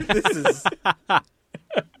floor.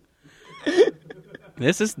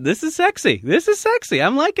 This is sexy. This is sexy.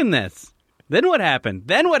 I'm liking this. Then what happened?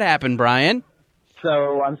 Brian?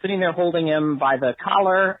 So I'm sitting there holding him by the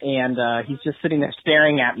collar, and he's just sitting there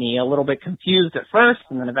staring at me, a little bit confused at first,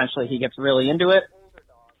 and then eventually he gets really into it.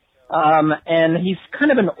 And he's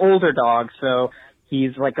kind of an older dog, so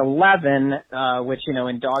he's like 11, which,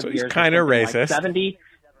 in dog years is kind of racist. Like 70.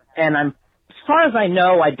 And as far as I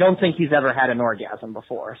know, I don't think he's ever had an orgasm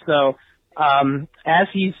before. So as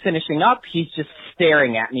he's finishing up, he's just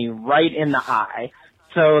staring at me right in the eye.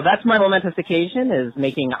 So that's my momentous occasion, is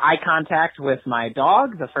making eye contact with my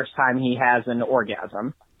dog the first time he has an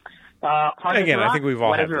orgasm. Again, I think we've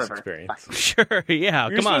all had this river. experience. Bye. Sure, yeah.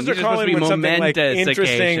 You're Come on, supposed these to are call supposed to in be when something like momentous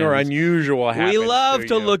interesting occasions. or unusual happens. We love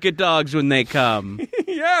to you. look at dogs when they come.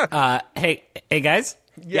 Yeah. Hey guys.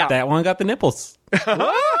 Yeah. That one got the nipples.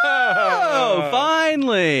 Oh,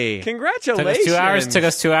 finally! Congratulations. Took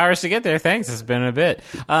us 2 hours to get there. Thanks. It's been a bit.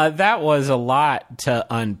 That was a lot to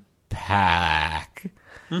unpack.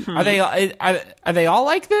 Mm-hmm. Are they all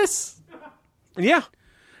like this? Yeah.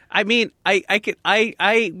 I mean, what I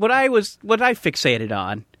fixated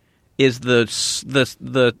on is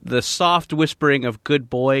the soft whispering of good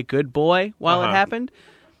boy while it happened.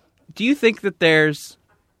 Do you think that there's,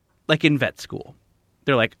 like in vet school,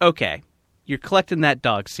 they're like, okay, you're collecting that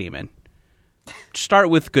dog semen. Start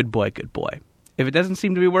with good boy. If it doesn't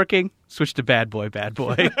seem to be working, switch to bad boy.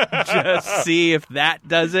 Just see if that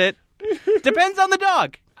does it. Depends on the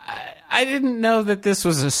dog. I didn't know that this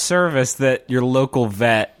was a service that your local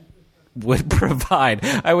vet would provide.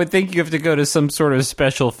 I would think you have to go to some sort of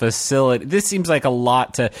special facility. This seems like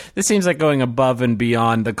this seems like going above and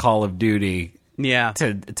beyond the Call of Duty. Yeah.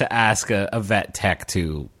 To ask a vet tech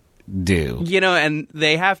to do. And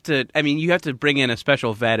they have to, you have to bring in a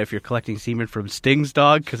special vet if you're collecting semen from Sting's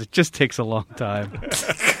dog, because it just takes a long time.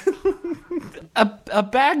 A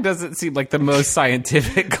bag doesn't seem like the most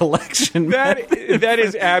scientific collection. That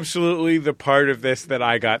is absolutely the part of this that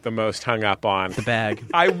I got the most hung up on. The bag.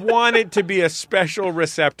 I want it to be a special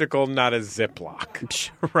receptacle, not a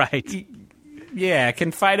Ziploc. Right. Yeah,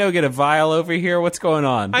 can Fido get a vial over here? What's going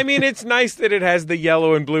on? I mean, it's nice that it has the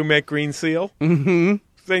yellow and blue make green seal. Mm-hmm.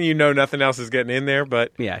 Then you know nothing else is getting in there,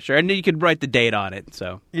 but... Yeah, sure. And you could write the date on it,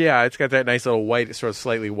 so... Yeah, it's got that nice little white, sort of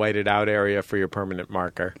slightly whited out area for your permanent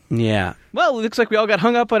marker. Yeah. Well, it looks like we all got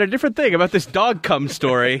hung up on a different thing about this dog cum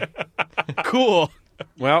story. Cool.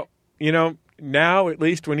 Well, you know, now, at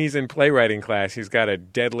least when he's in playwriting class, he's got a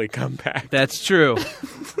deadly comeback. That's true.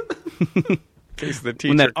 In case the teacher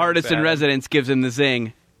When that comes artist at in him. residence gives him the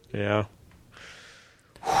zing. Yeah.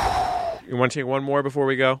 You want to take one more before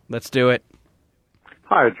we go? Let's do it.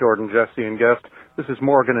 Hi, Jordan, Jesse, and guest. This is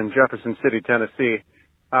Morgan in Jefferson City, Tennessee.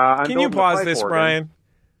 Can you pause this, Brian?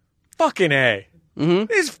 Fucking A. Mm-hmm.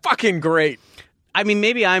 This is fucking great. I mean,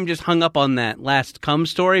 maybe I'm just hung up on that last cum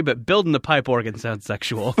story, but building the pipe organ sounds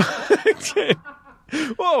sexual.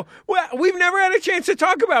 Whoa, well, we've never had a chance to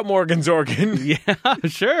talk about Morgan's organ. Yeah,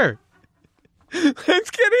 sure.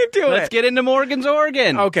 Let's get into it. Let's get into Morgan's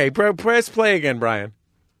organ. Okay, press play again, Brian.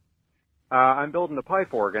 I'm building a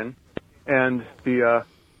pipe organ, and the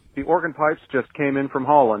organ pipes just came in from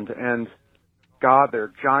Holland, and God,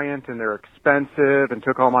 they're giant and they're expensive and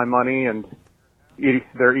took all my money, and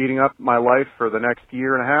they're eating up my life for the next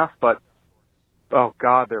year and a half, but oh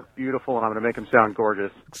God, they're beautiful, and I'm going to make them sound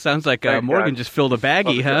gorgeous. Sounds like Thanks, Morgan guys. just filled a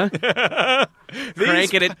baggie, huh?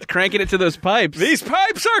 Cranking it to those pipes. These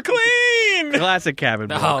pipes are clean. Classic cabin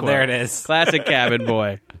boy. Oh, quote. there it is. Classic cabin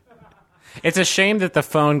boy. Yeah. Is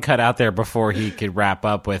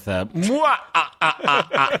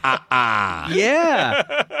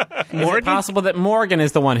it possible that Morgan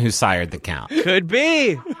is the one who sired the count? Could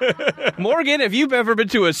be. Morgan, have you ever been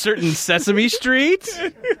to a certain Sesame Street?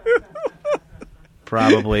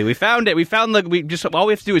 Probably. We found it. All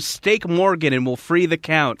we have to do is stake Morgan and we'll free the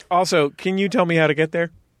count. Also, can you tell me how to get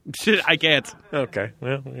there? I can't. Okay.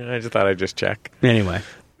 Well, I just thought I'd just check. Anyway,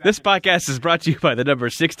 this podcast is brought to you by the number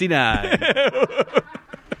 69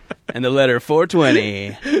 and the letter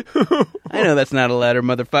 420. I know that's not a letter,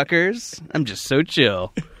 motherfuckers. I'm just so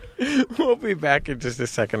chill. We'll be back in just a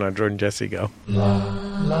second on Jordan Jesse Go.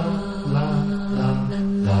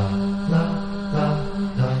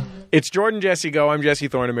 It's Jordan Jesse Go. I'm Jesse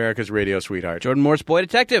Thorne, America's radio sweetheart. Jordan Morse, boy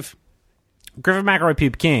detective. Griffin McElroy,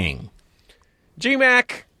 Peep King.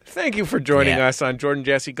 G-Mac, thank you for joining us on Jordan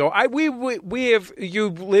Jesse Go. You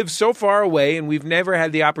live so far away, and we've never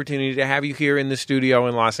had the opportunity to have you here in the studio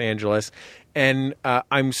in Los Angeles. And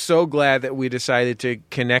I'm so glad that we decided to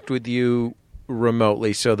connect with you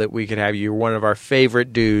remotely so that we could have you. You're one of our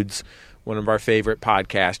favorite dudes, one of our favorite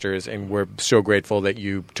podcasters, and we're so grateful that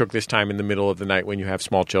you took this time in the middle of the night when you have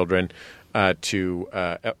small children to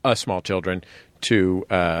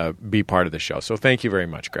be part of the show. So thank you very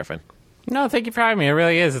much, Griffin. No, thank you for having me. It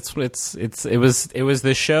really is. It was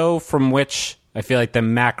the show from which I feel like the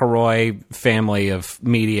McElroy family of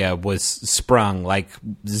media was sprung. Like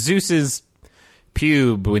Zeus's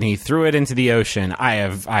pube when he threw it into the ocean. I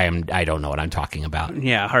don't know what I'm talking about.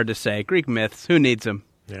 Yeah, hard to say. Greek myths. Who needs them?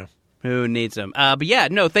 Yeah. Who needs them? But yeah,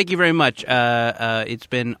 no, thank you very much. It's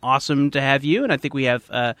been awesome to have you, and I think we have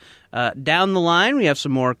down the line we have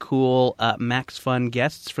some more cool Max Fun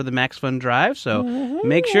guests for the Max Fun Drive. So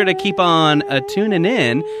make sure to keep on tuning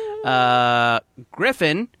in.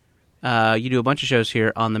 Griffin, you do a bunch of shows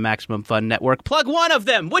here on the Maximum Fun Network. Plug one of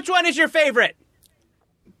them. Which one is your favorite?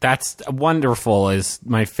 That's Wonderful is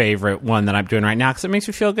my favorite one that I'm doing right now because it makes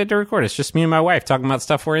me feel good to record. It's just me and my wife talking about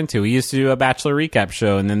stuff we're into. We used to do a Bachelor recap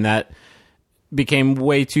show, and then that became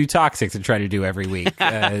way too toxic to try to do every week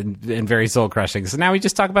and very soul-crushing. So now we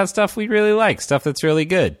just talk about stuff we really like, stuff that's really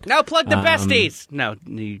good. Now plug the besties. No,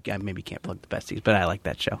 you maybe can't plug the besties, but I like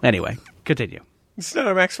that show. Anyway, continue. It's not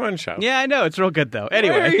a Max Fun show. Yeah, I know. It's real good, though.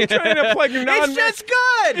 Anyway. Why are you trying to plug It's just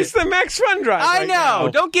good. It's the Max Fun Drive. I right know. now.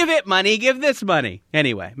 Don't give it money. Give this money.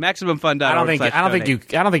 Anyway, MaximumFun.org. I don't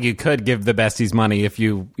think you could give the besties money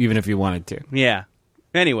even if you wanted to. Yeah.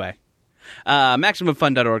 Anyway,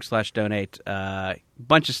 MaximumFun.org/donate.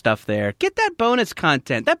 Bunch of stuff there. Get that bonus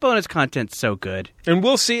content. That bonus content's so good. And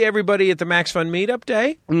we'll see everybody at the Max Fun Meetup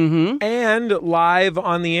Day and live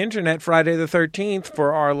on the internet Friday the 13th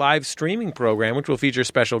for our live streaming program, which will feature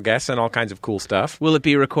special guests and all kinds of cool stuff. Will it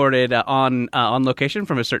be recorded on location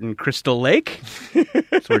from a certain Crystal Lake?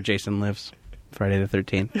 That's where Jason lives. Friday the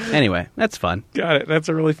 13th. Anyway, that's fun. Got it. That's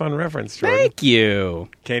a really fun reference, Jordan. Thank you.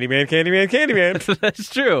 Candyman, Candyman, Candyman. That's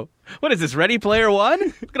true. What is this, Ready Player One?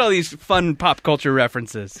 Look at all these fun pop culture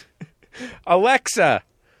references. Alexa,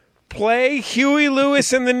 Play Huey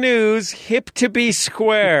Lewis in the News, hip to be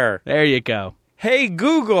square. There you go. Hey,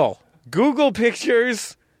 Google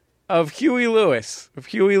pictures of Huey Lewis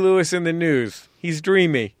in the News. He's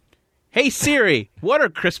dreamy. Hey, Siri, what are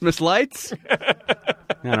Christmas lights? I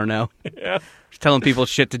don't know. Yeah. Just telling people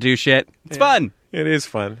shit to do shit. It's fun. It is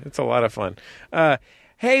fun. It's a lot of fun.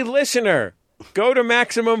 Hey, listener, go to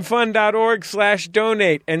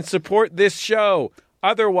MaximumFun.org/donate and support this show.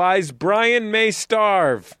 Otherwise, Brian may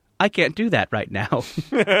starve. I can't do that right now.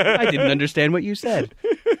 I didn't understand what you said.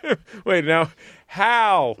 Wait, now,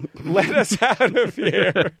 Hal, let us out of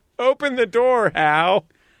here. Open the door, Hal.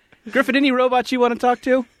 Griffin, any robots you want to talk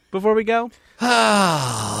to before we go?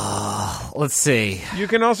 Let's see. You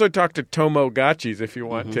can also talk to Tomogachis if you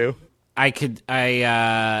want to.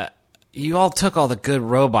 You all took all the good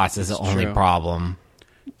robots is the only problem.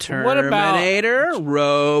 Terminator,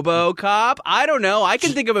 RoboCop. I don't know. I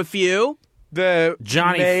can think of a few. The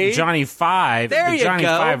Johnny Five. There you Johnny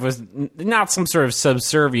go. Five was not some sort of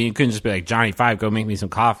subservient. You couldn't just be like, Johnny Five, go make me some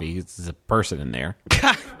coffee. There's a person in there.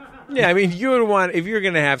 Yeah, I mean, you would want, if you're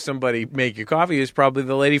going to have somebody make your coffee, it's probably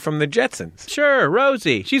the lady from the Jetsons. Sure,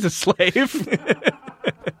 Rosie. She's a slave.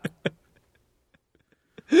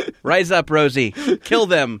 Rise up, Rosie. Kill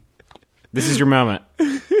them. This is your moment.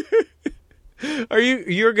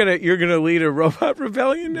 You're gonna lead a robot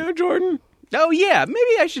rebellion now, Jordan? Oh, yeah.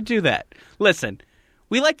 Maybe I should do that. Listen,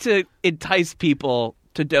 we like to entice people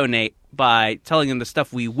to donate by telling them the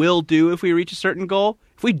stuff we will do if we reach a certain goal.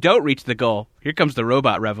 If we don't reach the goal, here comes the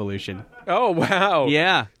robot revolution. Oh, wow.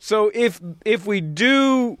 Yeah. So if we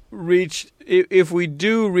do reach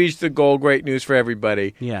the goal, great news for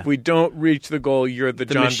everybody. Yeah. If we don't reach the goal, you're the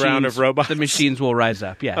John Brown of robots. The machines will rise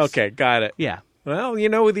up, yes. Okay, got it. Yeah. Well,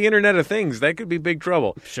 with the Internet of Things, that could be big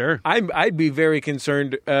trouble. Sure. I'd be very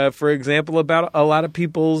concerned, for example, about a lot of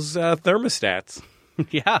people's thermostats.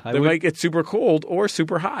 Yeah. They might get super cold or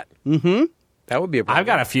super hot. Mm-hmm. That would be a problem. I've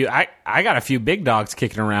got a few. I got a few big dogs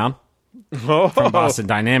kicking around Oh. from Boston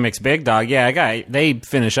Dynamics. Big dog. Yeah, they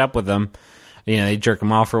finish up with them. They jerk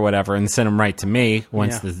them off or whatever and send them right to me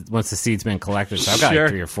once the seed's been collected. So I've got like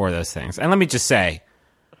 3 or 4 of those things. And let me just say,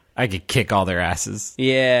 I could kick all their asses.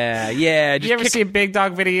 Yeah. Did you ever see a big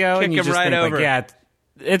dog video and you them just right think over. like, yeah,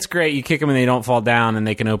 it's great. You kick them and they don't fall down and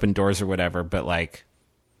they can open doors or whatever. But like,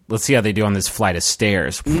 let's see how they do on this flight of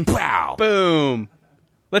stairs. Wow. Boom.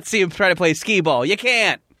 Let's see him try to play skee ball. You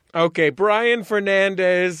can't. Okay, Brian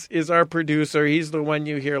Fernandez is our producer. He's the one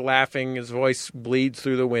you hear laughing. His voice bleeds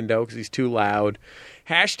through the window because he's too loud.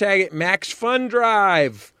 Hashtag it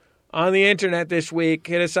MaxFunDrive on the internet this week.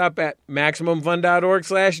 Hit us up at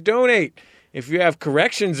MaximumFun.org/donate. If you have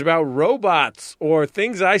corrections about robots or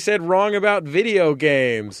things I said wrong about video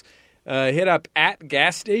games, hit up at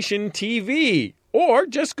Gas Station TV or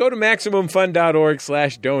just go to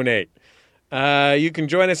MaximumFun.org/donate. You can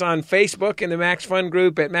join us on Facebook in the Max Fun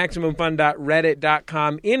group at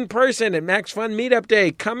MaximumFun.reddit.com. In person at Max Fun Meetup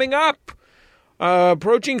Day coming up.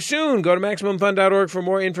 Approaching soon. Go to MaximumFun.org for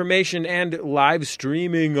more information and live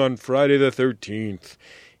streaming on Friday the 13th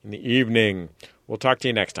in the evening. We'll talk to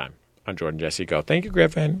you next time on Jordan Jesse Go. Thank you,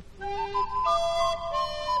 Griffin.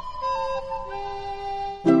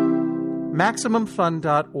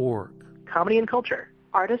 MaximumFun.org. Comedy and culture.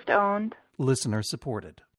 Artist owned. Listener supported.